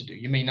out to do.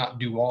 You may not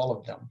do all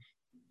of them,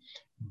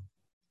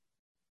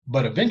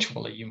 but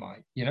eventually you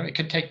might. It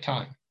could take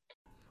time.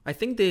 I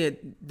think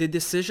those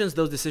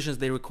decisions,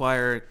 they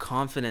require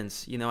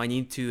confidence. I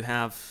need to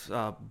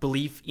have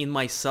belief in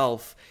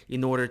myself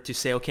in order to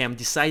say, okay, I'm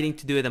deciding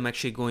to do it. I'm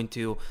actually going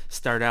to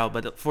start out.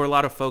 But for a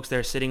lot of folks,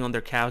 they're sitting on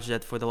their couch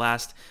that for the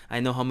last, I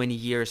know how many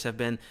years, have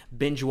been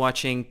binge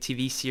watching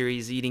TV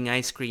series, eating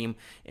ice cream,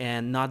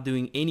 and not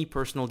doing any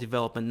personal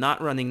development, not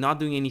running, not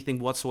doing anything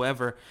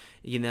whatsoever.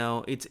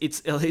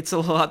 It's a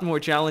lot more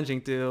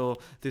challenging to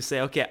say,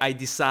 okay, I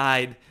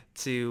decide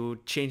to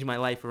change my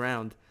life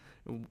around,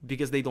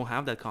 because they don't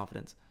have that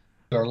confidence.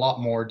 There are a lot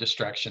more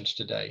distractions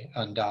today,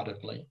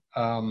 undoubtedly.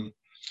 I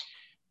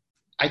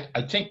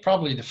think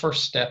probably the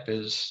first step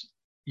is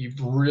you've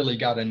really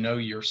got to know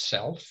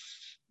yourself.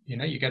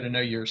 You got to know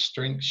your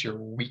strengths, your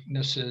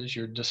weaknesses,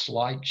 your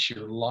dislikes,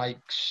 your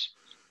likes,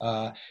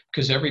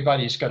 because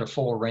everybody's got a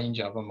full range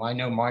of them. I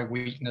know my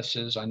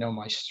weaknesses. I know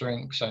my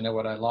strengths. I know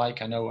what I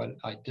like. I know what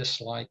I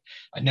dislike.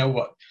 I know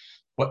what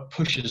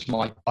pushes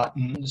my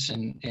buttons,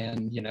 and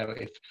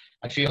if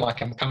I feel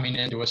like I'm coming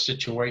into a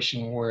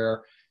situation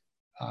where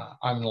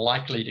I'm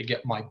likely to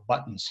get my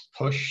buttons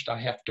pushed, I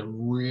have to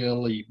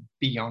really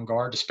be on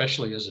guard,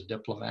 especially as a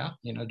diplomat,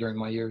 during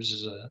my years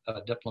as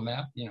a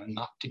diplomat,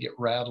 not to get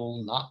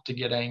rattled, not to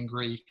get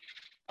angry.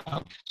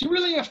 So you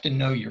really have to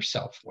know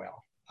yourself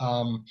well.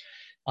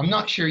 I'm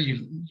not sure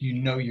you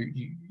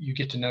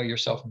get to know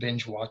yourself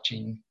binge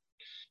watching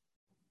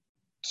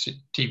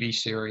TV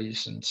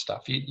series and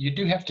stuff. You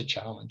do have to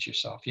challenge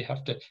yourself. You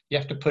have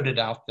to put it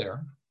out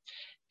there.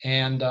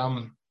 And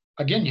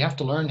again, you have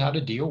to learn how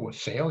to deal with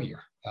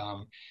failure.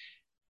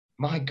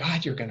 My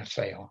God, you're going to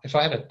fail. If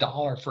I had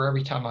 $1 for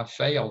every time I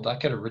failed, I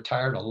could have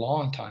retired a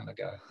long time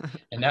ago.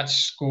 And that's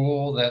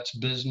school, that's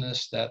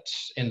business,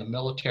 that's in the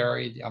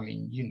military. I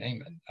mean, you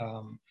name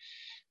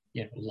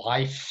it.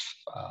 Life.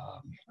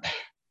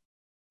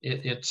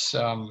 It's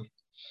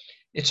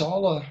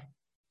all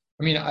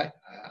I mean,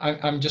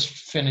 I'm just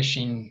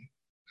finishing.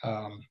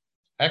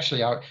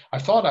 Actually, I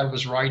thought I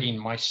was writing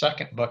my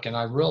second book, and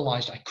I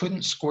realized I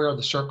couldn't square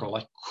the circle.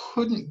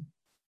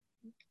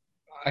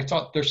 I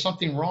thought there's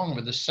something wrong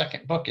with the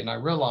second book, and I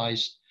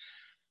realized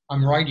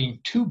I'm writing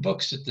 2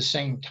 books at the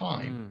same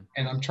time,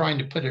 and I'm trying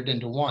to put it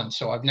into one.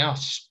 So I've now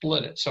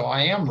split it. So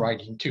I am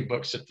writing 2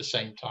 books at the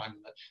same time.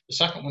 The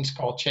second one's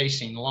called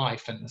Chasing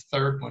Life, and the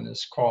third one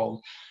is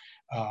called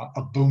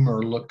A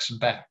Boomer Looks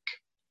Back.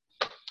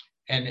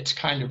 And it's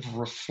kind of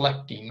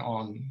reflecting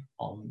on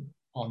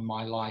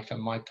my life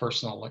and my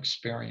personal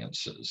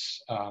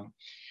experiences.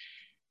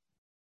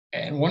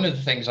 And one of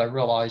the things I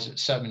realized at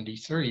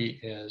 73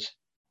 is,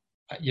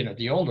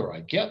 the older I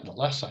get, the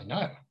less I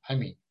know. I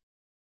mean,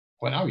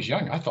 when I was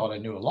young, I thought I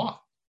knew a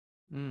lot.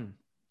 And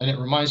it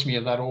reminds me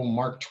of that old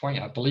Mark Twain.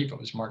 I believe it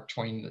was Mark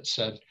Twain that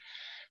said,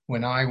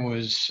 when I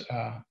was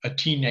a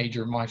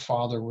teenager, my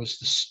father was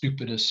the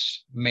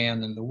stupidest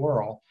man in the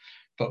world.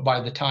 But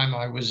by the time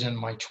I was in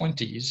my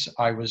 20s,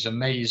 I was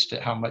amazed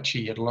at how much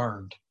he had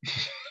learned.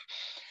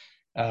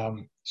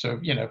 So,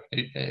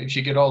 as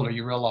you get older,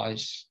 you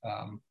realize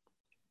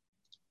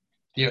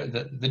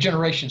the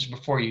generations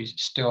before you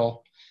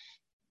still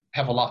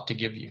have a lot to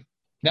give you.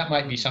 That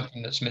might be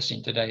something that's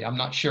missing today. I'm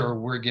not sure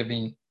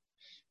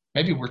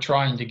maybe we're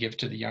trying to give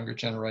to the younger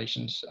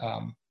generations,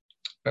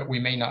 but we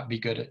may not be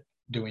good at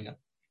doing it.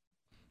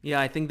 Yeah,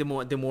 I think the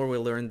more we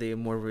learn, the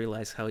more we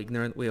realize how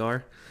ignorant we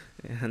are.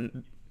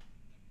 And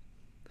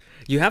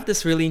you have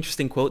this really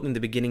interesting quote in the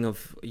beginning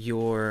of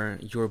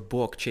your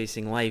book,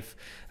 Chasing Life,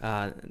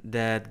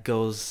 that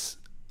goes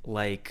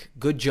like,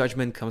 good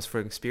judgment comes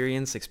from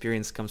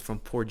experience comes from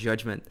poor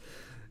judgment.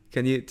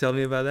 Can you tell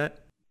me about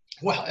that?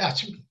 Well,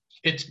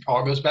 it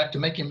all goes back to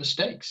making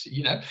mistakes.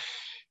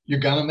 You're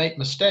going to make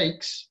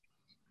mistakes,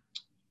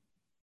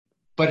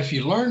 but if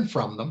you learn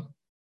from them,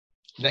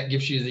 that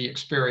gives you the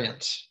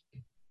experience,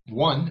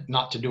 one,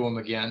 not to do them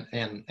again,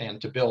 and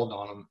to build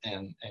on them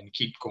and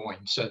keep going,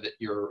 so that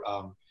you're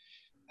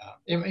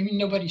I mean,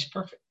 nobody's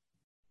perfect.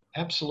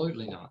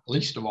 Absolutely not.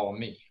 Least of all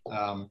me.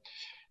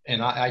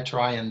 And I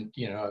try and,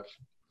 I've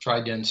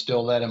tried to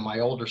instill that in my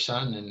older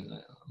son, and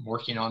I'm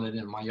working on it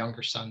in my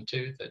younger son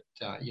too, that,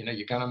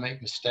 you're going to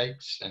make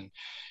mistakes, and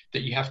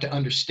that you have to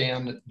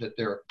understand that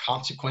there are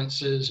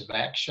consequences of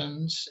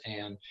actions.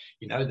 And,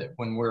 that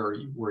when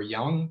we're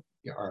young,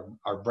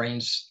 our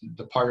brains,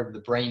 the part of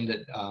the brain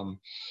that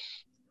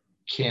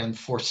can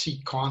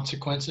foresee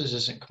consequences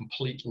isn't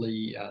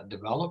completely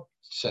developed.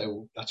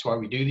 So that's why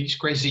we do these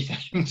crazy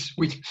things.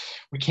 We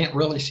can't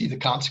really see the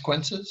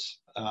consequences.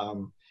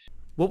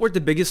 What were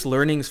the biggest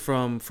learnings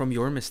from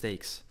your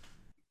mistakes?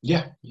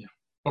 Yeah, yeah.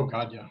 Oh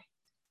God, yeah.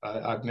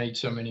 I've made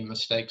so many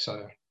mistakes.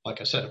 Like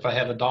I said, if I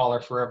had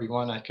 $1 for every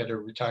one, I could have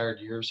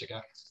retired years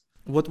ago.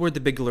 What were the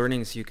big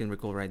learnings you can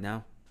recall right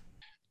now?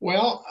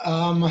 Well,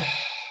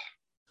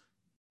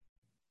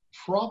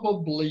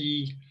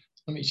 probably,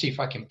 let me see if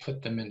I can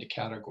put them into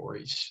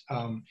categories.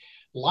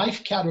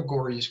 Life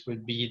categories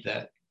would be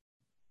that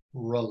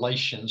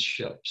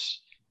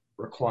relationships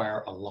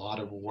require a lot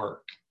of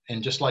work.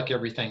 And just like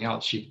everything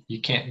else,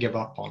 you can't give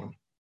up on them.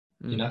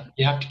 You know,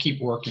 you have to keep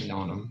working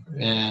on them.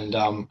 And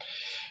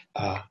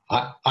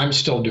I'm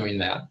still doing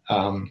that.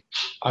 I'm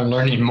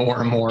learning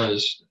more and more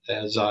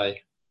as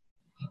I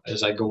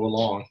go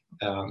along,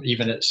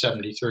 even at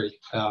 73.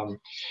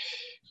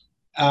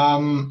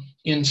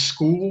 In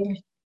school,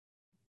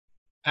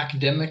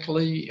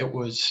 academically, it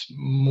was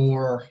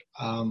more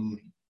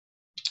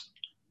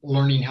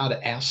learning how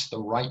to ask the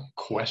right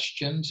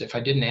questions. If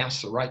I didn't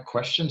ask the right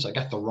questions, I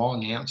got the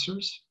wrong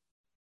answers.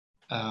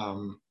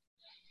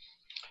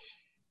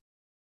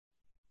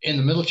 In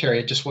the military,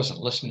 I just wasn't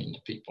listening to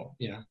people.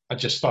 You know, I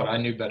just thought I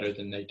knew better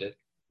than they did,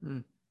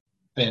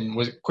 and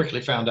was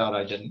quickly found out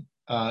I didn't.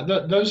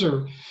 Those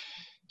are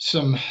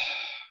some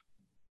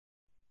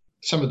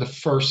of the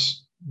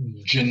first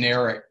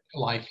generic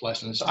life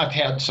lessons. I've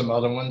had some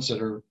other ones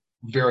that are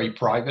very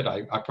private.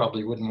 I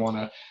probably wouldn't want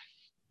to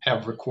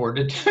have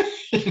recorded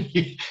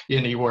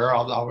anywhere.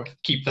 I'll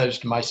keep those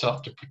to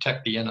myself to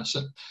protect the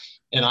innocent.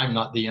 And I'm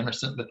not the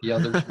innocent, but the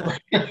others were.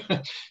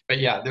 But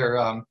yeah, they're.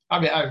 I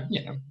mean,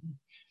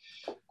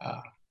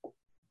 I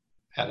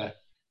had a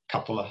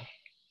couple of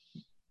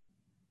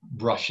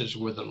brushes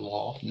with the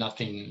law.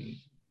 Nothing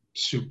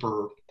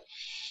super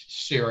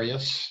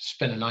serious.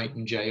 Spent a night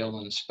in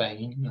jail in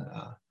Spain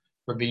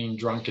for being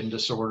drunk and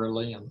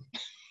disorderly and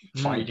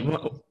fighting.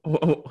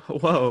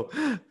 Whoa.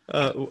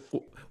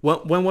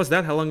 When was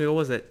that? How long ago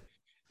was it?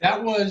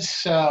 That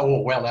was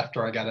well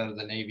after I got out of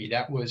the Navy.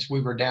 That was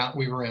we were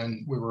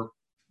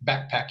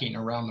backpacking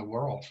around the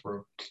world for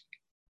a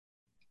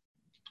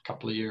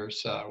couple of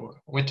years.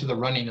 Went to the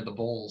running of the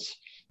bulls.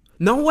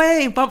 No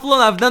way,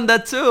 Pamplona! I've done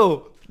that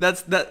too.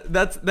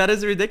 That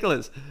is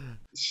ridiculous.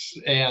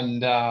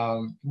 And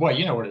well,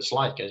 you know what it's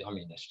like. I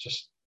mean, it's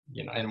just,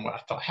 you know. And I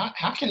thought,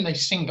 how can they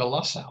single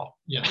us out?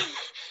 You know.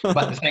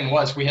 But the thing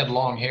was, we had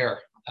long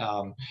hair.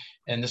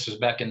 And this was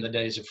back in the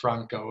days of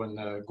Franco and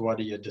the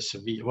Guardia de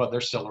Sevilla. Well,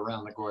 they're still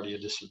around, the Guardia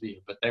de Sevilla,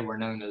 but they were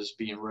known as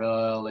being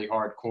really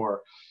hardcore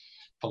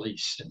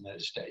police in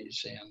those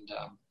days. And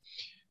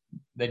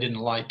they didn't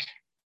like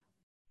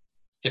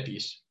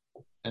hippies.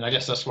 And I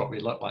guess that's what we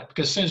looked like.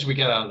 Because as soon as we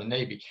got out of the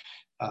Navy,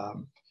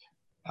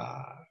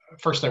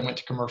 first I went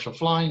to commercial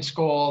flying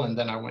school, and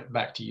then I went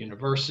back to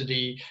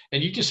university.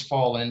 And you just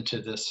fall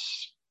into the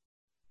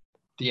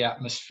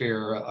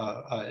atmosphere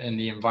and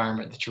the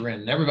environment that you're in.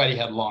 And everybody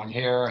had long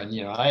hair, and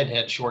you know, I had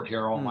had short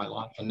hair all my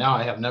life, and now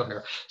I have no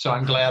hair. So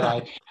I'm glad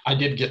I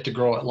did get to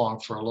grow it long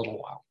for a little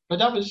while. But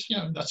that was, you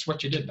know, that's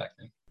what you did back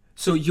then.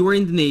 So you were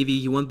in the Navy,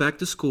 you went back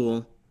to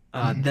school,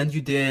 then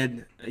you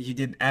did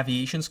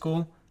aviation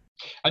school?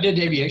 I did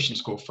aviation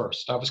school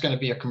first. I was going to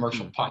be a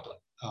commercial pilot.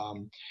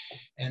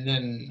 And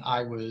then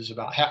I was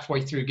about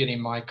halfway through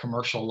getting my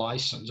commercial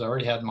license. I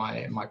already had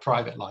my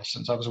private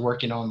license. I was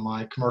working on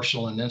my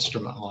commercial and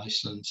instrument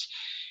license.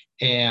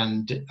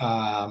 And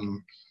how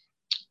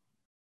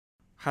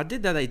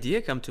did that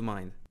idea come to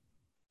mind?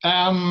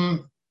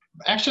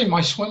 Actually,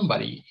 my swim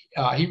buddy,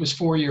 he was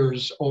 4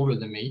 years older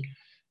than me,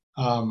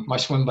 my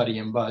swim buddy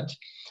in Bud.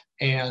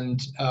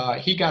 And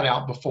he got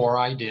out before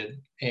I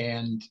did.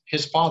 And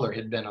his father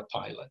had been a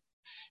pilot.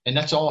 And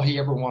that's all he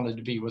ever wanted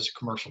to be, was a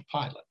commercial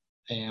pilot.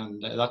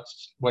 And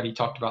that's what he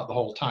talked about the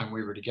whole time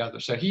we were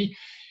together. So he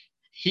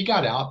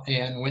got out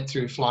and went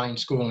through flying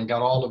school and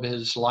got all of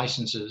his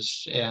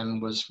licenses and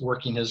was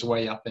working his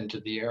way up into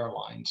the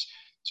airlines.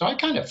 So I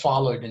kind of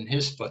followed in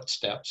his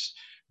footsteps.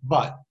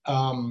 But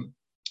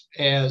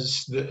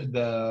as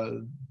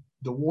the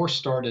war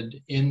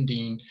started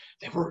ending,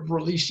 they were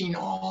releasing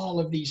all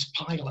of these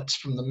pilots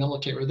from the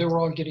military. They were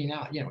all getting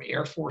out, you know,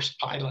 Air Force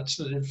pilots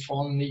that had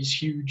flown these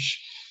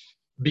huge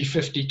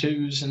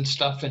B-52s and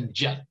stuff, and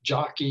jet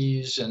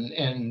jockeys,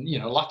 and you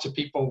know, lots of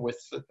people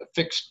with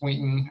fixed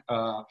wing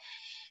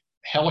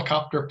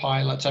helicopter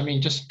pilots. I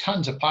mean, just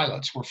tons of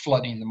pilots were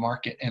flooding the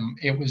market. And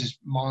it was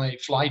my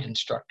flight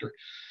instructor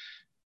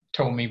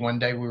told me one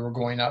day, we were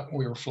going up,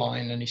 we were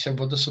flying, and he said,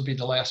 well, this will be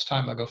the last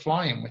time I go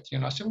flying with you.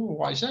 And I said, well,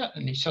 why is that?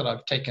 And he said,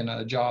 I've taken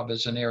a job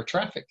as an air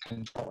traffic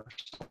controller.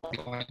 So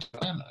I'm going to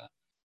Atlanta.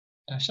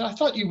 And I said, I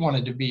thought you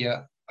wanted to be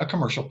a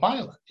commercial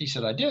pilot. He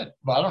said, I did,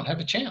 but I don't have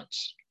a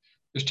chance.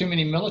 There's too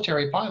many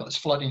military pilots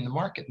flooding the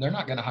market. They're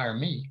not going to hire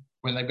me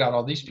when they've got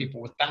all these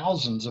people with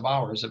thousands of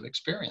hours of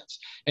experience.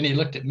 And he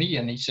looked at me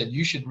and he said,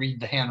 you should read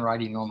the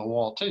handwriting on the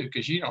wall too,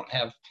 because you don't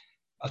have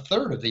a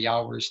third of the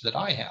hours that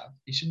I have.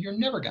 He said, you're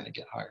never going to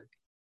get hired.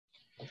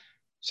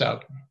 So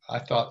I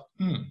thought,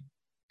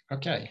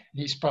 okay,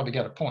 he's probably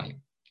got a point.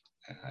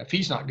 If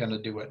he's not going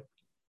to do it,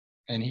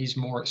 and he's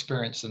more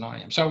experienced than I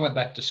am. So I went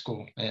back to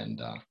school and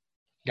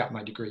got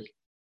my degree.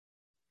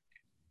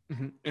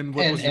 Mm-hmm. And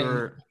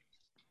And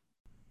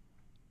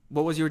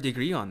what was your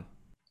degree on?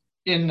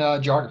 in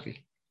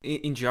geography.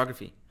 In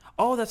geography.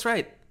 Oh, that's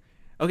right.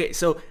 Okay,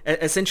 so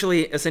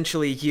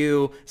essentially,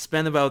 you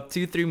spend about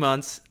 2 3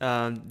 months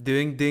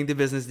doing the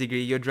business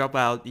degree. You drop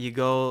out. You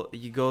go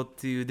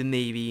to the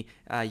Navy.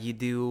 You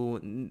do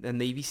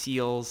Navy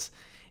SEALs,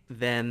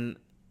 then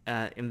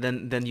and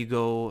then you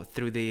go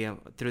through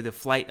the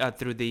flight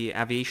through the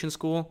aviation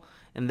school,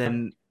 and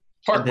then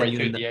Partway you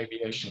through end the up.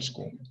 aviation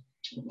school.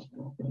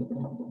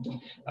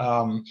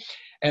 Um,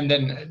 and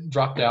then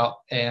dropped out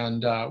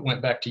and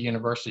went back to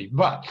university.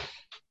 But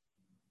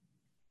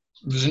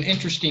it was an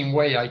interesting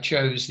way I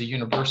chose the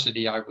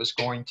university I was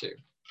going to.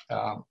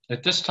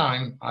 At this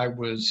time, I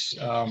was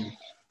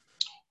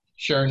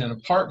sharing an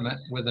apartment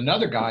with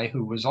another guy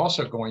who was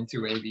also going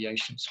through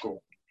aviation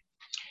school.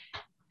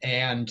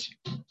 And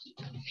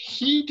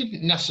he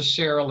didn't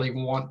necessarily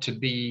want to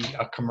be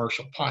a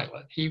commercial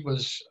pilot. He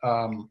was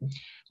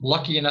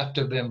lucky enough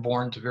to have been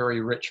born to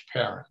very rich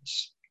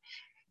parents.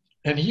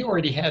 And he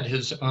already had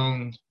his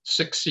own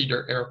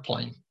 6-seater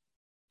airplane,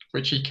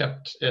 which he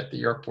kept at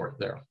the airport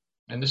there.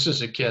 And this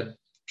is a kid,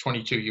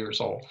 22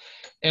 years old,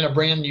 and a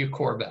brand new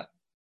Corvette.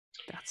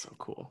 That's so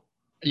cool.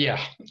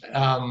 Yeah.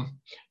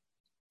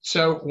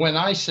 So when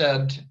I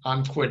said,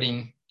 I'm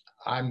quitting,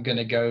 I'm going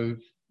to go,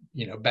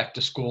 back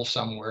to school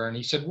somewhere. And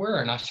he said,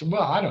 where? And I said,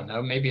 well, I don't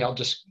know. Maybe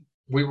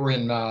we were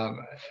in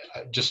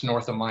just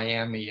north of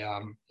Miami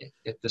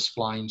at this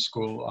flying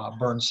school,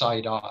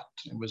 Burnside Ott.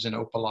 It was in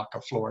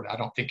Opelika, Florida. I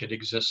don't think it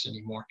exists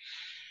anymore.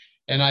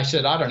 And I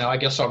said, I don't know. I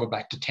guess I'll go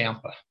back to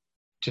Tampa,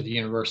 to the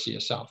University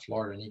of South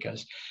Florida. And he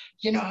goes,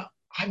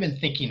 I've been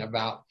thinking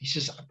about, he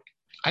says,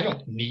 I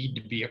don't need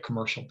to be a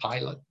commercial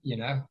pilot,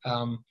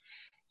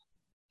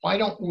 why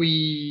don't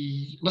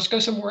let's go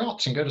somewhere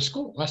else and go to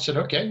school. And I said,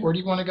 okay, where do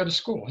you want to go to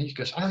school? He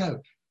goes, I don't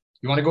know.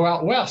 You want to go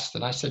out west?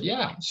 And I said,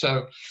 yeah.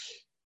 So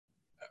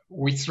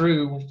we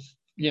threw,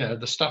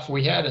 the stuff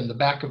we had in the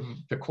back of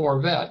the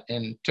Corvette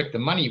and took the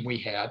money we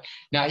had.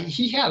 Now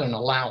he had an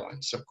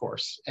allowance, of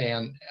course.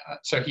 And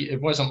so it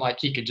wasn't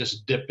like he could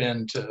just dip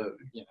into,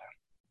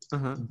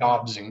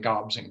 gobs and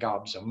gobs and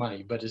gobs of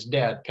money, but his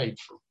dad paid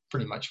for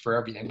pretty much for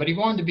everything, but he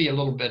wanted to be a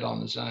little bit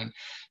on his own.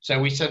 So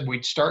we said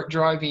we'd start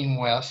driving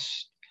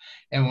west.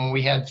 And when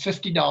we had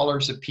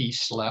 $50 a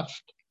piece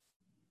left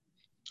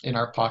in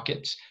our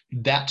pockets,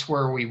 that's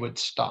where we would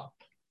stop.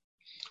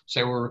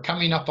 So we were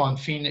coming up on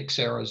Phoenix,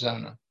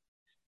 Arizona.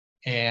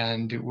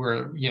 And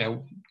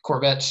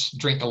Corvettes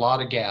drink a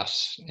lot of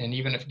gas. And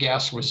even if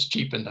gas was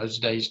cheap in those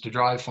days, to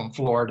drive from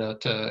Florida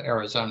to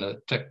Arizona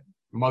took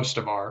most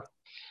of our,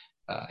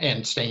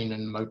 and staying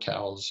in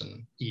motels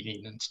and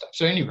eating and stuff.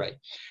 So anyway,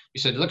 we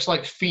said, it looks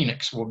like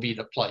Phoenix will be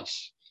the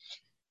place.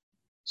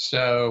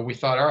 So we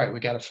thought, all right, we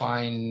got to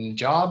find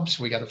jobs,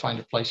 we got to find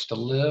a place to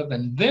live,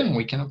 and then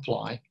we can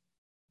apply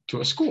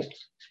to a school.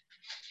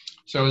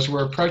 So as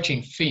we're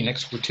approaching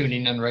Phoenix, we're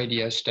tuning in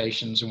radio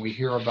stations and we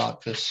hear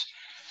about this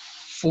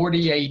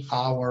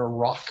 48-hour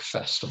rock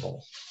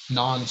festival,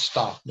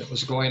 nonstop, that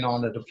was going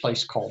on at a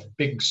place called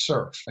Big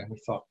Surf. And we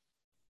thought,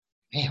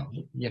 man,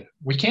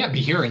 we can't be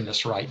hearing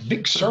this right.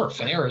 Big Surf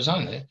in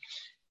Arizona.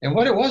 And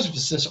what it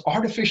was this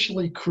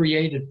artificially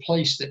created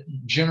place that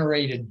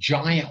generated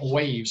giant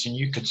waves and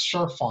you could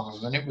surf on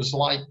them. And it was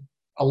like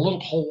a little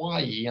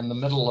Hawaii in the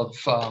middle of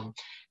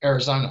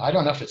Arizona. I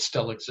don't know if it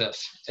still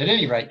exists. At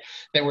any rate,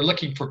 they were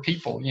looking for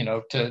people,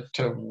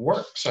 to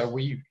work. So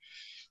we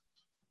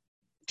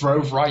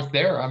drove right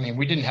there. I mean,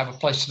 we didn't have a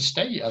place to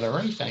stay yet or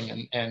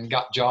anything, and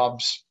got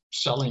jobs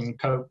selling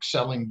Coke,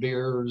 selling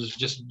beers,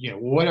 just,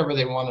 whatever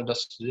they wanted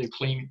us to do,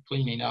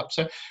 cleaning up.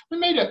 So we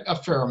made a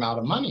fair amount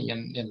of money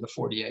in the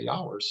 48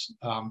 hours.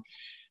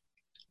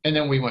 And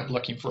then we went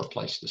looking for a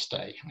place to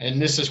stay.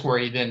 And this is where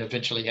he then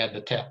eventually had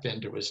to tap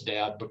into his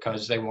dad,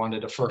 because they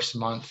wanted a first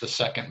month, the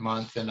second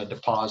month, and a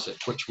deposit,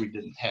 which we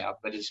didn't have,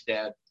 but his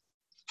dad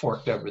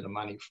forked over the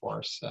money for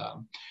us.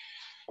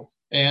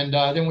 And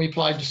then we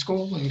applied to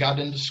school and got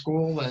into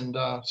school. And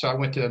so I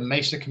went to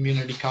Mesa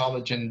Community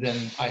College, and then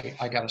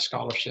I got a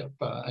scholarship,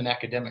 an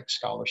academic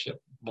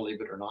scholarship, believe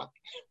it or not,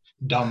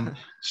 dumb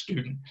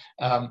student,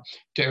 to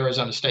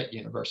Arizona State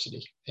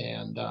University,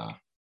 and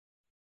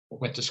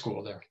went to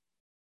school there.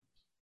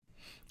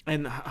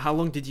 And how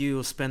long did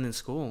you spend in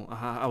school?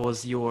 How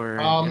was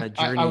your I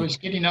journey was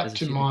getting up as a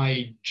to student?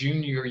 my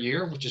junior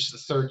year, which is the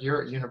third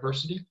year at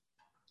university.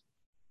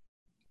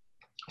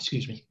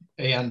 Excuse me.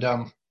 And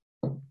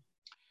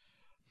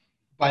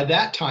by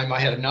that time, I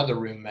had another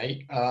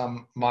roommate.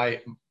 My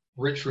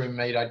rich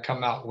roommate I'd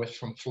come out with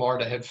from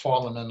Florida had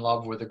fallen in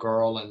love with a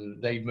girl,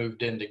 and they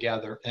moved in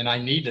together. And I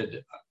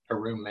needed a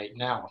roommate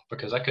now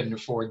because I couldn't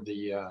afford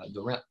the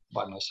rent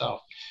by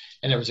myself.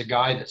 And there was a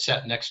guy that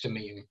sat next to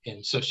me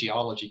in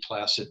sociology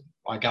class that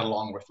I got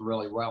along with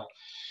really well.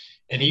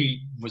 And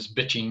he was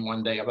bitching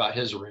one day about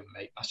his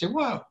roommate. I said,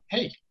 "Well,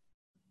 hey,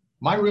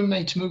 my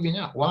roommate's moving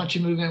out. Why don't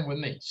you move in with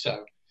me?"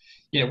 So,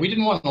 we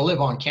didn't want to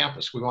live on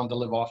campus. We wanted to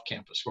live off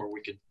campus where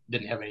we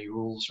didn't have any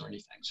rules or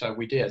anything. So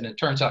we did. And it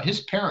turns out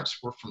his parents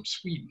were from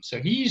Sweden. So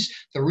he's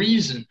the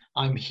reason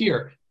I'm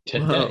here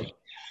Whoa.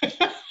 today.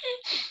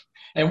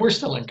 And we're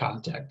still in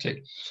contact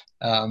too.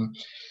 Um,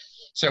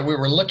 so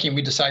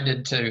we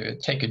decided to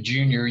take a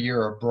junior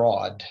year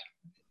abroad,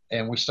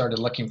 and we started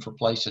looking for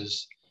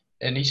places.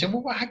 And he said,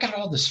 "Well, I got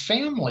all this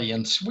family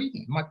in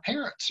Sweden. My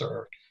parents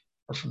are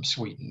from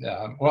Sweden."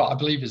 Well, I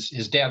believe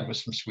his dad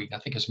was from Sweden. I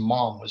think his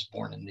mom was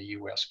born in the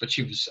U.S., but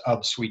she was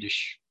of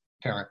Swedish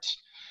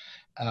parents.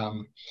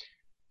 Um,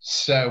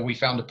 so we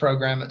found a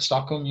program at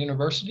Stockholm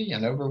University,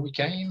 and over we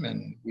came,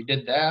 and we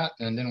did that.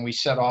 And then we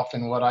set off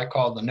in what I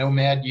call the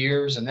nomad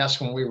years, and that's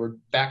when we were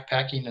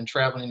backpacking and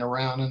traveling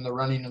around in the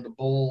running of the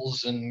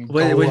bulls and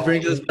Which Goa,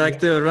 brings us back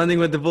to running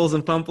with the bulls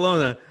in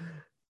Pamplona.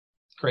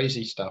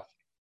 crazy stuff.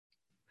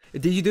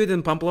 Did you do it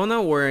in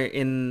Pamplona or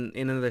in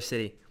another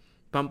city?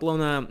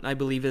 Pamplona, I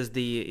believe, is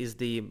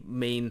the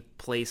main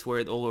place where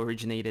it all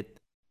originated.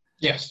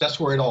 Yes, that's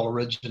where it all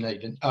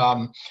originated.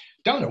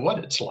 Don't know what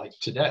it's like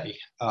today.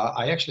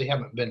 I actually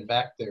haven't been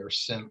back there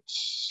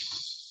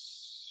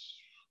since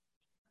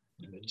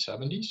the mid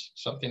 70s,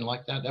 something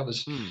like that. That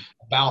was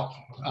about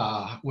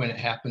when it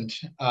happened.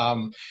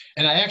 And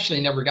I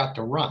actually never got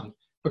to run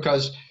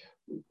because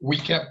we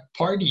kept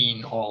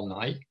partying all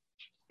night,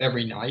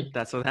 every night.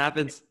 That's what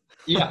happens.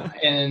 Yeah,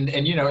 and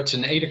it's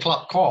an 8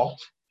 o'clock call.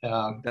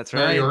 That's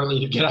Very right. early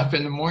to get up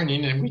in the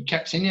morning, and we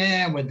kept saying,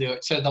 "Yeah, we'll do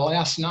it." So the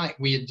last night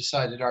we had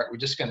decided, all right, we're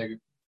just going to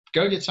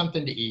go get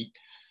something to eat,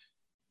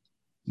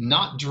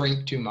 not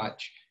drink too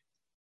much,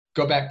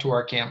 go back to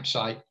our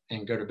campsite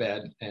and go to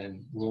bed,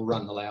 and we'll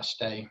run the last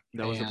day.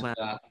 That was the And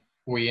plan.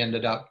 we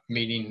ended up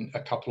meeting a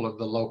couple of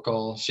the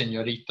local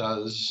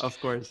senoritas, Of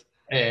course.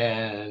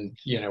 and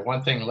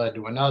one thing led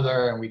to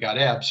another, and we got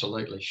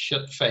absolutely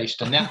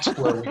shit-faced, and that's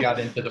where we got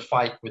into the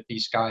fight with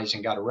these guys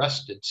and got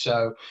arrested.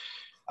 So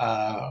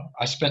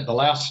I spent the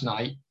last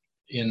night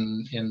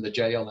in the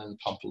jail in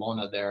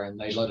Pamplona there, and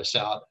they let us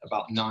out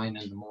about 9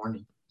 in the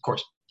morning. Of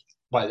course,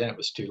 by then it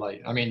was too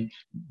late. I mean,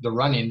 the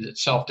running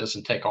itself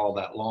doesn't take all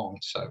that long,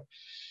 so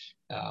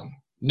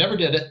never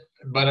did it.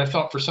 But I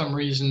thought for some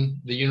reason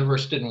the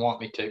universe didn't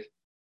want me to.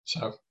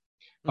 So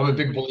I'm a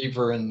big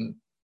believer in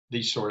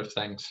these sort of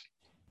things.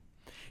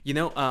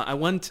 I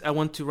went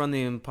to run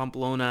in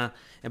Pamplona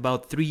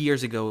about 3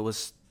 years ago. It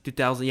was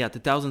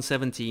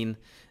 2017.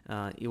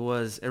 It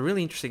was a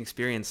really interesting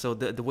experience. So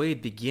the way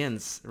it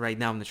begins right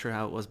now, I'm not sure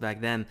how it was back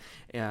then.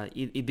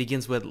 It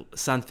begins with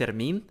San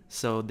Fermin.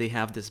 So they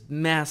have this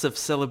massive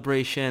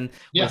celebration with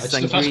Yeah, it's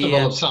the festival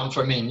sangria. of San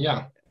Fermin.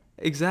 Yeah.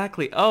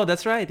 Exactly. Oh,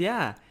 that's right.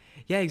 Yeah.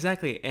 Yeah,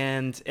 exactly.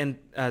 And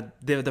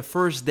the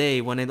first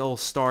day when it all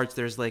starts,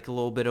 there's like a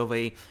little bit of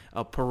a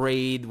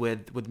parade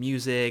with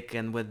music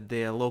and with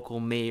the local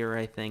mayor,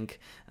 I think,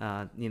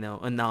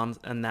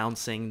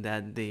 announcing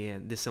that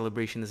the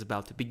celebration is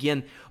about to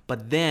begin.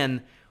 But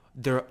then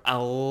there are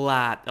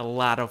a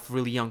lot of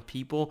really young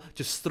people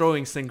just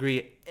throwing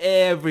sangria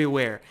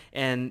everywhere,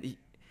 and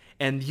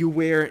you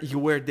wear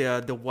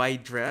the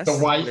white The dress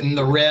white with and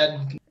the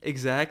red.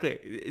 exactly.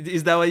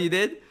 Is that what you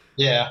did?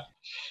 Yeah.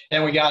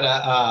 And we got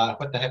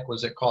what the heck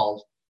was it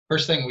called?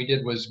 First thing we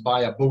did was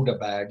buy a Buddha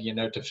bag,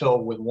 to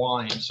fill with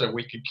wine so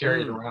we could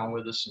carry it Mm. around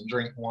with us and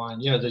drink wine.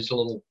 These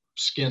little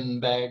skin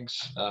bags.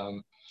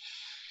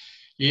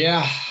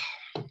 Yeah,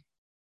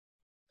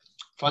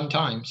 fun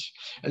times.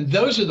 And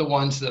those are the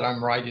ones that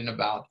I'm writing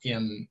about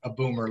in A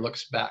Boomer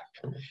Looks Back.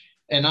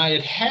 And I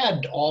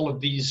had all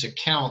of these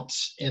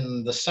accounts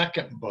in the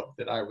second book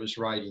that I was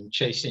writing,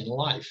 Chasing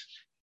Life.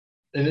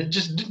 And it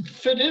just didn't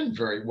fit in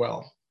very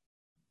well.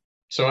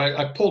 So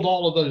I pulled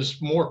all of those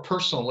more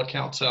personal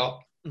accounts out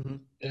Mhm.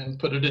 and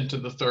put it into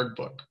the third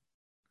book.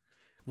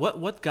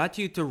 What got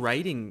you to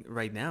writing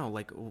right now?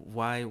 Like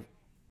why?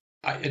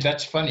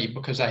 That's funny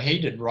because I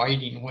hated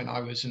writing when I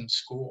was in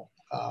school.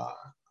 I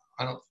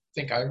don't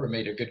think I ever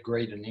made a good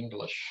grade in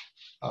English.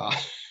 Uh,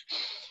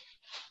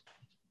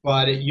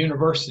 but at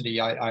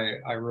university,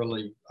 I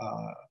really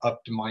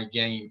upped my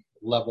game,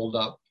 leveled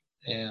up,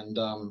 and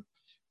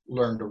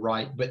learned to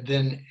write. But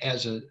then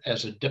as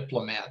a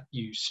diplomat,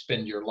 you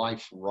spend your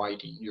life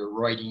writing. You're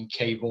writing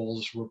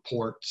cables,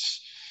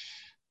 reports,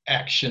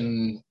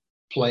 action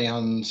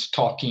plans,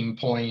 talking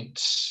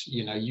points,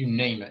 you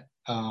name it.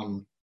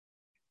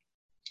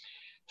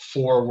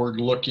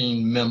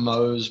 Forward-looking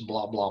memos,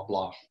 blah, blah,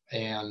 blah.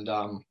 And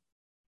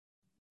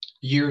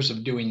years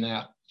of doing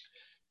that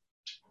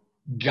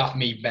got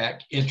me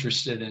back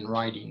interested in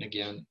writing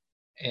again.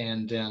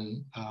 And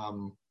then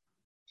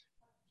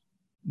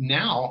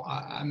now,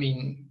 I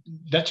mean,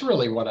 that's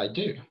really what I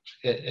do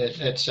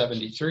at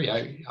 73.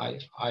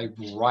 I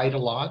write a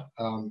lot.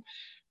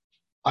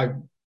 I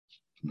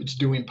was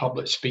doing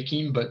public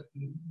speaking, but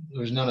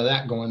there's none of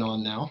that going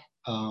on now.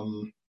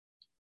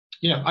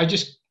 I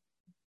just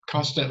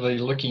constantly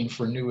looking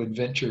for new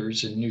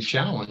adventures and new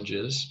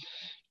challenges.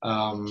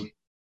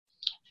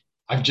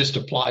 I've just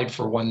applied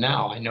for one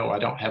now. I know I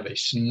don't have a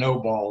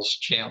snowball's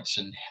chance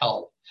in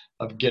hell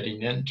of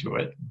getting into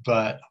it,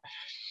 but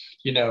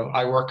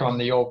I work on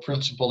the old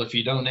principle: if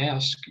you don't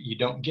ask, you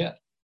don't get.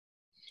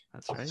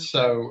 That's right.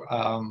 So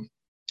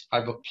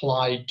I've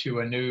applied to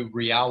a new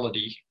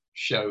reality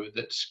show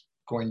that's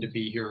going to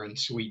be here in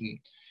Sweden.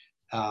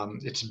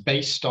 It's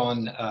based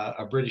on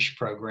a British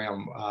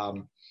program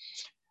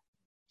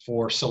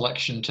for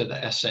selection to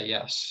the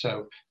SAS.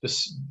 So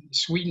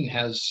Sweden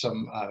has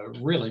some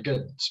really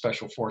good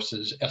special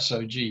forces,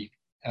 SOG,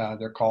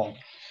 they're called,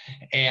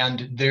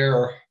 and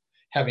they're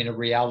having a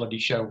reality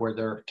show where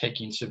they're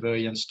taking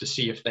civilians to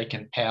see if they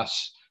can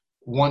pass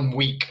 1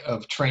 week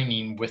of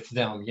training with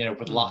them,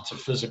 with lots of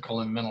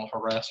physical and mental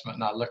harassment.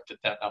 And I looked at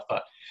that and I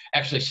thought,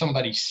 actually,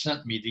 somebody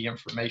sent me the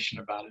information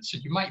about it, said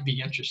you might be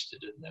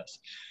interested in this.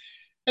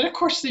 And of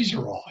course, these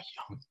are all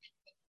young.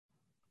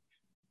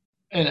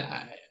 And,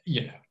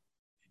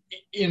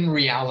 in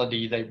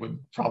reality, they would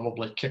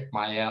probably kick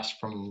my ass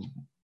from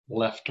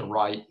left to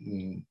right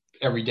and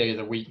every day of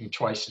the week and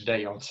twice a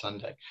day on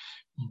Sunday.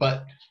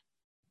 But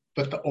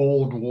the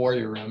old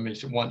warrior in me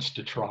wants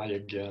to try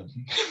again.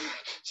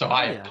 So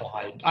I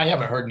applied. I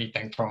haven't heard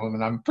anything from him,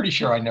 and I'm pretty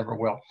sure I never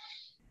will.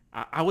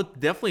 I would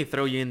definitely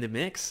throw you in the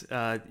mix.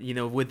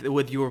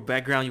 With your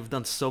background, you've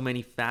done so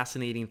many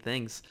fascinating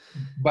things.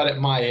 But at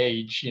my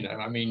age,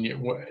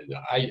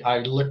 I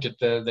looked at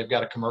they've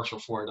got a commercial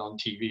for it on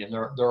TV, and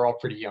they're all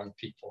pretty young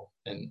people,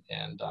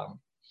 and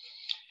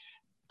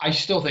I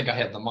still think I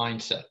have the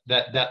mindset.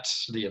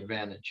 That's the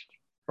advantage,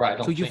 right?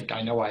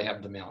 I know I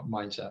have the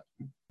mindset.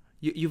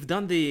 You've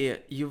done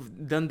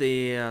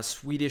the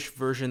Swedish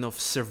version of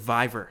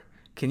Survivor.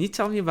 Can you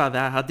tell me about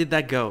that? How did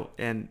that go?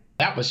 And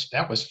that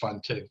was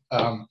fun too.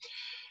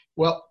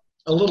 Well,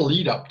 a little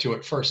lead up to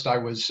it. First,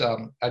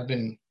 I'd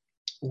been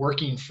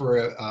working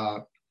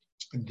for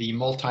the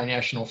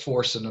multinational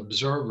force and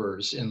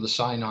observers in the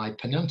Sinai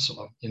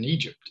Peninsula in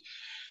Egypt.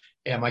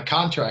 And my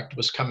contract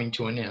was coming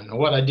to an end. And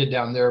what I did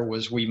down there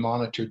was we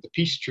monitored the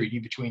peace treaty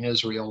between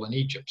Israel and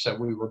Egypt. So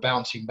we were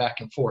bouncing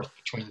back and forth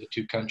between the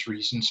two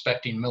countries,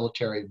 inspecting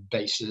military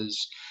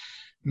bases,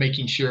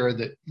 making sure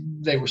that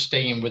they were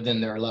staying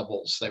within their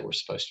levels they were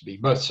supposed to be,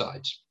 both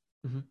sides.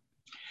 Mm-hmm.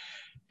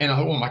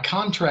 And my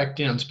contract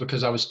ends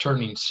because I was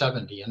turning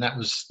 70, and that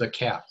was the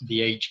cap,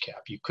 the age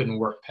cap. You couldn't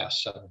work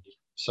past 70.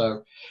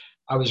 So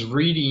I was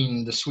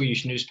reading the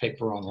Swedish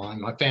newspaper online.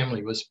 My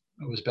family was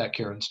back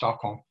here in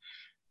Stockholm.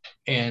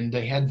 And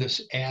they had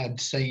this ad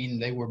saying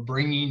they were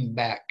bringing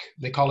back,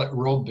 they call it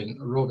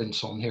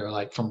Robinson here,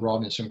 like from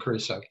Robinson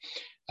Crusoe,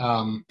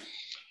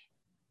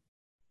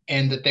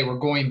 and that they were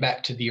going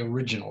back to the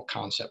original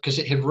concept because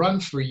it had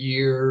run for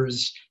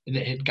years and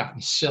it had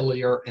gotten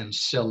sillier and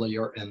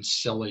sillier and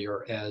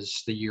sillier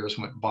as the years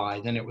went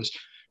by. Then it was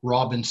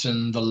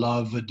Robinson, the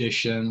Love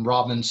Edition,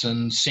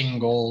 Robinson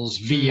Singles,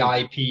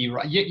 VIP.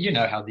 You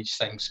know how these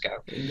things go.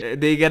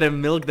 They gotta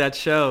milk that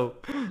show.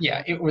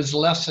 Yeah, it was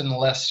less and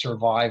less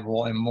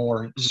survival and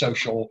more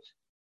social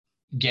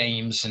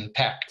games and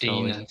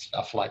pacting and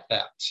stuff like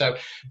that. So,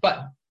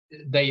 but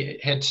they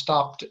had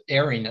stopped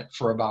airing it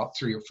for about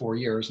 3 or 4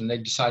 years, and they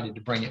decided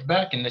to bring it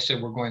back. And they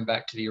said, we're going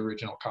back to the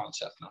original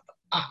concept. And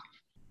I thought,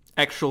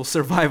 actual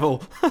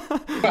survival.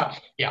 Well,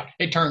 yeah,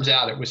 it turns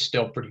out it was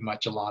still pretty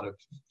much a lot of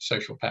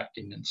social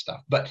pacting and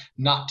stuff, but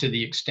not to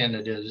the extent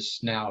it is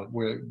now.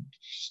 Will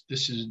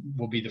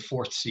be the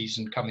 4th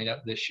season coming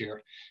up this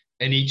year,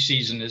 and each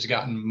season has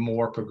gotten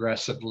more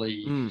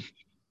progressively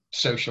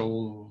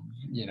social,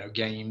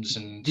 games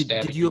and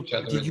stabbing each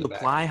other. Did you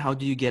apply? How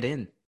do you get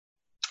in?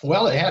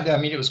 Well,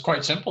 it was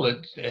quite simple.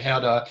 It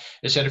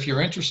said, if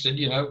you're interested,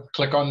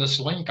 click on this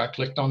link. I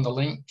clicked on the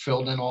link,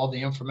 filled in all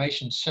the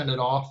information, sent it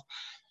off.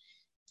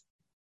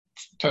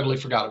 Totally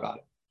forgot about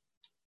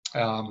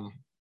it.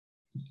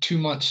 2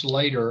 months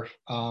later,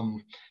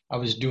 I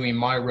was doing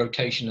my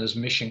rotation as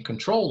mission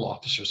control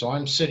officer. So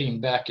I'm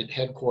sitting back at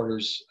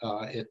headquarters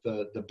at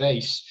the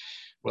base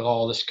with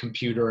all this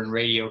computer and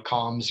radio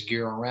comms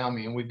gear around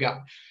me. And we've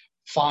got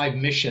 5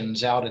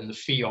 missions out in the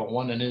field,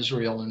 1 in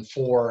Israel and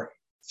 4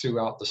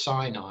 throughout the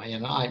Sinai.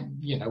 And I'm,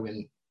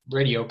 in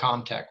radio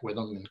contact with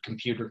them and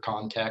computer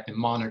contact and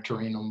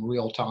monitoring them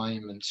real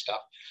time and stuff.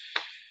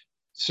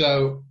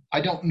 So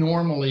I don't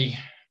normally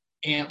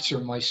answer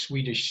my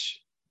Swedish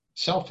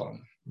cell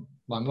phone,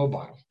 my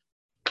mobile,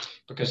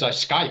 because I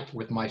Skype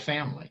with my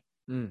family.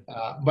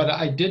 But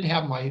I did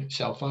have my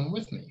cell phone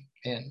with me,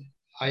 and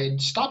I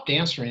had stopped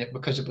answering it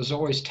because it was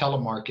always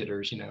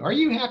telemarketers. Are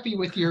you happy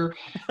with your,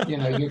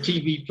 your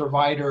TV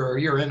provider or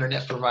your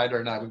internet provider?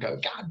 And I would go,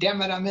 God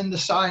damn it, I'm in the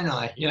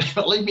Sinai.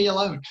 Leave me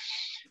alone.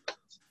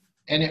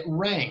 And it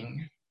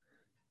rang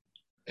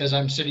as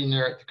I'm sitting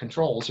there at the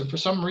controls, and for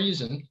some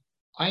reason,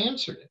 I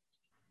answered it.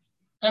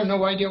 I have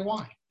no idea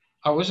why.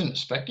 I wasn't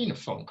expecting a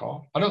phone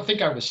call. I don't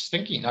think I was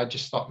thinking. I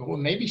just thought, well,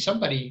 maybe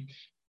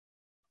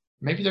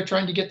they're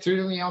trying to get through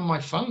to me on my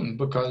phone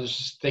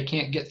because they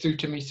can't get through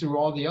to me through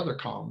all the other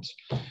comms.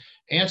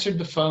 Answered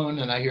the phone,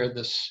 and I hear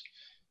this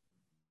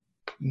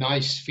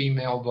nice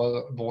female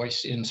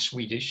voice in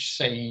Swedish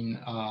saying,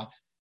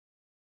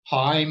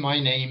 hi, my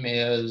name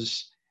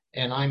is,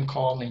 and I'm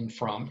calling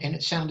from, and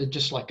it sounded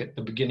just like at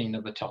the beginning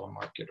of a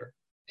telemarketer.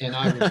 And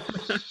I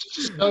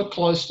was so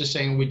close to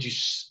saying, would you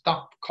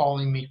stop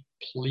calling me,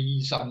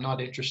 please? I'm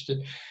not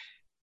interested.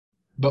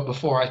 But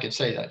before I could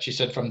say that, she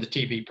said, from the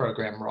TV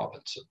program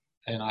Robinson.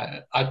 And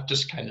I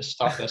just kind of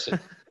stopped. I said,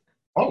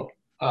 oh,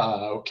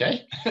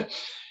 okay.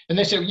 And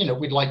they said,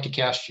 we'd like to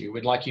cast you.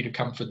 We'd like you to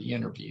come for the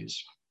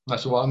interviews. I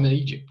said, well, I'm in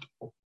Egypt.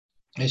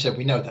 They said,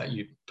 we know that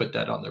you put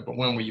that on there, but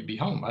when will you be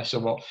home? I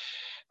said, well,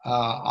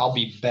 I'll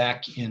be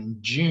back in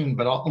June,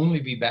 but I'll only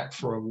be back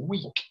for a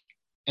week.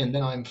 And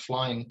then I'm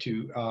flying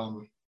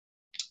to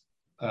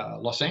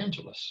Los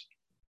Angeles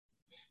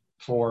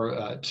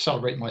to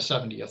celebrate my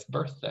 70th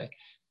birthday.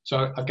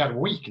 So I've got a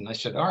week. And they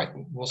said, all right,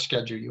 we'll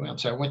schedule you in.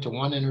 So I went to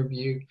one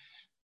interview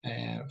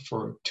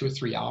for 2 or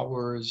 3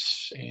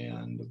 hours.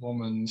 And the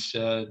woman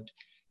said,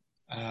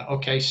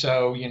 okay,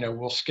 so,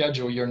 we'll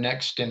schedule your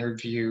next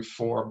interview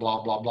for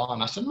blah, blah, blah.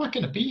 And I said, I'm not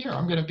going to be here.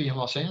 I'm going to be in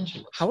Los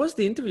Angeles. How was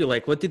the interview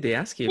like? What did they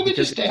ask you? Well, they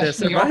just asked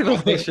me,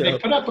 they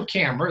put up a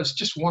camera. It's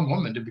just one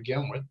woman to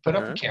begin with. Put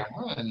up a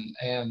camera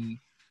and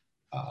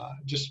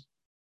just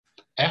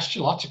asked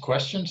you lots of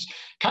questions,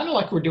 kind of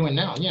like we're doing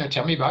now.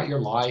 Tell me about your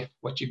life,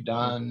 what you've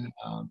done.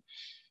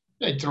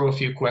 They'd throw a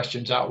few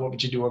questions out. What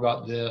would you do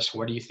about this?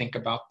 What do you think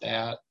about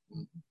that?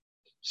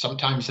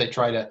 Sometimes they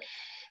try to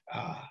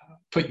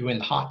put you in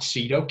the hot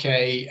seat.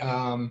 Okay,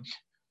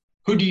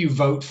 who do you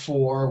vote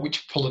for?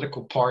 Which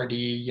political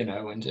party?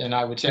 And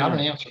I would say, I don't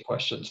answer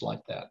questions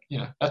like that.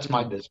 That's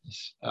my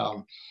business.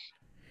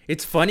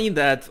 It's funny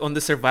that on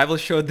the survival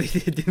show, they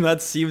do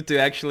not seem to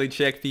actually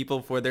check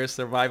people for their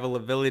survival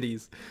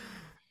abilities.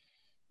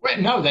 Well,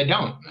 no, they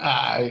don't,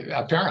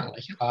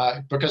 apparently,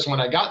 because when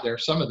I got there,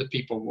 some of the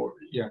people were,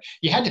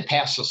 you had to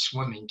pass a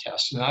swimming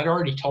test. And I'd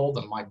already told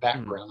them my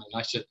background. And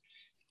I said,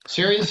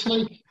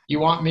 seriously, you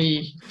want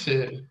me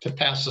to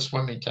pass the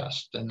swimming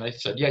test? And they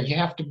said, yeah, you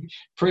have to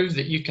prove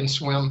that you can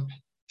swim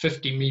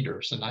 50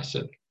 meters. And I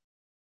said,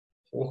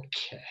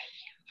 okay.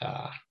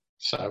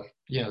 So,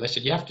 they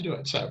said, you have to do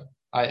it. So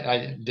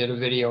I did a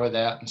video of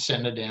that and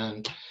sent it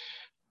in.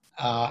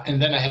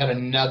 And then I had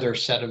another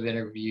set of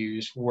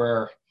interviews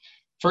where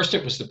first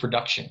it was the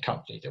production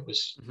company that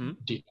was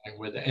dealing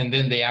with it. And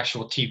then the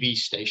actual TV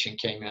station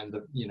came in,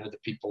 the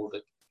people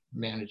that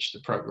manage the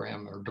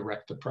program or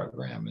direct the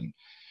program. And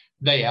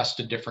they asked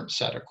a different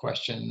set of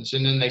questions.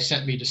 And then they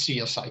sent me to see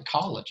a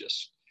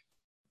psychologist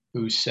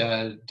who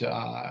said,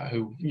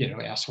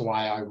 asked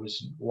why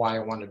I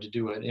wanted to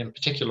do it, in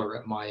particular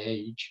at my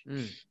age,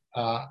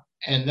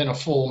 and then a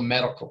full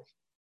medical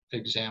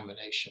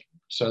examination.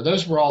 So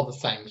those were all the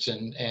things.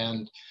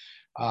 And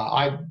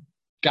I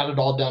got it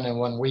all done in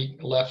 1 week,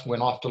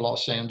 went off to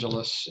Los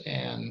Angeles,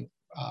 and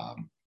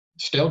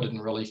still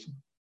didn't really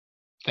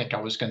think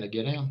I was going to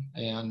get in.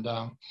 And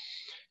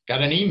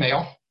got an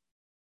email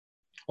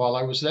while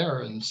I was there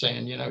and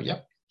saying,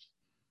 yep,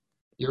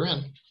 you're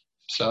in.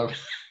 So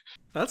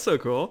that's so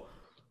cool.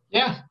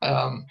 Yeah.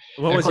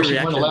 What was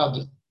your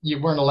reaction?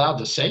 You weren't allowed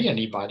to say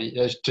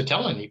to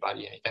tell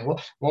anybody anything.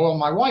 Well,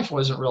 my wife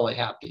wasn't really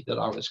happy that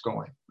I was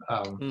going.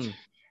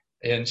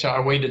 And so I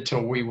waited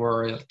till we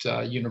were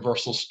at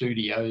Universal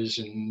Studios,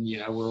 and, we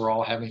were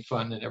all having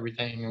fun and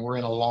everything. And we're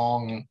in a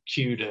long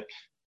queue to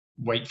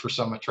wait for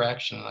some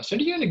attraction. And I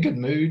said, are you in a good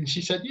mood? And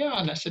she said, yeah.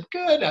 And I said,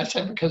 good. I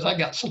said, because I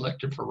got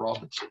selected for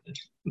Robinson.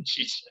 And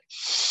she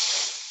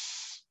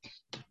said,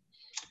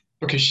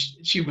 because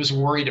she was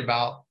worried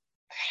about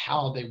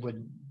how they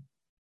would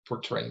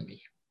portray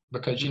me.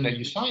 Because,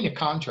 you sign a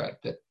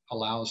contract that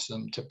allows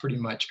them to pretty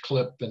much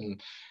clip and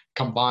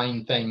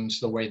combine things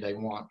the way they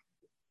want.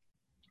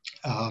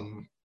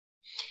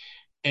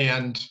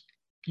 And,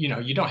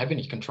 you don't have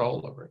any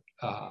control over it.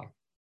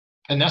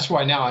 And that's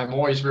why now I'm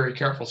always very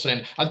careful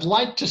saying, I'd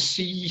like to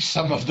see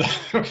some of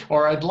the,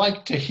 or I'd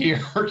like to hear,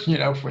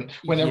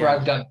 whenever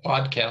I've done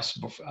podcasts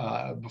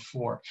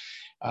before.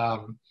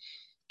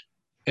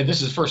 And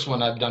this is the first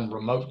one I've done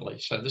remotely,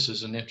 so this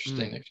is an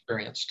interesting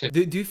experience too.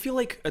 Do you feel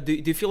like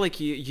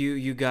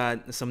you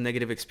got some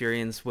negative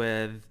experience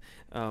with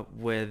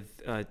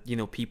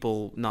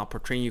people not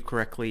portraying you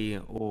correctly?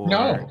 Or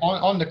no,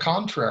 on the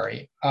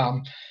contrary.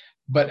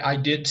 But I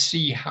did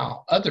see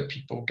how other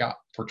people got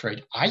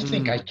portrayed. I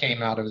think I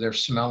came out of there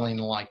smelling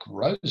like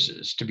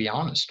roses, to be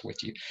honest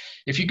with you.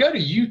 If you go to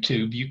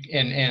YouTube,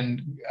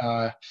 and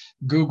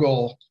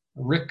Google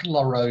Rick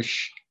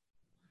LaRoche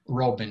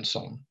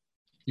Robinson,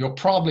 you'll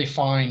probably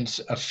find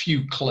a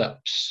few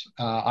clips.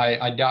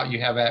 I doubt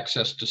you have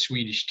access to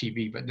Swedish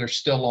TV, but they're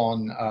still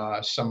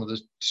on some of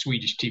the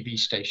Swedish TV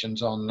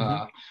stations on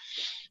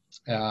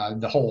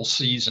the whole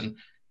season.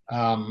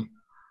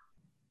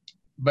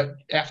 But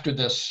after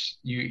this,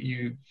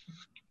 you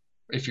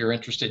if you're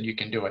interested, you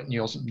can do it, and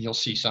you'll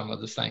see some of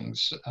the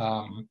things.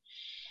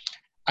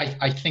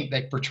 I think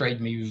they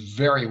portrayed me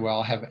very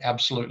well. Have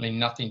absolutely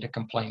nothing to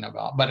complain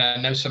about. But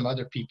I know some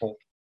other people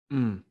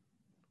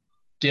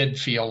did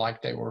feel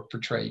like they were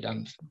portrayed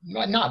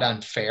not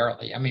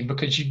unfairly. I mean,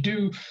 because you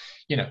do,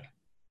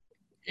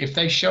 if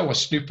they show a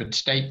stupid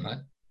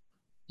statement,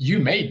 you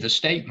made the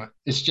statement.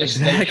 It's just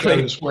they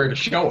Exactly. chose where to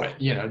show it.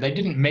 You know, they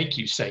didn't make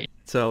you say it.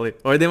 Totally.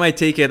 Or they might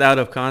take it out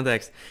of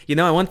context. You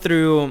know, I went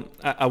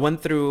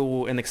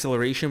through an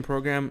acceleration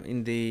program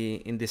in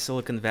the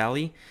Silicon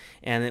Valley,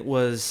 and it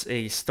was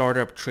a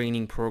startup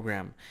training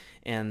program.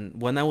 And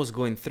when I was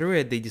going through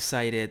it, they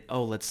decided,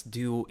 oh, let's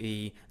do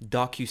a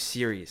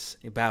docu-series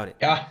about it.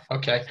 Yeah.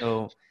 Okay.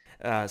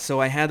 So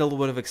I had a little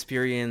bit of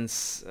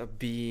experience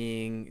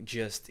being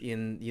just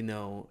in, you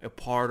know, a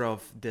part of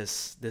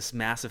this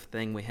massive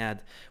thing. We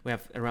have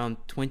around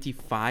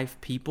 25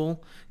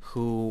 people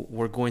who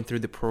were going through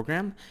the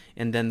program,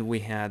 and then we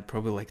had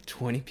probably like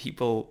 20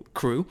 people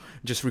crew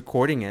just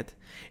recording it.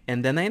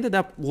 And then I ended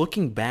up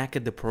looking back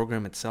at the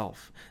program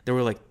itself. There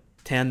were like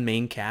 10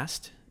 main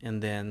cast,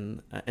 and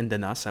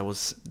then us. I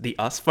was the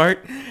us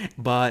part,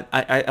 but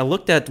I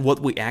looked at what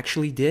we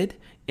actually did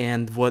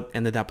and what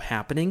ended up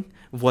happening,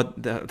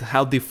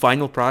 how the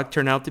final product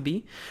turned out to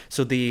be.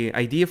 So the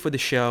idea for the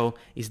show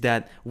is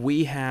that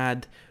we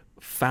had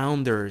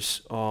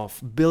founders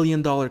of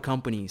billion-dollar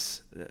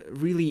companies,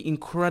 really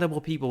incredible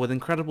people with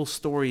incredible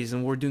stories,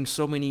 and we're doing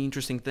so many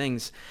interesting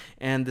things.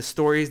 And the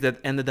stories that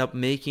ended up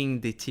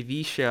making the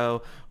TV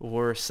show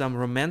were some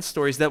romance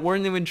stories that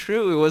weren't even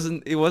true.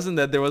 It wasn't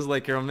that there was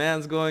like a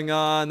romance going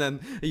on, and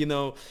you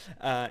know,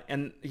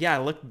 and yeah, I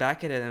looked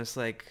back at it and it's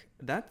like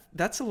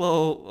that's a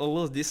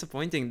little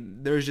disappointing.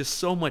 There's just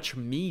so much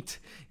meat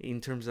in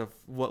terms of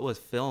what was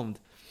filmed.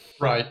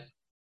 Right.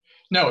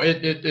 No,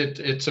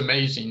 it's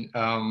amazing.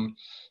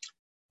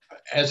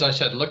 As I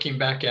said, looking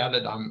back at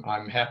it,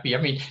 I'm happy.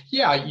 I mean,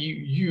 yeah,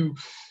 you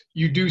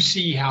do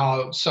see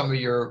how some of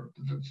your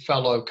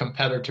fellow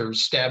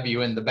competitors stab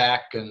you in the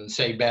back and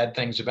say bad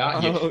things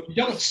about you. Oh, You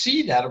don't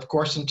see that, of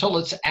course, until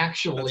it's that's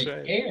actually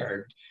right.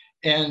 aired.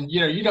 And you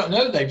know, you don't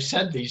know they've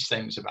said these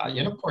things about you.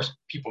 And Mhm. of course,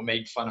 people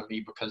made fun of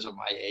me because of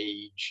my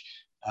age,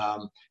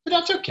 but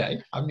that's okay.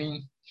 I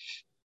mean,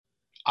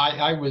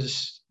 I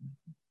was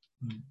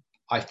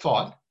I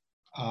thought,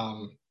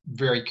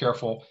 very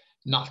careful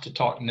not to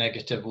talk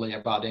negatively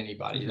about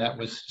anybody. Mhm. That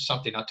was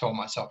something I told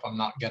myself I'm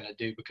not going to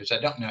do because I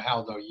don't know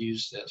how they'll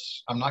use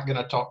this. I'm not going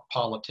to talk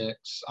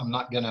politics. I'm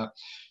not going to,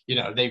 you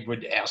know, they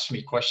would ask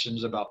me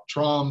questions about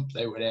Trump.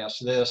 They would ask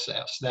this,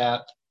 ask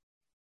that,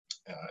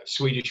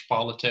 Swedish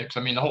politics.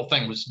 I mean, the whole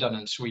thing was done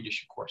in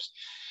Swedish, of course.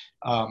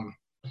 Um,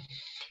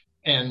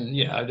 and,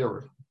 yeah, there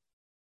were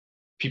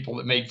people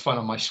that made fun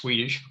of my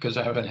Swedish because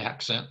I have an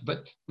accent,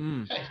 but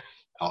Mm. hey,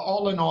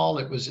 all in all,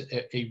 it was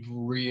a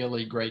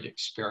really great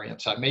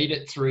experience. I made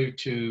it through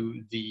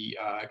to the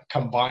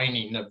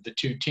combining of the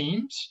two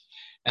teams.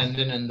 And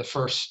then in the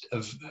first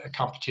of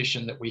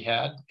competition that we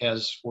had,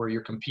 as where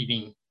you're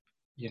competing,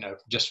 you know,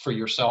 just for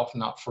yourself,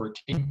 not for a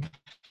team,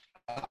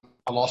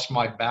 I lost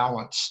my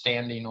balance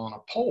standing on a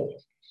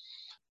pole.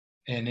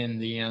 And in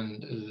the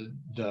end,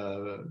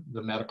 the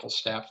medical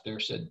staff there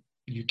said,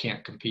 "You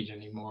can't compete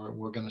anymore.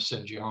 We're going to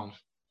send you home."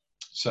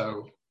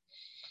 So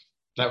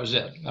that was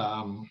it.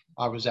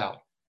 I was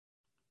out.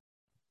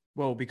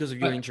 Well, because of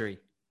your But injury.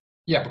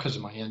 yeah, because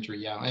of my injury,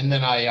 yeah. And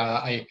then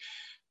I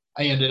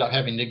ended up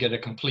having to get a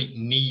complete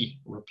knee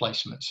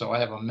replacement. So I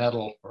have a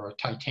metal or a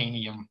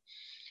titanium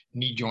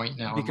knee joint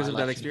now in Because my of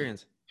that left knee.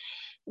 experience.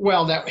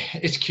 Well, that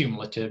it's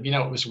cumulative. You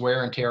know, it was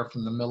wear and tear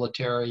from the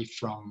military,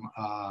 from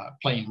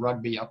playing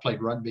rugby. I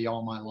played rugby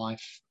all my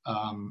life,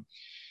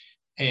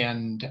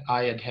 and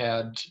I had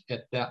had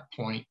at that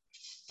point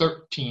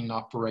 13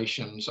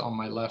 operations on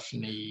my left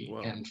knee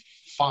Whoa. and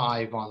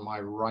 5 on my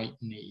right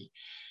knee.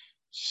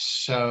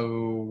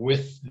 So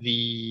with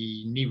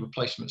the knee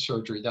replacement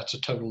surgery, that's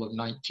a total of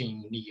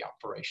 19 knee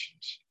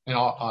operations, and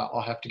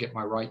I'll have to get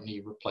my right knee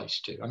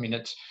replaced too. I mean,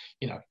 it's,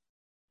 you know,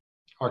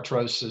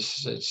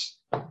 arthrosis, it's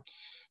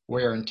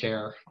wear and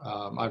tear.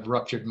 I've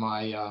ruptured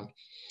my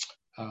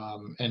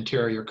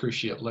anterior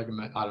cruciate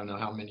ligament. I don't know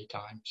how many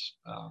times.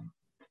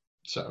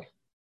 So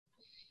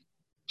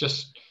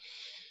just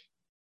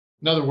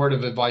another word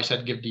of advice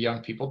I'd give to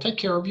young people: take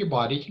care of your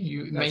body.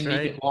 You may That's need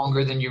right. it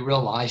longer than you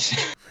realize.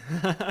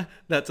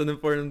 That's an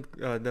important.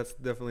 That's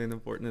definitely an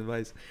important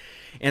advice.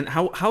 And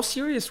how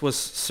serious was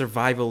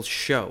Survival's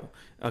show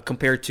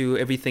compared to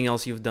everything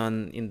else you've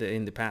done in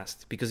the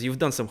past? Because you've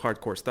done some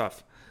hardcore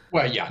stuff.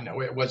 Well, yeah,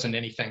 no, it wasn't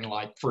anything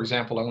like, for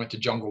example, I went to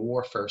jungle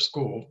warfare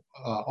school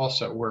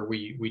also, where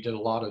we did a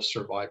lot of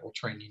survival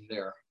training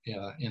there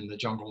in the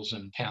jungles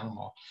in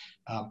Panama.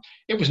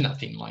 It was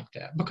nothing like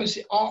that because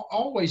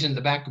always in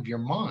the back of your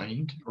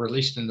mind, or at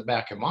least in the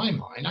back of my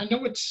mind, I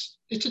know it's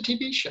a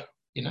TV show.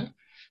 You know,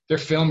 they're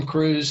film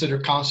crews that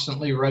are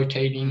constantly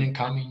rotating Mm. and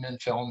coming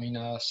and filming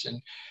us,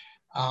 and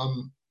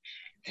um,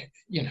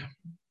 you know,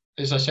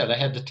 as I said, I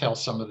had to tell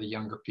some of the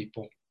younger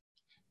people,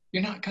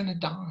 you're not going to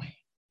die.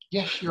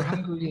 Yes, you're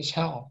hungry as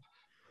hell,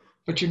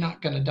 but you're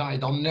not going to die.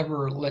 They'll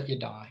never let you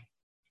die.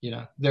 You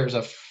know, there's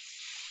a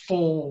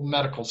full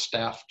medical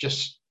staff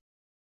just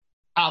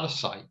out of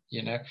sight,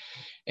 you know.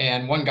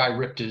 And one guy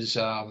ripped his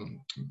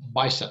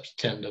biceps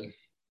tendon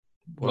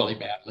really Whoa.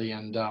 badly,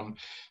 and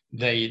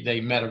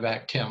they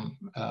medevaced him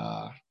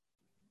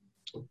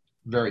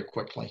very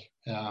quickly.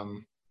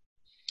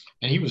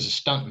 and he was a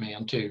stunt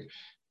man too.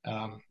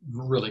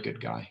 Really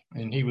good guy,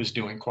 and he was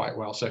doing quite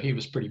well, so he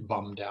was pretty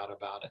bummed out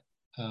about it.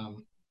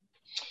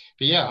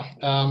 But yeah,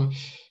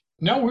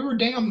 no,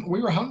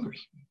 we were hungry,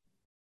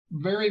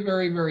 very,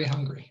 very, very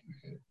hungry.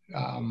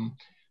 Um,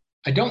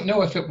 I don't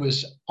know if it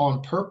was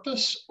on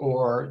purpose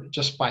or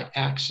just by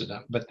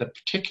accident, but the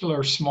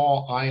particular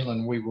small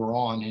island we were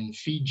on in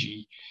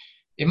Fiji,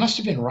 it must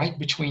have been right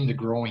between the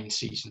growing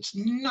seasons.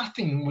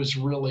 Nothing was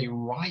really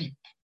ripe.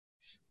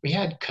 We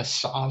had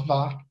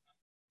cassava,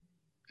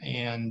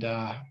 and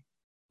that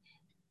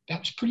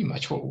was pretty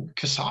much what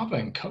cassava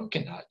and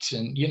coconuts.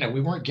 And,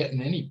 we weren't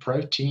getting any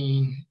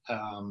protein.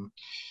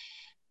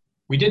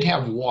 We did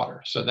have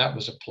water, so that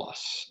was a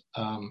plus.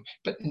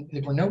 But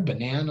there were no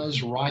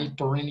bananas ripe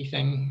or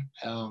anything.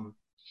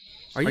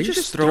 Are you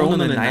just thrown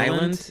on an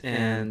island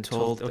and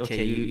told,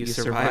 okay, you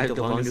survived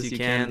the longest you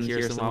can,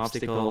 here's some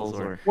obstacles,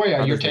 or well, yeah,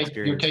 how you're does the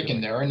you're experience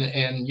taken go? there,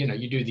 and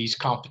you do these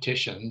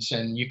competitions,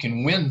 and you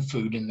can win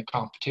food in the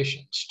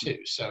competitions too.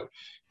 So,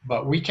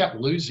 but we kept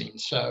losing,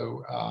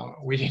 so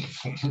we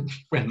didn't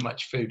win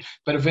much food.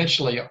 But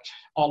eventually,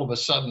 all of a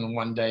sudden,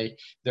 one day,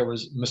 there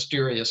was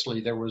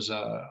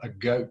a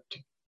goat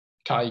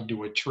tied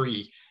to a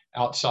tree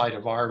outside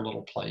of our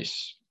little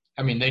place.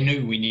 I mean, they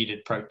knew we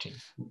needed protein,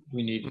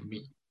 we needed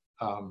meat.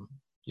 Um,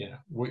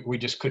 we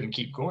just couldn't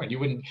keep going. You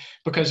wouldn't,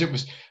 because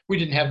we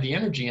didn't have the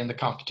energy in the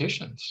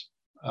competitions.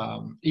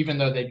 Even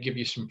though they'd give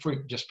you some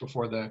fruit just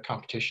before the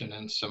competition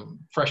and some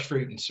fresh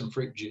fruit and some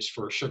fruit juice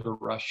for a sugar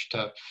rush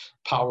to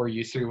power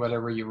you through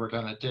whatever you were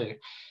going to do.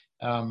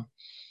 Um,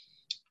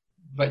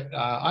 but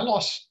I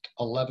lost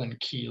 11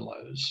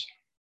 kilos.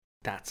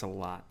 That's a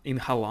lot. In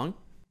how long?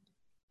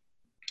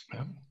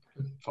 um,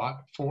 4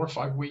 or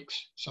 5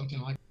 weeks,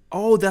 something like that.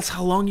 Oh, that's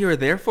how long you were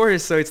there for?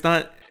 So it's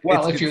not,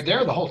 Well, if you're it's,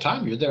 there the whole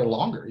time, you're there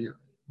longer. You're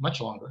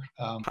much longer.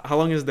 how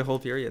long is the whole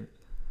period?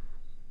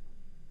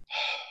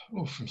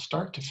 From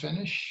start to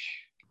finish,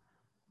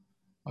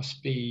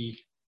 must be,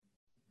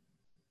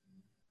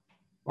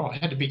 well,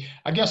 it had to be,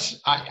 I guess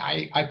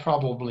I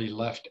probably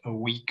left a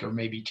week or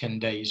maybe 10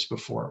 days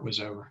before it was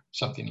over,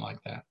 something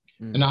like that.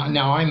 And Mm.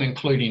 now I'm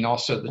including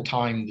also the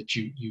time that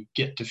you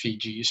get to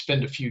Fiji. You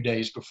spend a few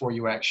days before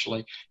you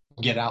actually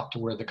get out to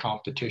where the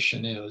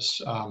competition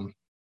is.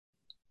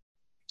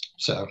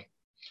 So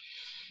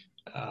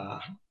uh,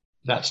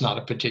 that's not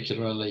a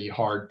particularly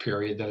hard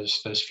period.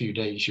 Those few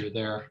days you're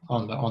there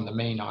on the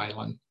main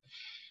island.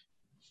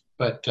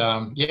 But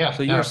yeah,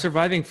 So you were no,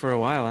 surviving for a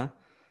while, huh?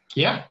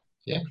 yeah,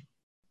 yeah.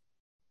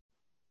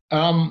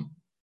 Um,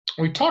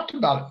 we talked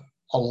about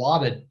a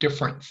lot of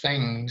different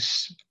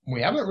things.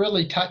 We haven't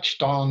really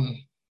touched on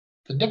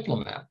the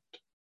diplomat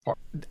part.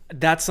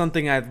 That's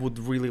something I would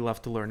really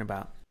love to learn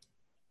about.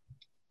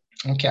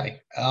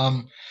 Okay.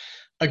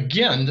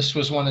 Again, this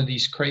was one of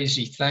these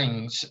crazy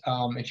things.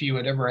 If you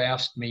had ever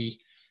asked me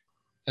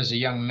as a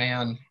young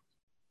man,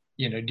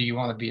 do you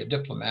want to be a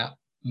diplomat?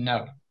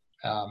 No.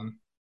 Um,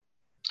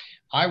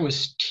 I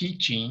was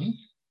teaching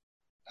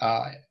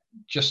uh,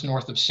 just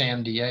north of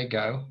San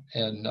Diego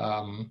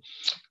in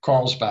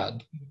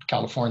Carlsbad,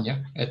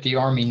 California, at the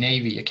Army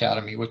Navy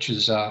Academy, which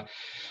is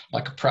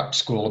like a prep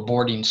school, a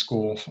boarding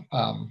school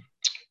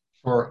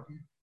for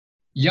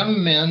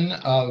young men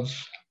of,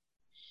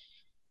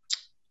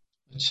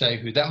 let's say,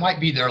 who that might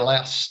be their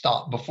last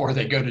stop before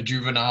they go to a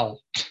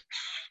juvenile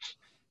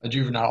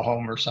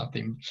home or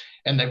something,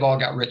 and they've all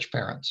got rich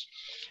parents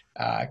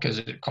because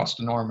it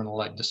costs an arm and a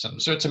leg to send them.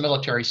 So it's a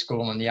military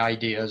school, and the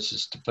idea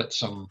is to put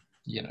some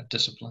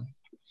discipline.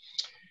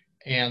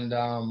 And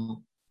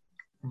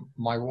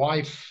my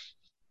wife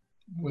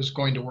was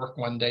going to work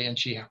one day, and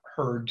she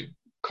heard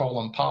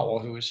Colin Powell,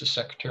 who was the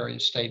Secretary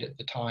of State at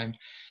the time,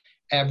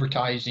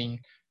 advertising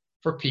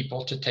for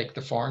people to take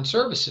the Foreign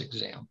Service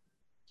exam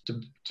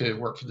to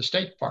work for the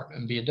State Department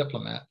and be a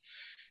diplomat.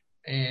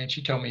 And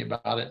she told me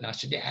about it, and I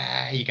said,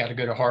 "Yeah, you got to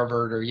go to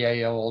Harvard or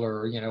Yale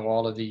or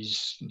all of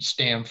these,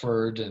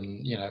 Stanford,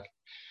 and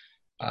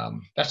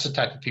that's the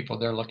type of people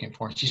they're looking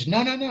for." And she said,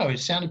 "No, no, no. It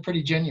sounded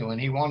pretty genuine.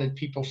 He wanted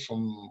people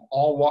from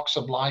all walks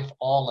of life,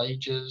 all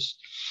ages."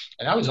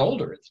 And I was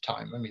older at the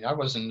time. I mean, I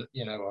wasn't,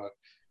 a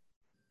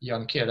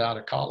young kid out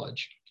of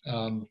college.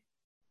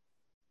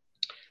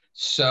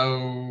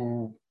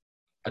 So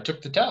I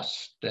took the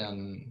test,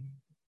 and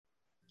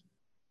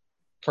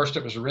first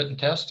it was a written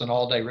test, an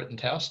all-day written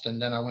test,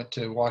 and then I went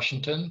to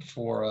Washington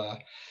for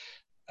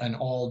an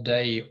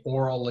all-day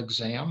oral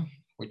exam,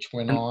 which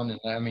went And on, and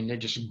I mean, they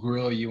just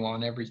grill you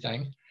on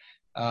everything.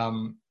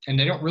 And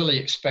they don't really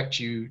expect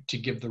you to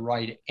give the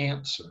right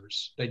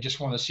answers. They just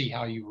want to see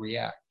how you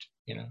react.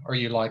 Are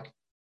you like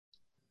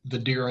the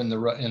deer in the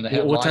what type of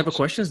headlights?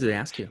 questions do they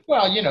ask you?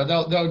 Well,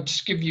 they'll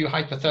just give you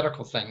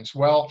hypothetical things.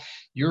 Well,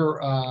 you're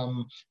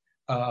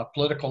a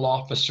political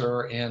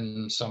officer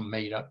in some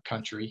made-up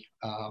country,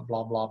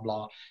 blah blah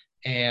blah,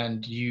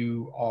 and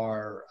you've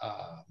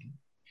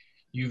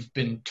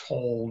been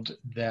told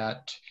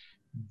that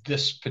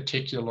this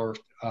particular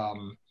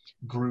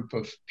group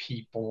of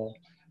people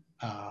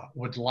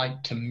would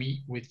like to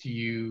meet with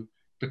you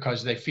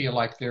because they feel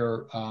like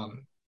they're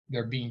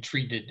they're being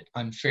treated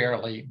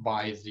unfairly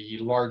by the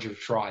larger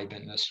tribe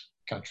in this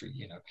country,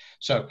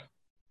 So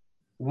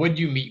would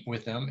you meet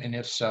with them? And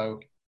if so,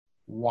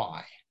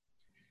 why?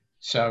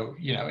 So,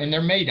 and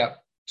they're made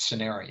up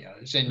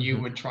scenarios, and you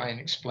would try and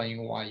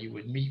explain why you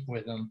would meet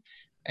with them.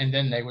 And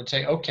then they would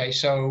say, okay,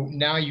 so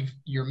now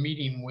you're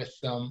meeting with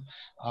them.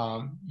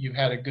 You've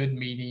had a good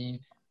meeting.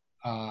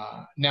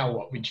 Now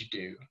what would you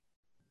do?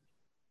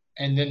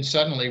 And then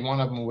suddenly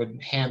one of them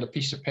would hand a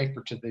piece of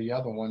paper to the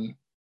other one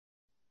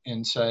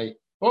and say,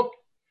 oh,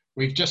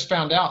 we've just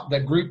found out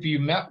that group you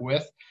met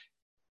with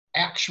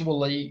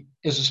actually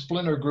is a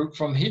splinter group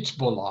from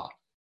Hezbollah.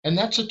 And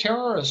that's a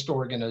terrorist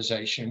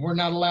organization. We're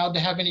not allowed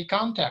to have any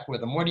contact with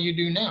them. What do you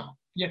do now?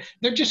 Yeah,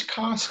 they're just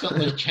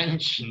constantly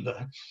changing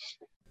the.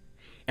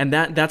 And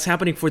that's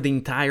happening for the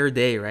entire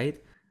day,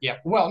 right? Yeah.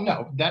 Well,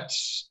 no,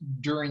 that's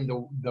during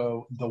the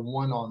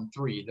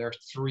 1-on-3. There are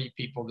 3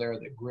 people there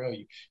that grill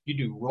you. You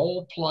do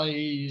role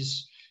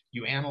plays.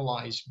 You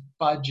analyze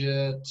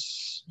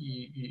budgets.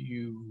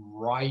 You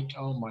write.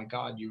 Oh my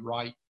God, you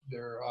write.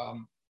 There,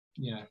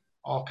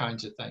 all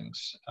kinds of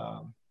things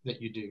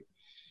that you do.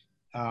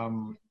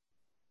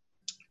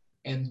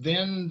 And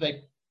then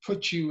they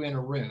put you in a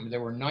room.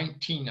 There were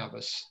 19 of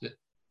us that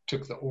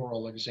took the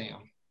oral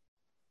exam.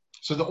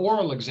 So the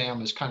oral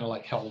exam is kind of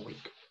like Hell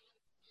Week.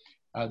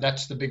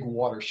 That's the big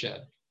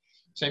watershed.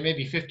 Say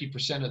maybe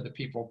 50% of the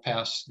people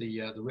pass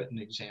the written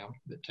exam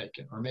that take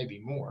it, or maybe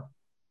more.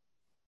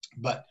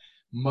 But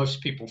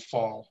most people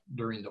fall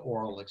during the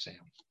oral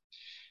exam.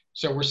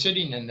 So we're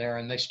sitting in there,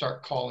 and they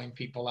start calling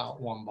people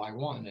out one by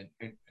one,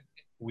 and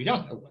we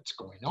don't know what's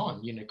going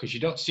on, because you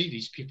don't see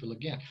these people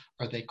again.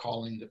 Are they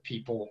calling the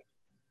people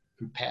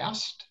who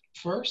passed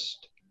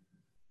first,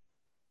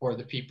 or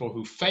the people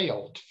who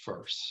failed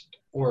first?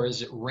 Or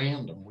is it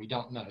random? We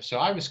don't know. So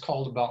I was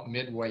called about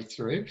midway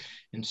through.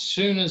 And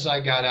soon as I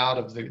got out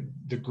of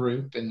the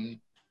group and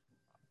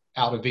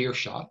out of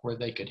earshot where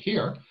they could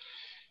hear,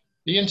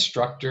 the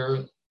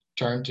instructor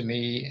turned to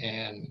me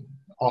and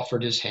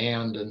offered his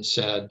hand and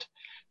said,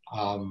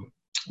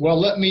 well,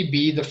 let me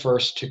be the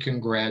first to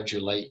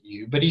congratulate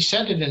you. But he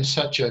said it in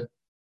such a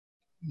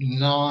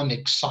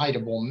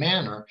non-excitable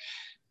manner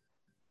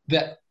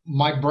that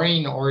my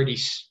brain already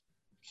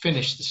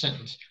finished the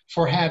sentence,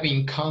 for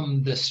having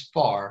come this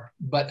far,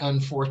 but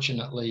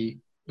unfortunately,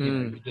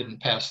 you didn't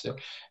pass the.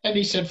 And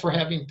he said, for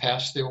having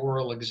passed the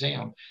oral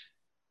exam.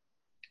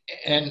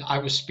 And I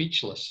was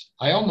speechless.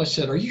 I almost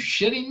said, are you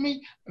shitting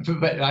me?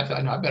 But I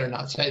thought, no, I better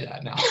not say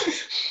that now.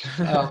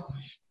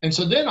 And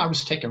so then I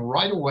was taken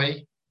right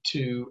away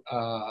to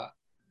a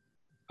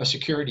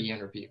security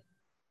interview.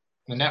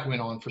 And that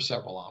went on for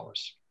several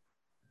hours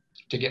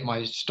to get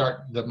my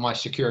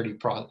security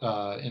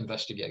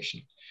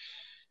investigation.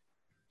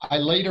 I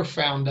later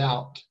found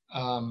out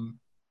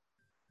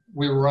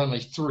we were only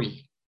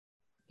 3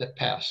 that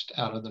passed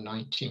out of the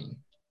 19.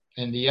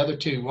 And the other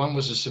 2, one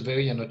was a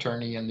civilian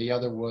attorney and the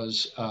other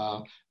was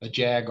a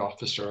JAG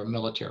officer, a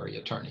military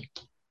attorney.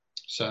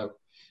 So,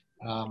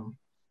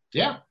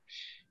 yeah.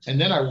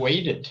 And then I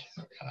waited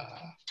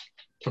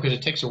because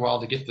it takes a while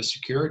to get the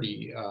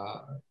security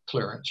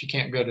clearance. You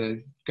can't go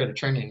to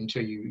training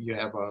until you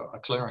have a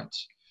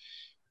clearance.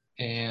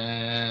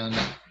 And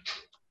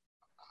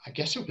I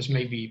guess it was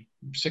maybe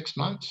 6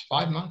 months,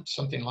 5 months,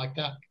 something like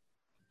that.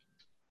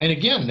 And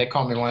again, they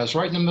called me when I was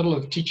right in the middle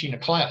of teaching a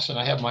class, and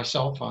I have my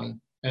cell phone,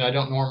 and I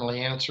don't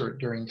normally answer it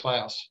during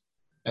class.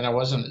 And I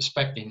wasn't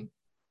expecting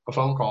a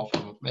phone call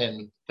from them.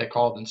 And they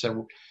called and said,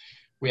 well,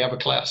 we have a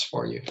class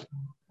for you.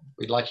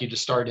 We'd like you to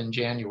start in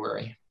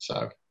January.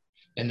 So,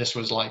 and this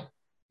was like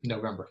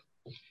November.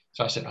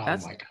 So I said, oh my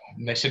God.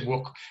 And they said,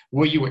 well,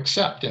 will you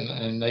accept?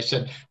 And they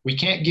said, we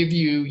can't give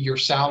you your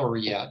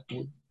salary yet.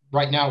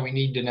 Right now, we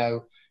need to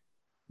know,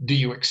 do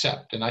you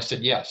accept? And I said,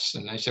 yes.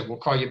 And they said, we'll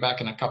call you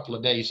back in a couple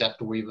of days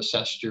after we've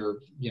assessed your,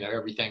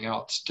 everything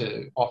else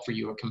to offer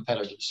you a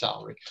competitive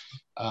salary,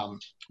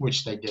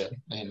 which they did.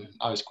 And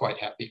I was quite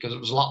happy because it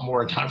was a lot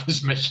more than I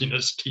was making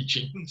as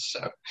teaching.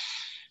 So,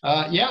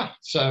 yeah.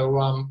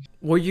 So.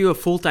 Were you a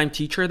full-time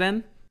teacher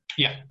then?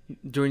 Yeah.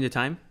 During the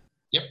time?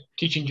 Yep.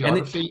 Teaching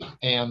geography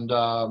and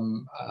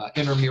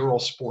intramural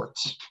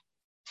sports.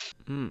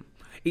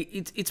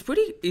 It's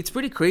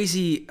pretty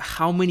crazy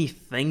how many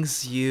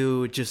things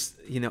you just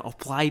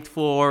applied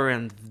for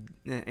and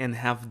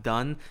have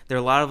done. There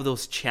are a lot of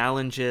those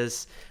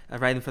challenges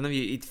right in front of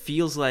you. It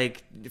feels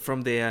like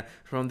from the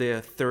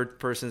third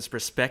person's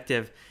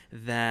perspective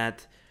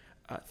that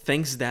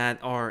things that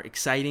are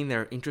exciting,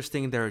 they're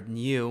interesting, they're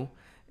new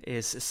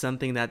is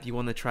something that you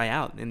want to try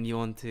out and you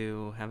want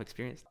to have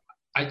experienced.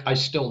 I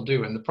still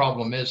do, and the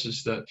problem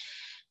is that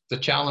the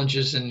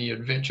challenges and the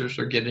adventures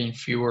are getting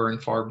fewer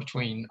and far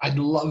between. I'd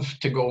love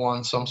to go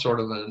on some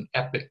sort of an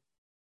epic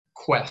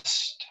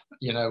quest,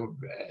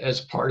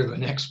 as part of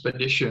an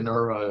expedition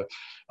or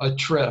a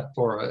trip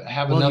or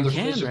have another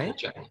physical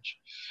challenge.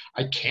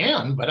 I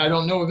can, but I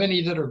don't know of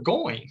any that are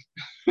going.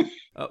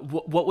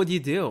 What would you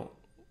do?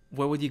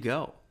 Where would you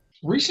go?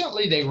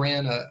 Recently, they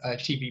ran a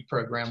TV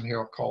program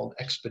here called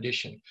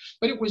Expedition,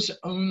 but it was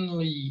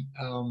only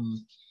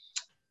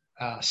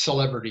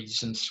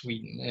celebrities in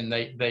Sweden, and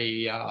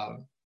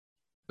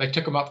they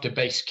took them up to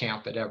base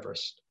camp at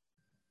Everest.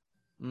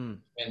 Mm.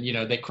 And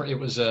it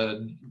was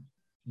a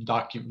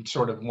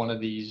sort of one of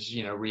these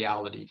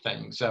reality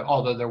things.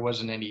 Although there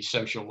wasn't any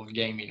social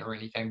gaming or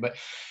anything, but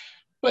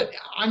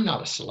I'm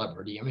not a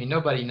celebrity. I mean,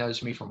 nobody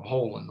knows me from a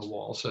hole in the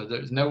wall, so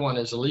there's no one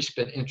is the least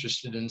bit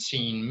interested in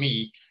seeing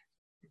me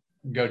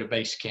go to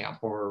base camp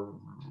or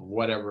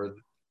whatever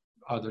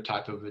other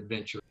type of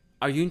adventure.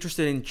 Are you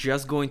interested in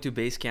just going to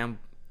base camp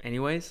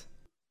anyways?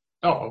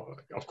 Oh,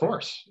 of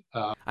course.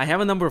 I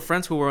have a number of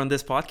friends who were on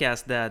this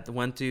podcast that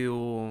went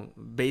to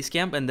base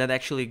camp and that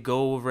actually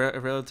go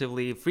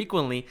relatively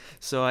frequently.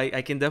 So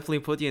I can definitely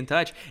put you in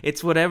touch.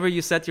 It's whatever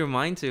you set your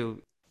mind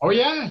to. Oh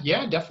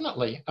yeah,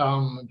 definitely.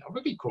 That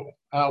would be cool.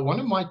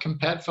 One of my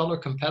fellow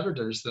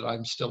competitors that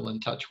I'm still in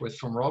touch with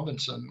from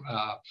Robinson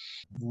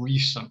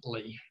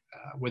recently,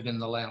 within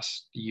the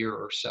last year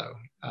or so.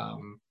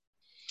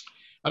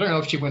 I don't know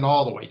if she went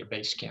all the way to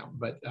base camp,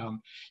 but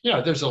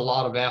there's a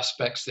lot of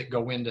aspects that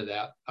go into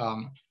that.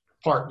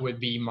 Part would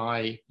be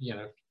my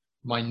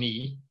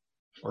knee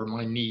or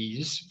my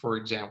knees, for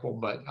example,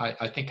 but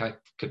I think I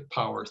could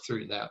power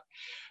through that.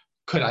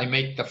 Could I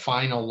make the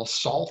final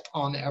assault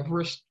on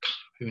Everest?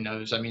 Who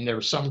knows? I mean, there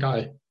was some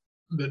guy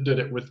that did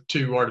it with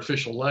 2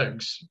 artificial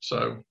legs,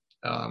 so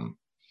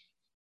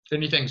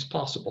anything's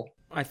possible.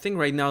 I think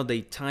right now they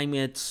time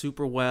it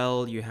super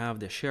well. You have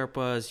the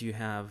Sherpas, you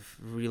have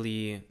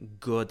really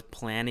good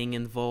planning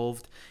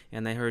involved,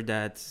 and I heard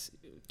that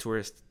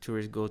tourists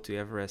go to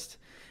Everest.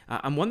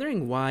 I'm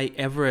wondering why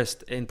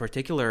Everest in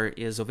particular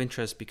is of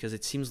interest, because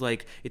it seems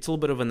like it's a little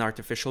bit of an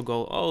artificial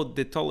goal. Oh,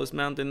 the tallest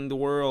mountain in the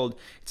world.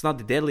 It's not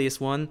the deadliest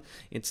one.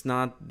 It's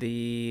not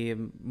the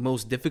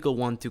most difficult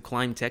one to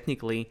climb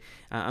technically.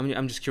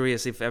 I'm just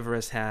curious if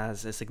Everest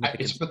has a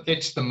significant...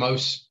 It's the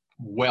most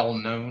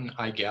well-known,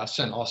 I guess,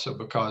 and also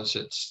because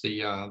it's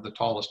the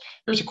tallest.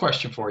 Here's a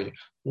question for you.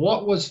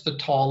 What was the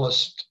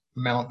tallest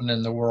mountain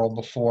in the world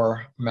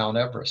before Mount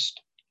Everest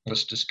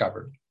was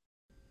discovered?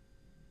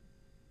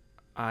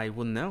 I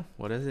wouldn't know.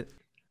 What is it?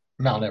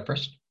 Mount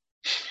Everest.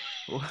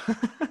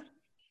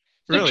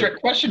 Really? A trick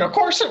question. Of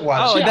course it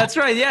was. Oh, yeah. That's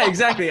right. Yeah,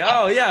 exactly.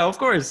 Oh, yeah, of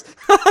course.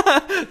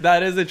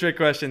 That is a trick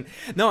question.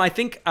 No, I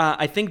think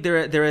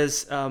there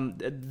is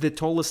the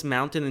tallest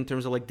mountain in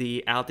terms of like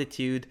the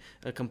altitude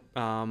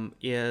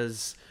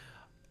is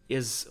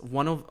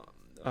one of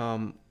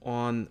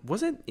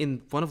was it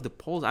in one of the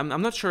poles?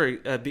 I'm not sure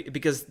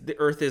because the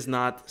Earth is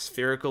not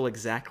spherical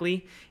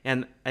exactly,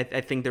 and I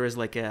think there is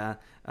like a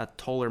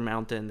taller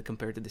mountain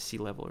compared to the sea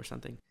level or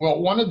something.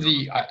 Well,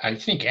 I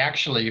think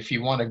actually, if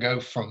you want to go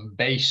from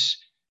base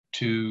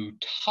to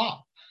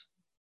top,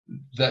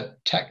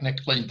 that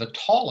technically the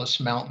tallest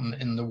mountain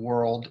in the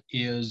world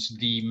is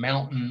the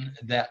mountain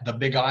that the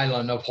big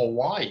island of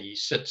Hawaii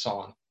sits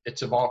on.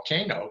 It's a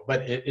volcano,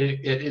 but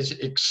it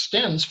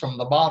extends from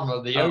the bottom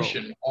of the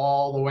ocean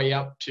all the way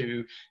up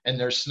to, and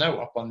there's snow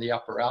up on the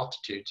upper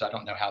altitudes. I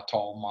don't know how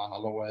tall Mauna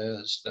Loa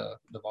is, the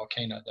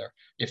volcano there,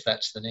 if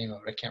that's the name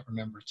of it. I can't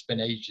remember. It's been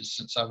ages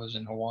since I was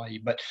in Hawaii,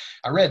 but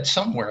I read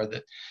somewhere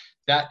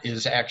that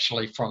is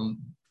actually from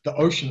the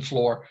ocean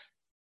floor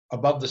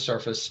above the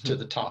surface to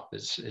the top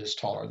is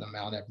taller than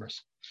Mount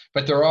Everest.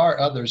 But there are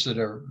others that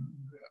are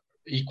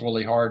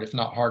equally hard, if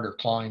not harder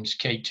climbs,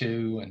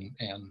 K2 and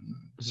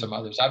some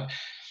others.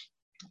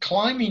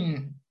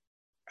 Climbing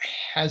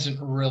hasn't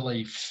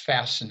really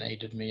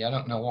fascinated me. I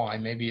don't know why.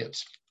 Maybe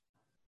it's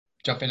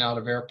jumping out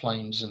of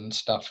airplanes and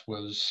stuff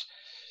was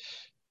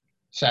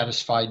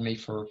satisfied me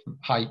for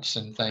heights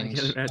and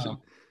things. I can imagine.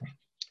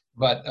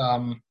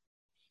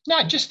 No,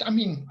 I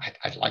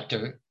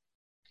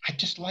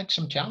just like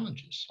some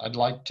challenges. I'd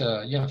like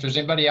to, if there's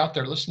anybody out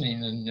there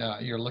listening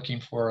and you're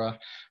looking for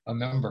a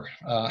member,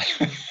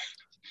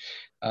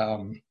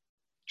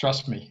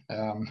 trust me,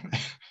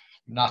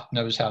 Knock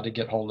knows how to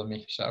get hold of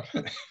me. So,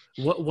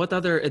 what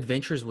other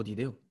adventures would you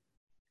do?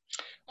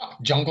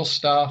 Jungle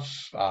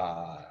stuff,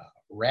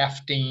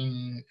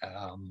 rafting,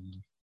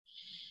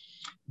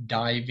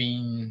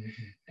 diving,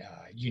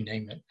 you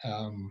name it.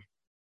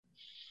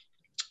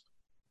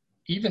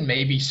 Even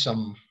maybe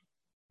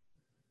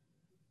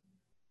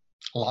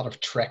a lot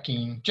of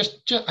trekking.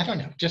 Just I don't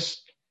know.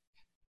 Just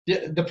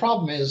the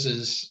problem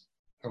is,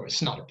 or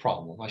it's not a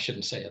problem. I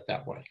shouldn't say it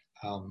that way.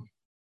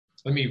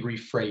 Let me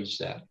rephrase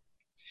that.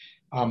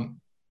 I'm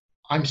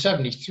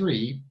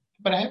 73,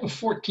 but I have a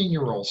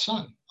 14-year-old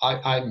son.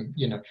 I'm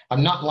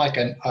not like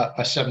a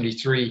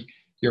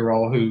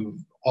 73-year-old who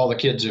all the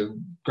kids have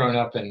grown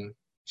up and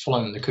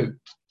flown the coop.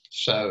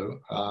 So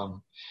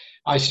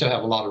I still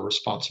have a lot of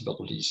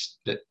responsibilities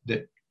that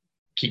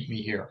keep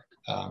me here.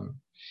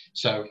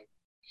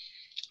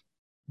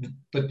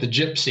 But the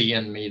gypsy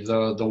in me,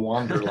 the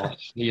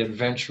wanderlust, the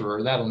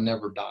adventurer, that'll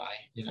never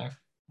die,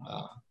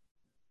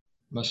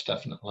 most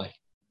definitely.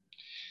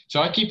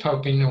 So I keep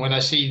hoping when I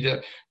see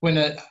when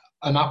an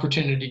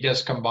opportunity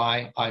does come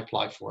by, I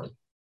apply for it.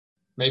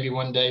 Maybe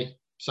one day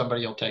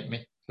somebody will take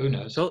me. Who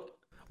knows? So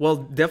Well,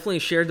 definitely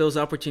share those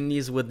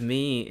opportunities with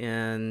me,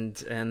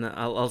 and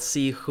I'll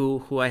see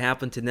who I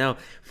happen to know.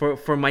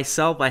 For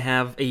myself, I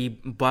have a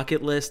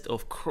bucket list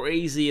of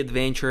crazy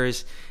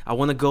adventures. I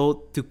want to go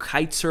to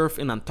kite surf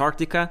in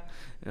Antarctica,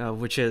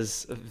 which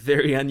is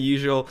very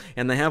unusual,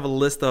 and I have a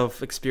list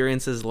of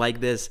experiences like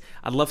this.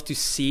 I'd love to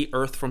see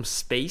Earth from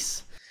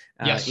space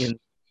Yes,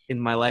 in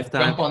my I'll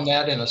lifetime. jump on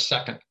that in a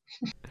second.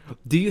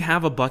 Do you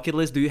have a bucket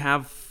list? Do you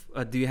have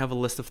a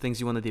list of things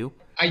you want to do?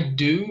 I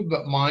do,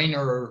 but mine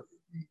are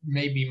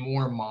maybe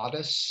more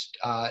modest,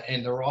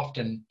 and they're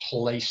often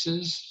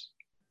places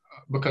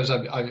because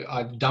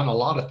I've done a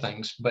lot of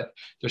things, but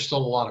there's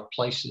still a lot of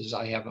places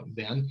I haven't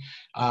been.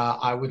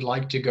 I would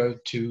like to go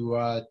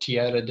to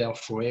Tierra del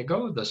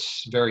Fuego, the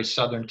very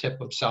southern tip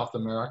of South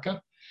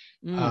America.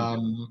 Mm.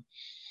 Um,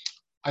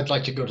 I'd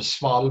like to go to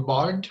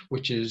Svalbard,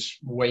 which is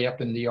way up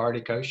in the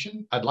Arctic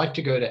Ocean. I'd like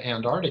to go to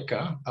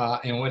Antarctica.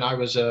 And when I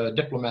was a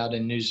diplomat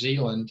in New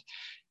Zealand,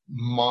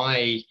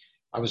 my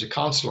I was a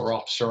consular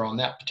officer on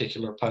that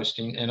particular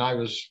posting, and I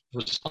was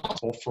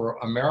responsible for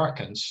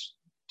Americans,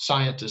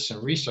 scientists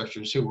and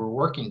researchers who were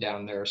working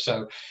down there.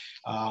 So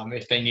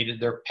if they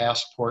needed their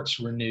passports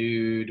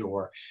renewed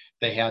or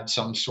they had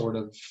some sort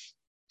of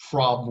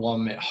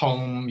problem at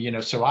home,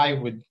 so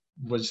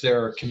was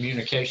their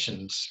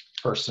communications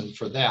person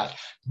for that.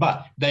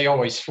 But they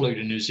always flew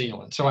to New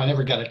Zealand, so I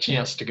never got a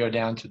chance to go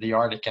down to the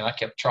Arctic, and I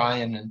kept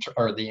trying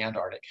or the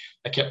Antarctic.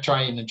 I kept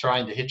trying and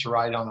trying to hitch a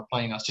ride on a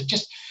plane. I said,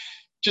 just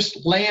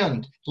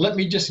land. Let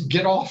me just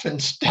get off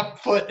and step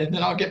foot, and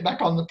then I'll get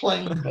back on the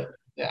plane. But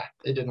yeah,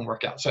 it didn't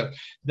work out. So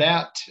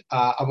that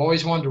I've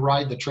always wanted to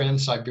ride the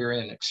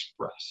Trans-Siberian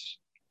Express,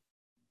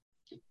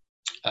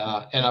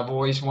 and I've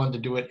always wanted to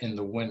do it in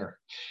the winter.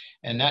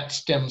 And that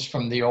stems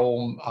from the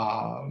old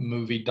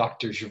movie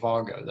Dr.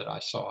 Zhivago that I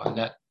saw, and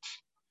that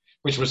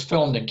which was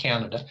filmed in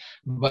Canada.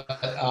 But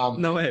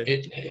No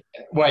way.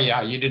 well,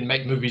 yeah, you didn't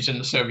make movies in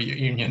the Soviet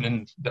Union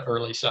in the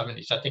early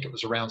 70s. I think it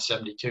was around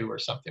 72 or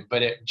something.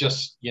 But it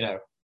just,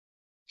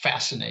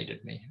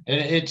 fascinated me.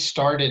 And it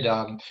started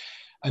an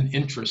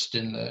interest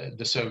in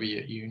the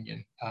Soviet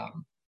Union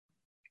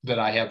that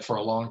I had for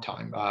a long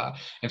time.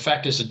 In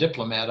fact, as a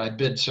diplomat, I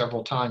bid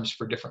several times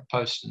for different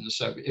posts in the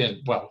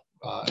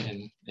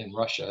in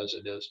Russia as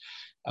it is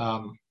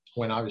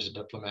when I was a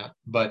diplomat.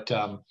 But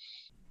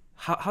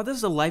How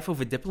does the life of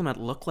a diplomat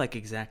look like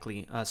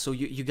exactly? So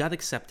you got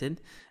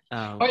accepted. oh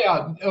Um,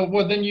 yeah,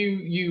 well then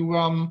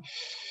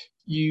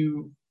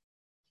you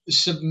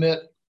submit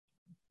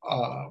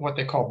what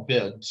they call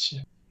bids.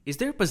 is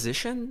there a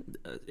position,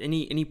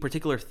 any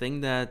particular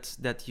thing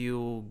that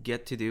you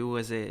get to do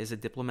as a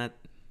diplomat?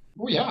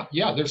 Well,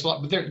 yeah. There's a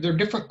lot. There are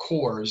different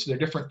cores. There are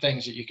different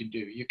things that you could do.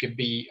 You could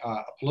be a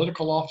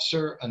political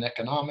officer, an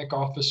economic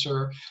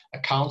officer, a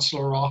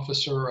consular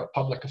officer, a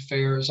public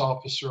affairs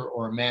officer,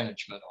 or a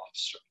management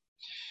officer.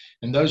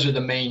 And those are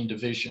the main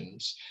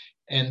divisions.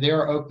 And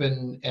they're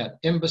open at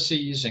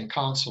embassies and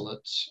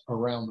consulates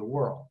around the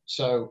world.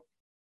 So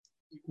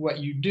what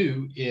you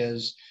do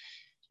is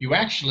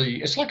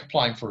it's like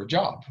applying for a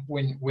job.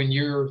 When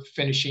you're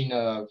finishing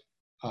a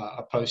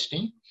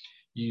posting,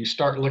 you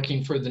start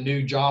looking for the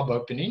new job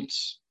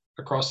openings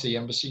across the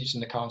embassies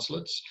and the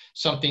consulates,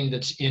 something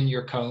that's in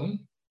your cone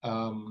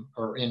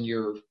or in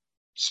your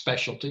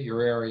specialty,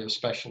 your area of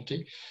specialty.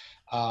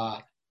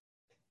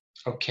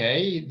 Okay,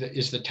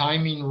 is the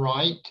timing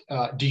right?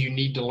 Do you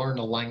need to learn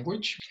a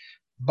language?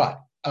 But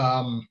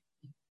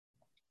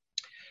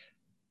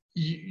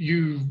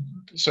you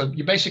so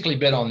you basically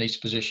bid on these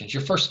positions.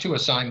 Your first two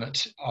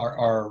assignments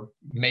are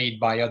made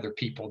by other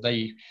people.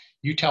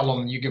 You tell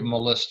them, you give them a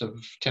list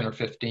of 10 or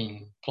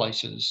 15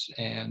 places.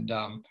 And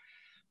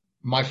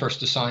my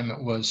first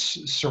assignment was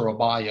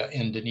Surabaya,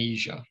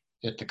 Indonesia,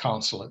 at the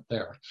consulate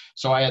there.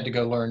 So I had to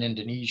go learn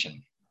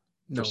Indonesian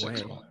for No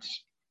 6 way.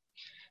 months.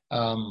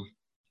 Um,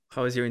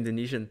 How is your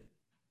Indonesian?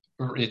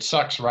 it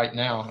sucks right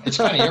now. It's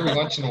funny, every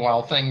once in a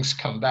while things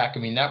come back. I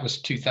mean, that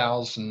was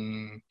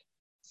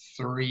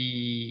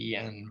 2003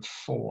 and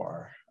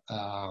 4.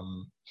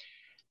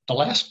 The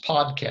last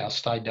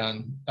podcast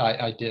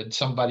I did,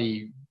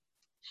 somebody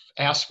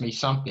asked me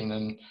something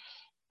and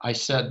I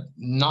said,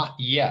 not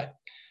yet.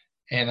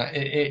 And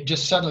it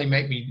just suddenly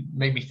made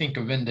me think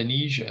of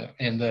Indonesia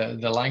and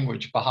the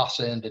language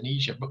Bahasa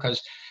Indonesia,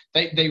 because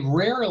they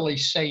rarely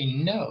say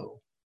no.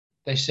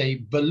 They say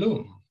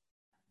belum.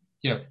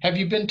 Have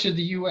you been to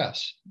the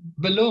US?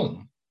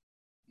 Belum.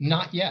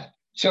 Not yet.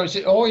 So it's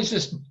always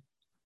this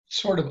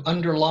sort of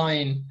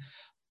underlying,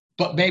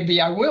 but maybe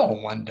I will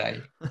one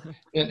day.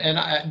 And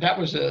that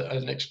was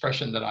an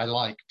expression that I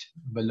liked,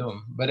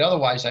 balloon. But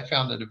otherwise, I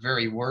found it a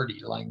very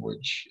wordy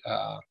language.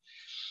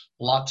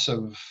 Lots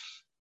of,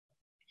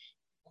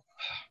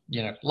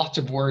 lots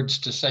of words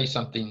to say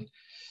something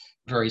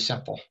very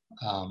simple.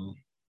 I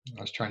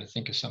was trying to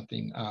think of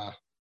something.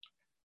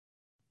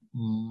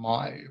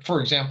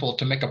 For example,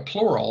 to make a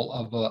plural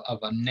of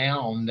a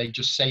noun, they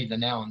just say the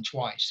noun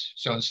twice.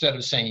 So instead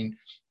of saying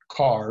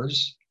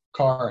cars,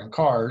 car and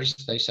cars,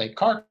 they say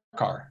car,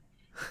 car.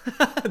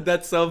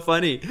 That's so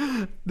funny.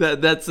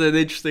 That's an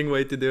interesting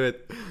way to do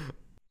it.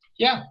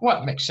 Yeah,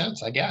 well, it makes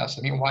sense, I guess.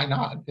 I mean, why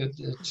not?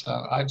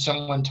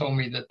 Someone told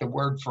me that the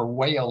word for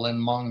whale in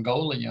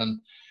Mongolian,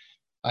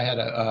 I had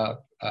a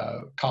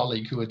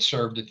colleague who had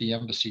served at the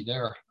embassy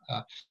there,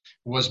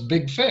 was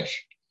big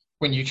fish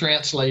when you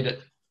translate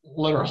it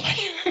literally.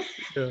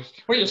 Yeah.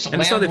 We're just a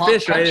And it's not a landlocked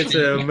fish, right? It's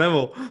country. a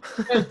mammal.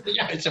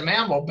 Yeah, it's a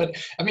mammal, but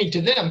I mean,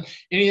 to them,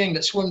 anything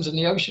that swims in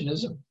the ocean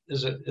is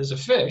a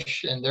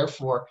fish, and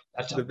therefore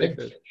that's a The big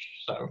big fish.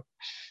 fish. So,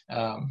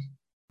 um,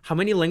 How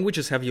many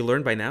languages have you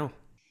learned by now?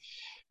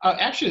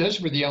 actually, those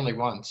were the only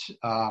ones.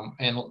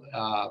 And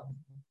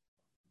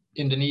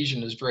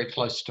Indonesian is very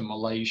close to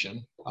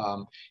Malaysian.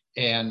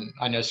 And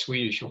I know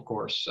Swedish, of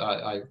course.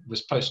 I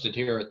was posted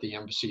here at the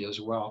embassy as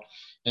well.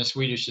 And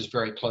Swedish is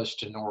very close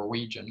to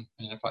Norwegian.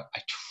 And if I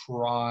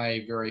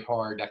try very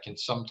hard, I can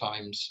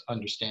sometimes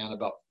understand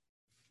about,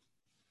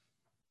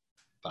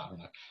 I don't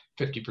know,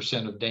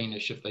 50% of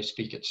Danish if they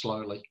speak it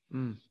slowly.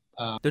 Mm.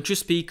 Don't you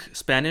speak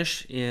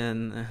Spanish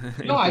in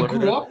No, in I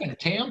grew Florida? up in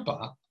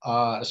Tampa,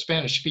 a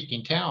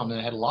Spanish-speaking town, and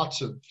I had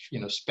lots of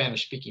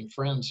Spanish-speaking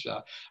friends.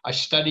 I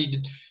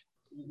studied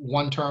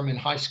one term in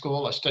high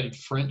school. I studied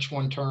French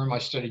one term. I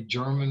studied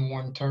German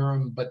one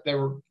term. But they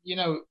were,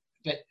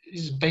 that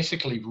is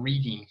basically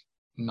reading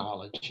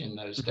knowledge in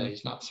those Hmm.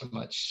 days, not so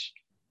much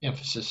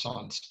emphasis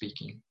on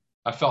speaking.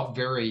 I felt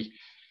very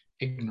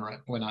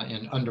ignorant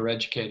and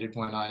undereducated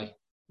when I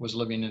was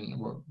living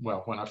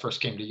when I first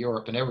came to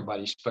Europe, and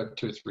everybody spoke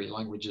two or three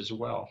languages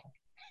well.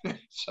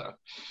 So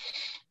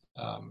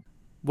um,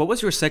 What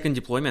was your second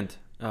deployment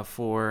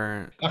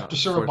for after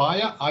for?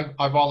 Surabaya,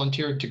 I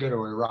volunteered to go to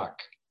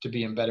Iraq to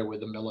be embedded with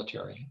the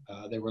military.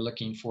 They were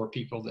looking for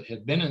people that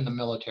had been in the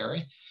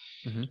military,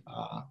 Mhm.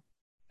 uh,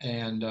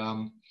 and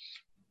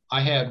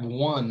I had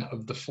one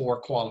of the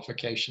four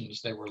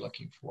qualifications they were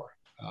looking for,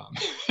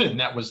 and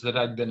that was that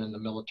I'd been in the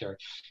military.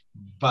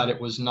 But it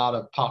was not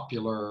a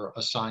popular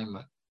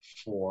assignment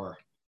for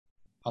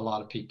a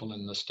lot of people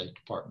in the State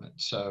Department.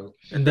 So,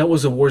 And that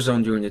was a war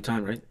zone during the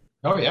time, right?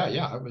 oh yeah,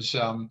 yeah, it was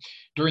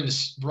during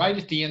this right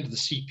at the end of the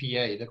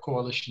CPA, the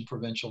Coalition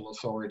Provincial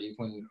Authority,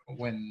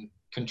 when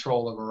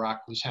control of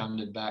Iraq was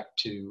handed back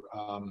to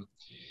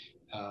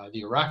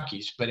the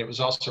Iraqis, but it was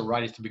also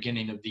right at the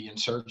beginning of the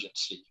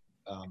insurgency,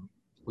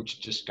 which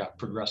just got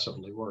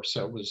progressively worse.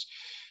 So it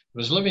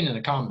was living in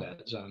a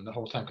combat zone the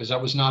whole time because I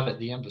was not at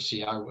the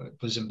embassy. I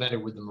was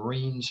embedded with the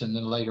Marines and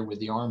then later with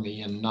the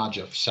Army in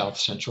Najaf, South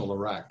Central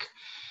Iraq,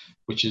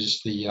 which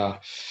is the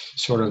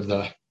sort of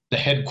the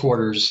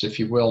headquarters, if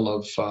you will,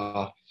 of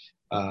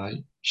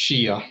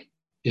Shia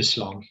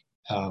Islam.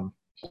 Um,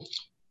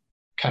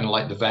 Kind of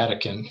like the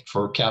Vatican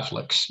for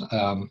Catholics.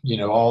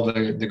 All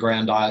the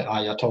grand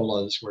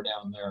ayatollahs were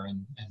down there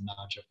in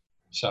Najaf.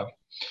 So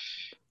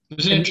it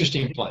was an And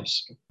interesting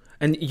place.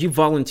 and you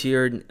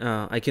volunteered.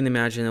 I can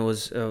imagine it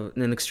was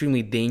an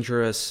extremely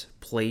dangerous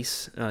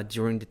place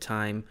during the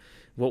time.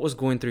 What was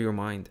going through your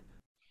mind?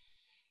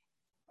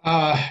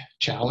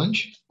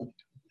 Challenge,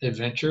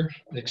 adventure,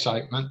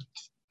 excitement,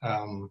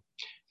 um,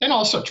 and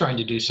also trying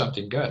to do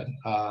something good.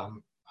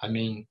 I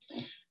mean,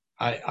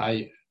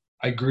 I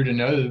I grew to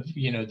know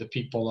the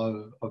people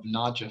of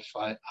Najaf.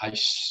 I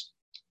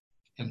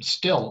am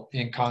still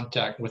in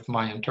contact with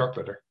my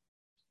interpreter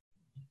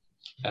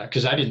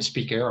because I didn't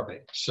speak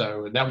Arabic,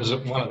 so that was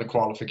Mhm. one of the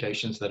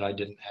qualifications that I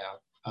didn't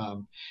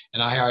have.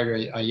 And I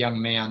hired a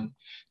young man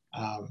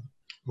um,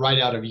 right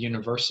out of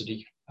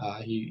university.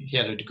 He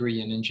had a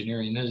degree in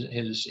engineering.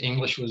 His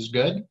English was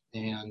good,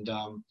 and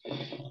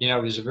he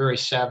was a very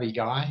savvy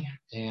guy.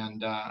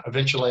 And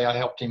eventually, I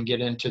helped him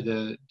get into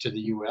the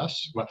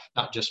U.S. Well,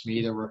 not just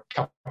me. There were a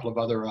couple of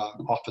other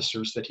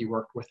officers that he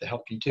worked with to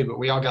help him too. But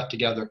we all got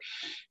together,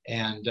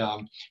 and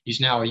he's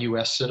now a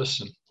U.S.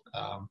 citizen.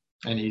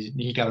 And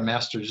he got a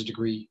master's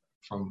degree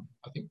from,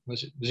 I think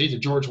was either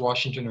George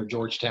Washington or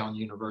Georgetown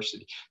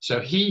University. So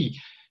he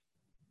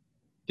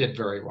did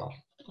very well.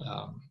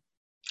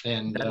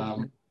 And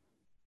That-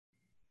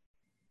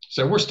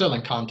 So we're still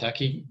in contact.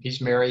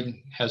 He's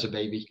married, has a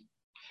baby.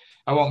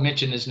 I won't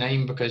mention his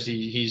name because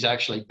he's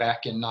actually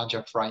back in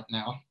Najaf right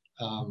now,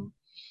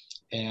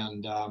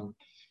 and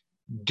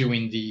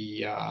doing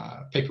the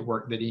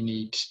paperwork that he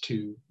needs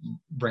to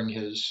bring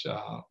his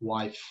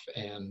wife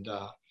and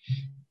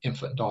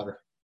infant daughter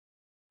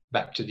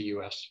back to the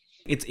U.S.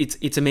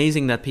 it's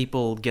amazing that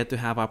people get to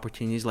have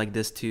opportunities like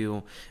this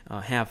to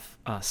have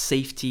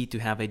safety, to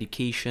have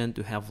education,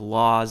 to have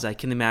laws. I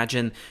can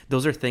imagine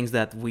those are things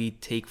that we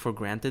take for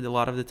granted a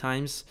lot of the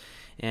times,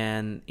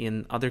 and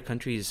in other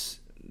countries,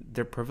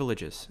 they're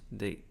privileges.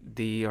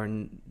 They are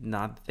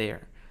not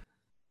there.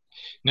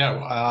 No,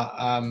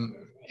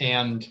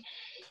 and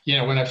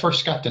when I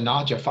first got to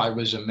Najaf, I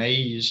was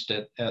amazed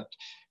at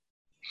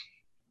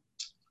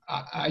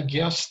I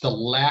guess the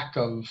lack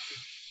of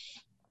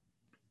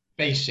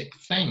basic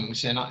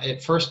things. And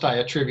at first I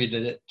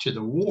attributed it to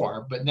the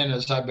war, but then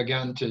as I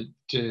began to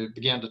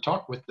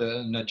talk with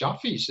the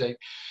Najafis,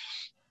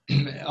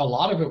 a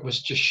lot of it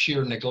was just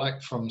sheer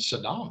neglect from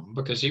Saddam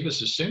because he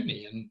was a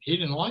Sunni and he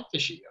didn't like the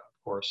Shia.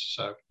 course.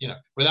 So,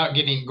 without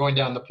going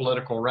down the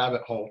political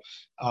rabbit hole,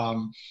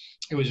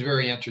 it was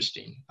very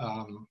interesting.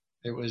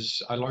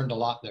 I learned a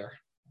lot there.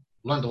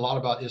 Learned a lot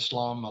about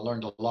Islam. I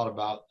learned a lot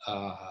about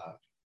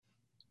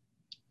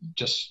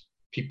just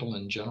people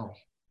in general.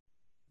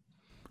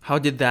 How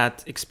did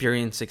that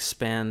experience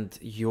expand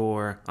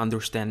your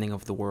understanding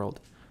of the world?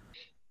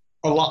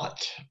 A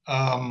lot.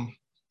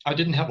 I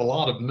didn't have a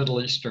lot of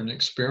Middle Eastern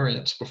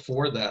experience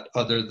before that,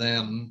 other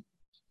than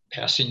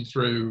passing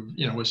through,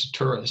 as a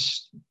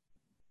tourist,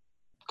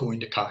 going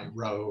to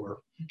Cairo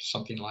or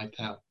something like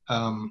that.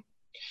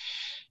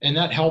 And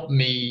that helped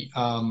me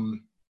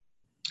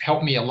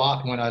a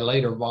lot when I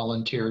later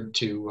volunteered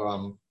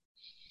to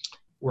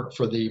work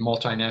for the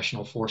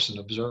Multinational Force and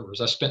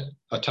Observers. I spent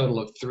a total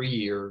of 3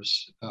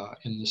 years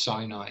in the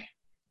Sinai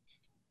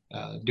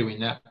doing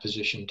that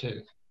position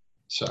too.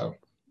 So,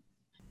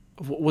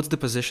 what's the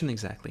position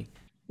exactly?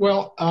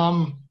 Well,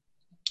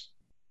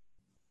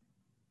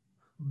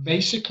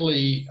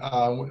 basically,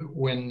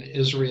 when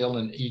Israel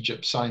and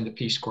Egypt signed the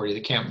peace accord,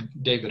 the Camp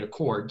David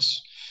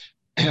Accords,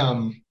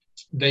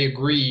 they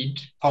agreed,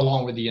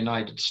 along with the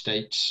United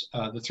States,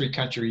 the three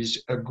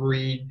countries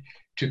agreed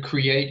to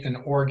create an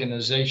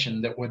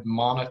organization that would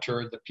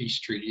monitor the peace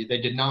treaty.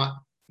 They did not,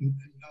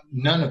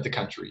 none of the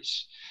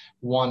countries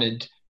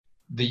wanted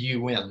the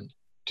UN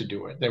to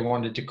do it. They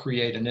wanted to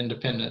create an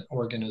independent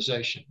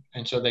organization.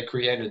 And so they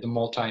created the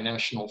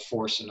Multinational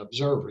Force and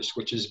Observers,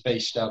 which is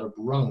based out of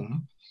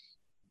Rome.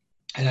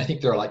 And I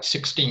think there are like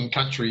 16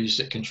 countries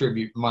that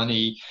contribute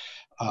money,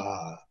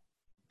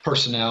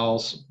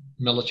 personnel,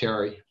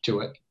 military to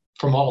it,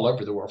 from all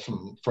over the world,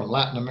 from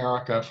Latin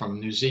America, from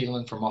New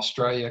Zealand, from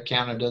Australia,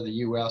 Canada, the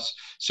US,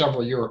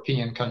 several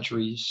European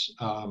countries.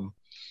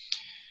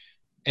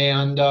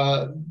 And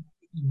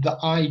the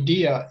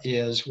idea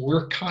is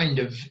we're kind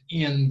of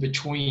in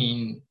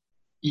between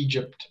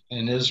Egypt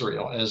and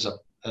Israel as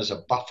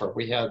a buffer.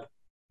 We have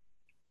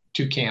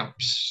two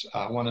camps,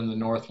 one in the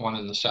north, one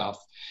in the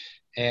south.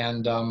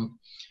 And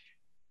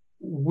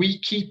we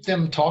keep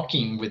them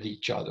talking with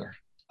each other.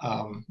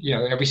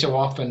 Every so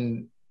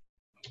often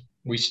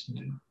we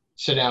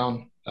sit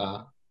down,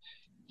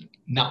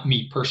 not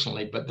me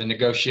personally, but the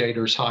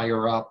negotiators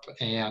higher up,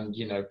 and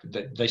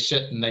they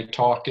sit and they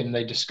talk and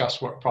they discuss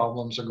what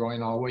problems are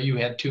going on. Well, you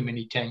had too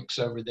many tanks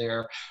over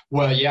there.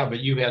 Well, yeah,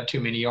 but you had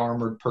too many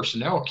armored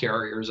personnel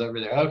carriers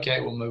over there.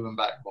 Okay, we'll move them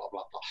back. Blah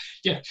blah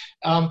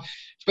blah.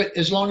 But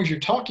as long as you're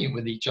talking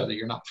with each other,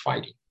 you're not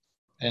fighting.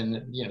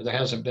 And there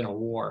hasn't been a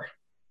war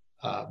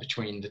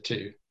between the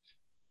two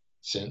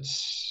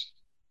since.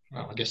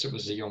 Well, I guess it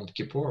was the Yom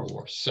Kippur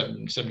War,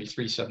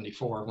 73,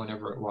 74,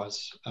 whenever it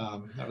was.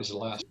 That was the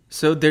last.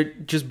 So they're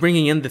just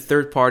bringing in the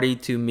third party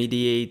to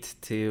mediate,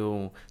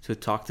 to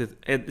talk to.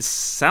 It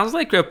sounds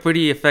like a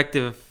pretty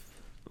effective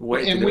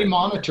way. And we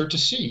monitor to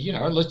see,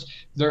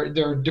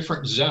 there are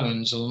different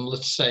zones, and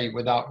let's say,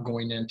 without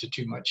going into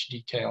too much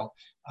detail,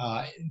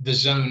 the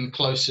zone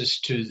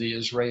closest to the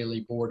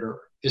Israeli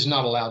border is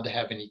not allowed to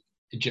have any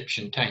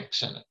Egyptian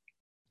tanks in it.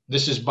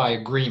 This is by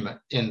agreement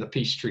in the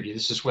peace treaty.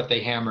 This is what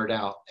they hammered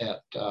out at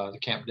the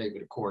Camp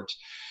David Accords.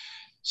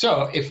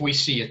 So if we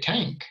see a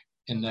tank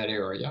in that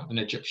area, an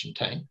Egyptian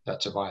tank,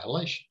 that's a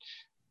violation.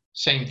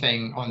 Same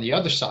thing on the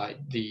other side.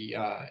 The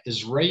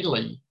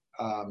Israeli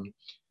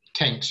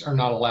tanks are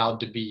not allowed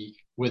to be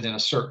within a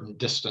certain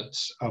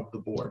distance of the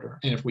border.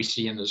 And if we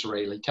see an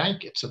Israeli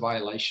tank, it's a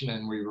violation,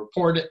 and we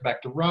report it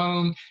back to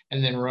Rome,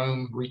 and then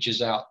Rome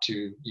reaches out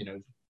to,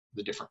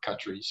 the different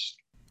countries.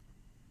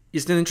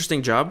 Is it an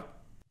interesting job?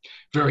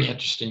 Very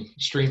interesting,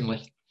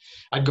 extremely.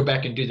 I'd go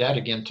back and do that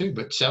again too,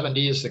 but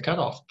 70 is the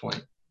cutoff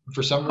point.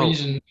 For some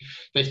reason,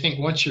 they think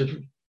once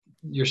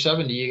you're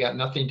 70, you got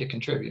nothing to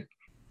contribute.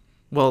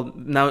 Well,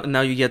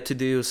 now you get to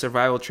do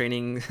survival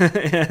training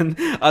and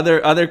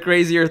other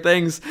crazier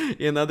things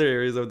in other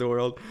areas of the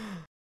world.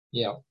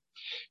 Yeah,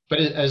 but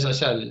as I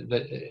said,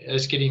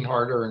 it's getting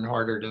harder and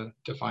harder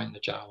to find the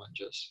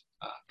challenges.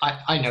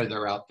 I know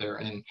they're out there,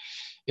 and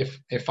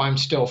if I'm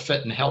still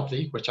fit and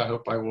healthy, which I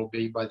hope I will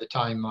be by the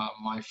time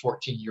my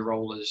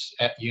 14-year-old is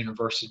at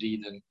university,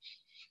 then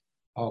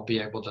I'll be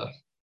able to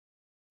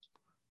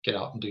get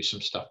out and do some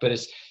stuff. But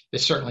it's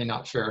certainly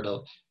not fair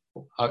to.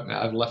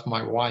 I've left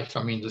my wife.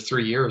 I mean, the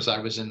 3 years I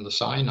was in the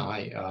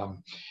Sinai,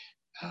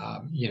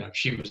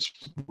 she was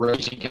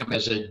raising him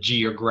as a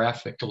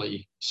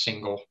geographically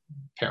single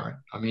parent.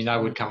 I mean, I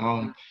would come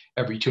home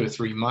every 2 or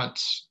 3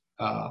 months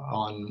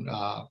on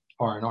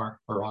R&R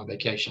or on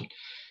vacation.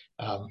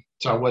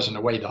 So I wasn't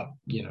away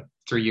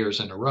 3 years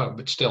in a row,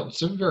 but still,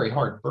 it's a very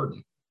hard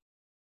burden.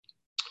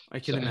 I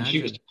can imagine. And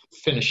she was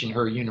finishing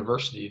her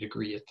university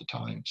degree at the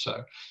time, so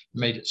it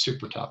made it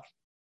super tough.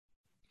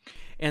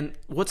 And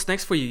what's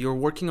next for you? You're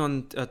working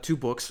on 2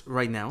 books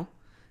right now.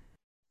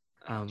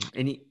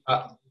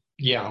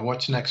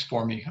 What's next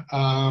for me?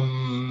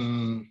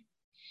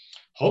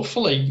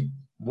 Hopefully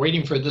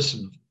waiting for this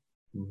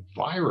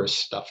virus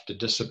stuff to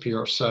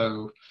disappear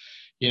so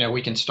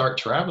we can start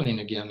traveling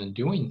again and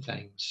doing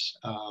things.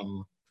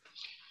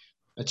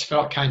 It's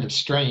felt kind of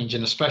strange,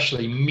 and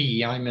especially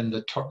me. I'm in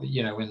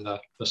the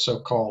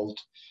so-called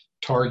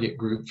target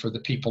group for the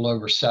people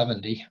over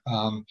 70.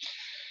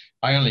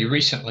 I only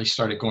recently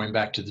started going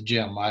back to the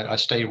gym. I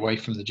stayed away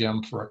from the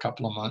gym for a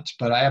couple of months,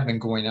 but I have been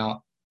going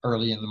out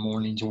early in the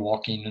mornings,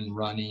 walking and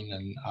running,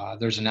 and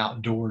there's an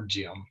outdoor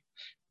gym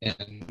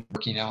and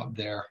working out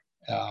there.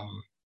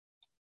 I'm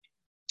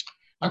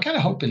kind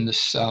of hoping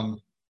this, I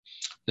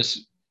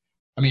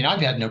mean,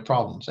 I've had no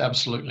problems,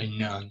 absolutely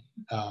none.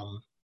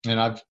 And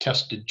I've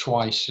tested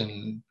twice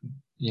and,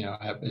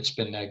 it's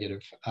been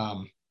negative.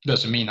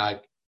 Doesn't mean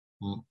I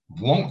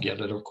won't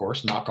get it, of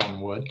course, knock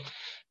on wood.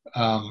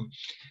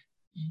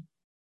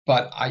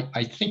 But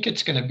I think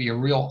it's going to be a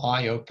real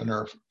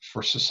eye-opener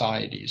for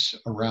societies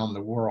around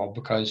the world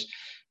because,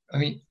 I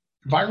mean,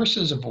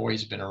 viruses have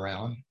always been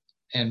around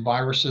and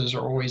viruses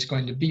are always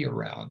going to be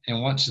around.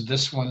 And once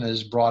this one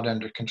is brought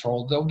under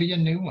control, there'll be a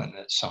new one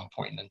at some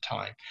point in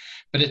time.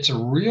 But it's a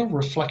real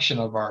reflection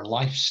of our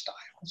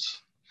lifestyles.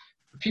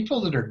 The people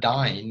that are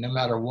dying, no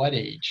matter what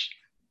age,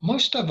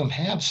 most of them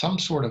have some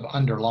sort of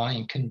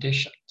underlying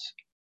conditions.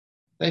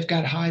 They've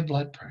got high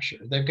blood pressure.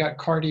 They've got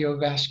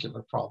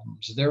cardiovascular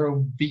problems. They're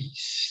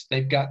obese.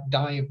 They've got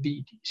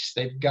diabetes.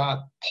 They've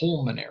got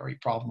pulmonary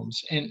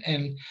problems.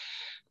 And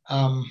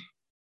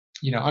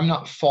I'm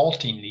not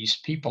faulting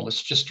these people.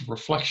 It's just a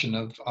reflection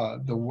of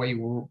the way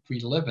we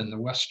live in the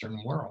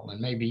Western world,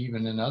 and maybe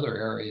even in other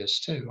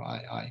areas too.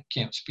 I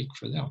can't speak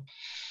for them.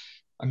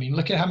 I mean,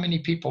 look at how many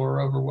people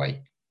are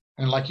overweight.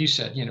 And like you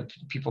said,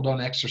 people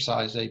don't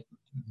exercise. They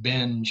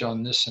binge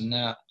on this and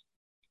that.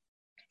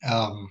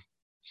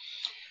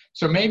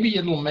 So maybe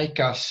it'll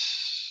make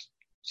us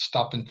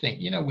stop and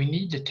think, we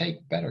need to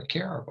take better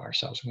care of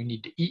ourselves. We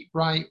need to eat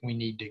right. We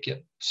need to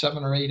get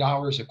 7 or 8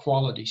 hours of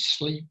quality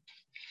sleep.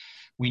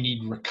 We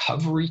need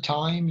recovery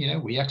time.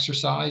 We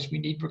exercise, we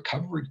need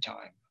recovery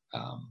time.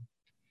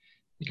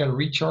 You got to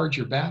recharge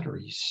your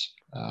batteries.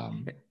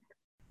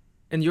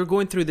 And you're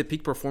going through the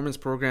peak performance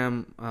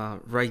program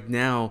right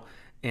now.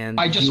 And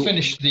I just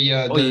finished the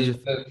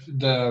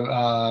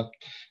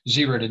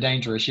Zero to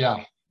Dangerous.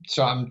 Yeah.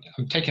 So I'm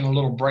taking a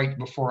little break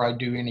before I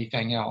do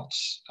anything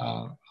else.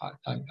 I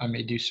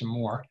may do some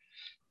more.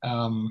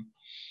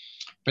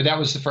 But that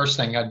was the first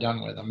thing I'd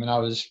done with them. And I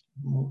was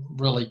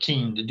really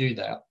keen to do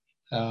that.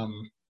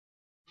 And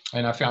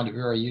I found it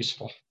very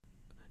useful.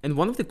 And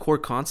one of the core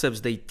concepts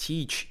they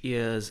teach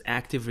is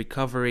active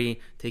recovery,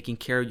 taking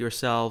care of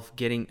yourself,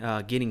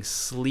 getting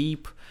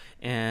sleep.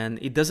 And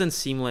it doesn't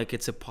seem like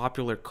it's a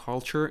popular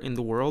culture in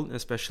the world,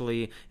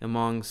 especially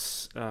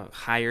amongst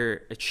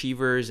higher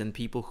achievers and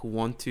people who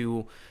want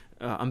to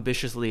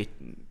ambitiously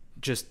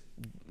just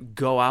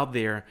go out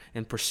there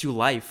and pursue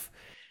life.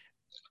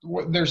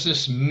 There's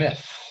this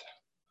myth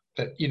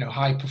that,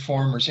 high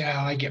performers,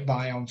 I get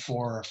by on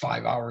 4 or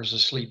 5 hours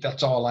of sleep.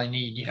 That's all I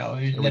need,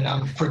 and then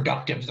I'm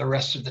productive the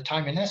rest of the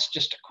time. And that's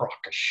just a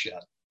crock of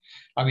shit.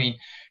 I mean,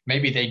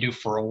 maybe they do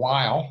for a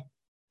while,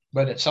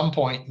 but at some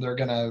point they're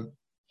going to,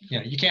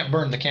 you can't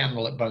burn the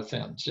candle at both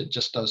ends. It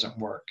just doesn't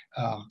work.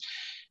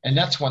 And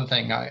that's one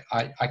thing I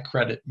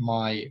credit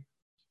my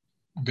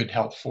good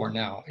health for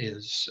now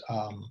is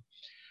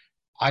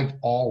I've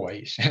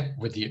always,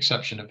 with the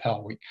exception of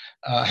Hell Week,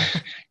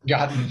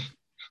 gotten,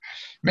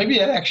 maybe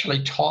it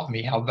actually taught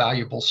me how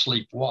valuable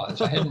sleep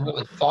was. I hadn't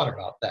really thought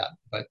about that,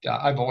 but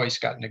I've always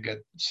gotten a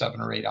good 7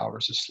 or 8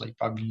 hours of sleep.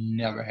 I've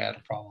never had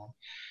a problem.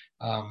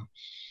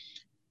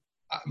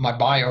 My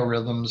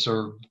biorhythms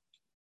are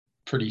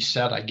pretty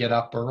set. I get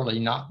up early,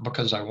 not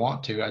because I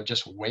want to, I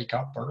just wake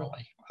up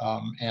early.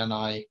 And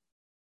I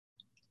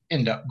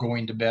end up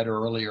going to bed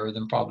earlier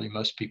than probably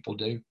most people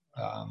do.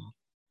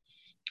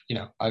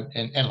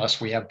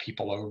 Unless we have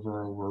people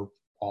over or we're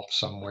off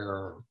somewhere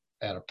or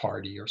at a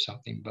party or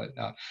something, but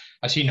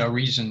I see no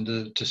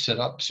reason to sit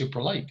up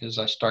super late. As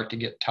I start to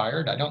get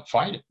tired, I don't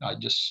fight it. I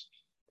just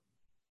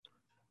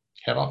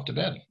head off to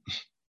bed.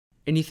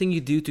 Anything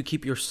you do to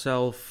keep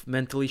yourself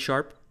mentally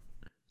sharp?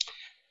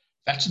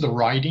 That's the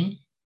writing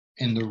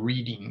and the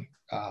reading.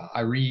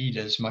 I read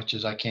as much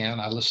as I can.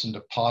 I listen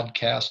to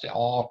podcasts,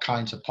 all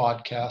kinds of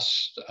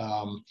podcasts.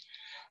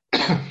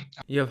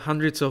 You have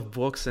hundreds of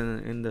books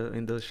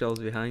in those shelves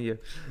behind you.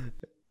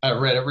 I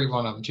read every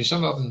one of them, to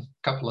some of them a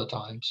couple of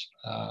times.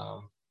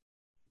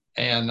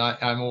 And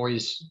I'm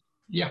always,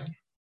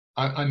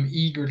 I'm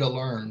eager to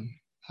learn.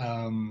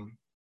 I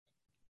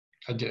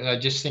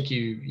just think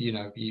you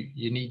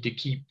need to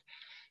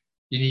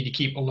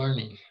keep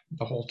learning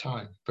the whole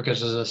time,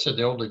 because as I said,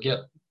 the older you get,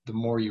 the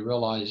more you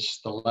realize,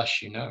 the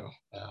less you know.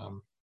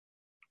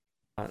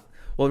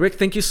 Well, Rick,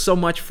 thank you so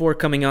much for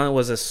coming on. It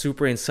was a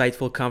super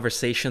insightful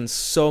conversation.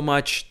 So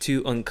much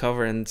to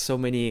uncover and so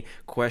many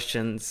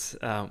questions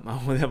I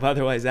would have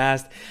otherwise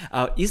asked.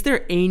 Is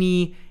there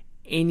any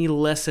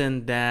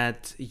lesson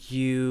that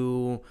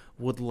you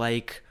would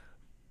like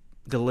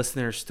the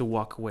listeners to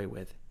walk away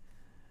with?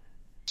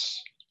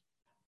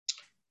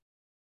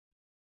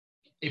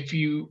 If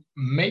you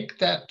make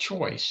that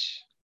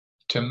choice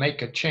to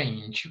make a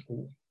change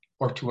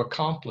or to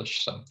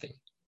accomplish something,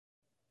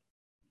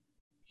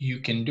 you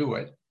can do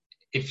it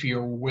if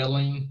you're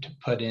willing to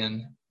put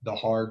in the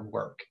hard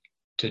work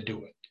to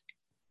do it.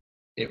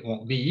 It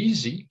won't be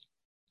easy.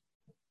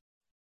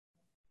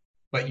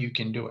 but you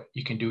can do it.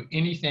 You can do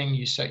anything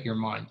you set your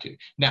mind to.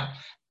 Now,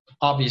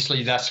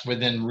 obviously, that's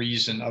within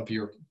reason of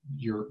your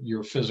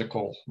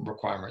physical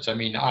requirements. I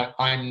mean,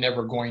 I'm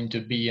never going to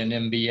be an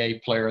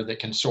NBA player that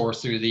can soar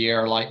through the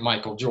air like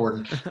Michael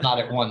Jordan, not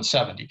at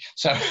 170.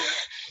 So,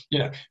 you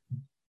know,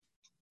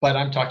 but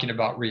I'm talking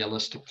about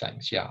realistic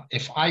things. Yeah.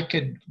 If I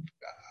could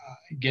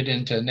get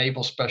into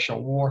naval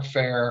special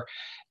warfare,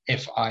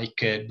 if I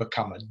could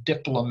become a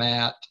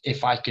diplomat,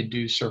 if I could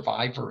do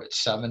survivor at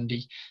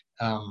 70,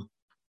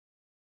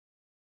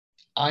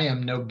 I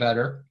am no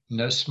better,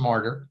 no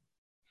smarter,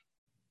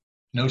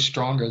 no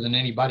stronger than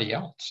anybody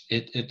else.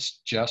 It's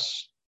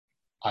just,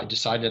 I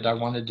decided I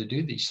wanted to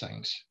do these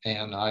things,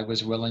 and I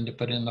was willing to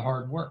put in the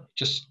hard work.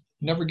 Just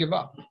never give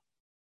up.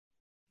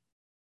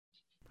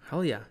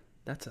 Hell yeah,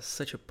 that's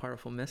such a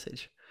powerful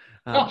message.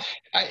 Well,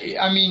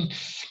 I mean,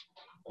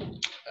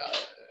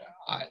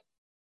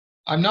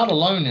 I'm not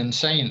alone in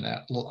saying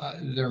that.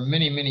 There are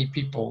many, many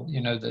people,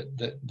 you know,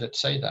 that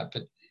say that,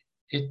 but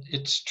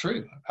it's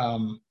true.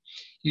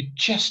 You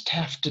just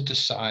have to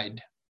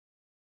decide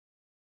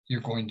you're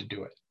going to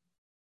do it.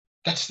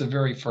 That's the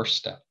very first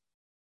step.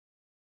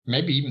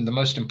 Maybe even the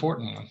most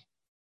important one.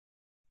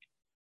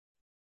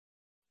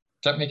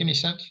 Does that make any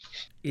sense?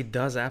 It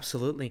does,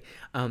 absolutely.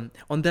 On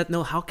that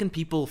note, how can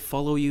people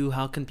follow you?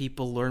 How can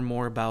people learn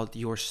more about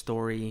your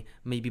story?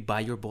 Maybe buy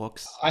your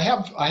books?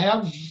 I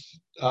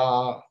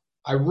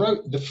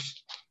wrote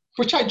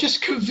which I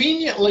just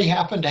conveniently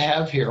happen to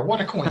have here.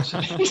 What a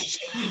coincidence.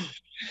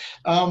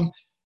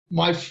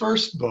 My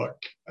first book,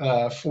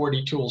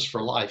 40 Tools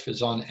for Life,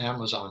 is on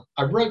Amazon.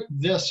 I wrote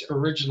this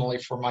originally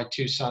for my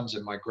two sons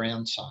and my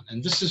grandson.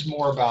 And this is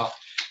more about,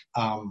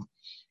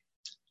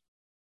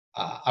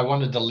 I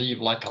wanted to leave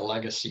like a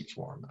legacy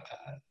for them.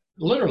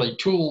 Literally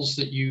tools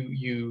that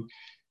you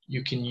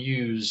can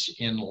use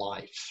in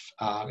life.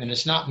 And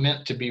it's not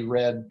meant to be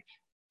read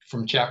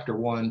from chapter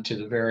 1 to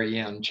the very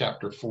end,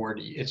 chapter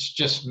 40. It's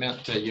just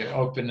meant to, you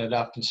open it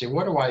up and say,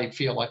 what do I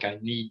feel like I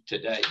need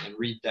today? And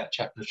read that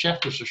chapter. The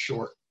chapters are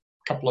short,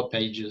 a couple of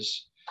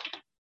pages.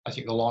 I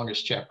think the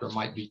longest chapter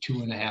might be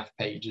 2.5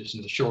 pages,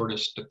 and the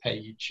shortest a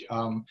page.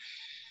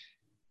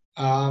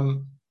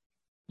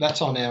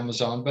 That's on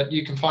Amazon, but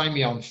you can find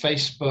me on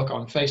Facebook.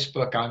 On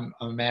Facebook,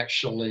 I'm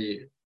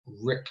actually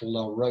Rick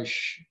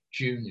LaRoche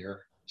Jr.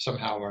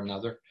 somehow or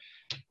another.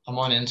 I'm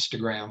on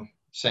Instagram,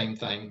 same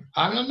thing.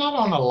 I'm not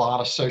on a lot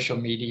of social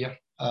media.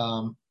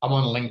 I'm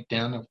on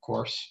LinkedIn, of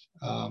course,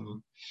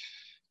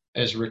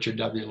 as Richard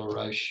W.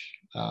 LaRoche.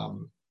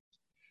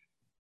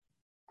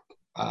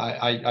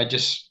 I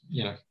just,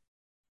 you know,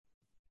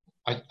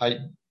 I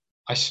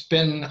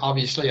spend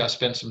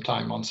some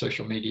time on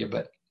social media,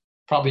 but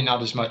probably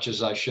not as much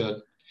as I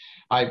should.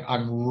 I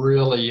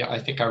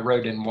think I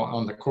wrote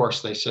on the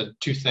course, they said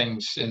 2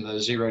 things in the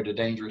Zero to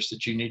Dangerous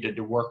that you needed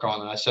to work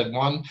on. And I said,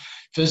 1,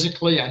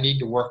 physically, I need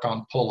to work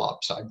on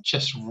pull-ups. I'm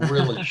just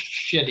really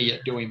shitty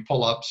at doing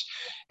pull-ups.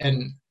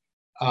 And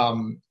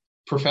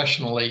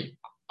professionally,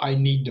 I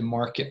need to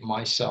market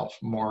myself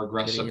more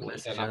aggressively.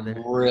 And I'm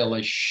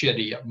really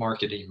shitty at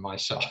marketing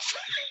myself.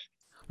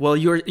 Well,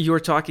 you're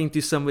talking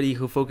to somebody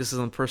who focuses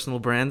on personal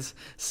brands,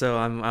 so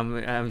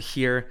I'm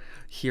here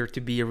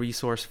to be a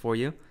resource for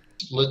you.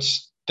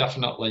 Let's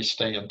definitely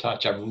stay in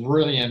touch. I've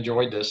really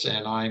enjoyed this,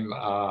 and I'm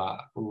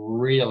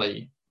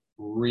really,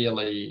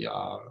 really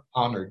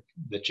honored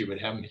that you would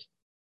have me.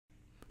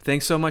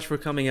 Thanks so much for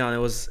coming on. It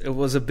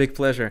was a big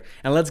pleasure,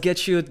 and let's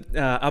get you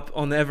up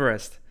on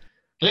Everest.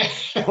 Yeah,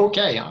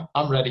 okay,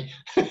 I'm ready.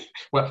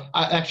 Well,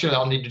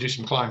 I'll need to do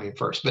some climbing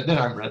first, but then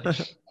I'm ready.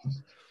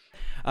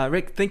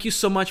 Rick, thank you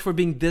so much for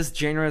being this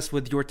generous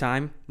with your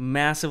time.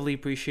 Massively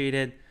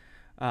appreciated.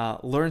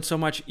 Learned so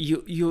much.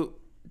 You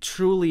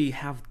truly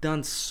have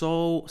done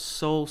so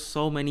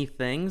many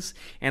things,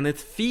 and it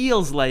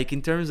feels like,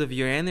 in terms of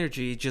your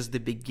energy, just the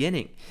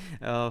beginning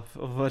of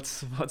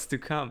what's to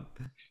come.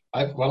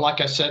 Well,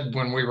 like I said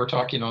when we were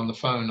talking on the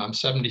phone, I'm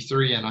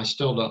 73 and I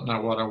still don't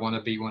know what I want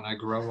to be when I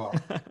grow up.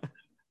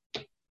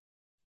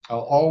 I'll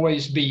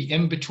always be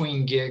in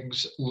between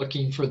gigs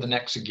looking for the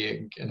next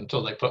gig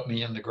until they put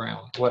me in the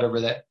ground, whatever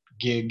that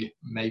gig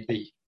may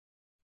be.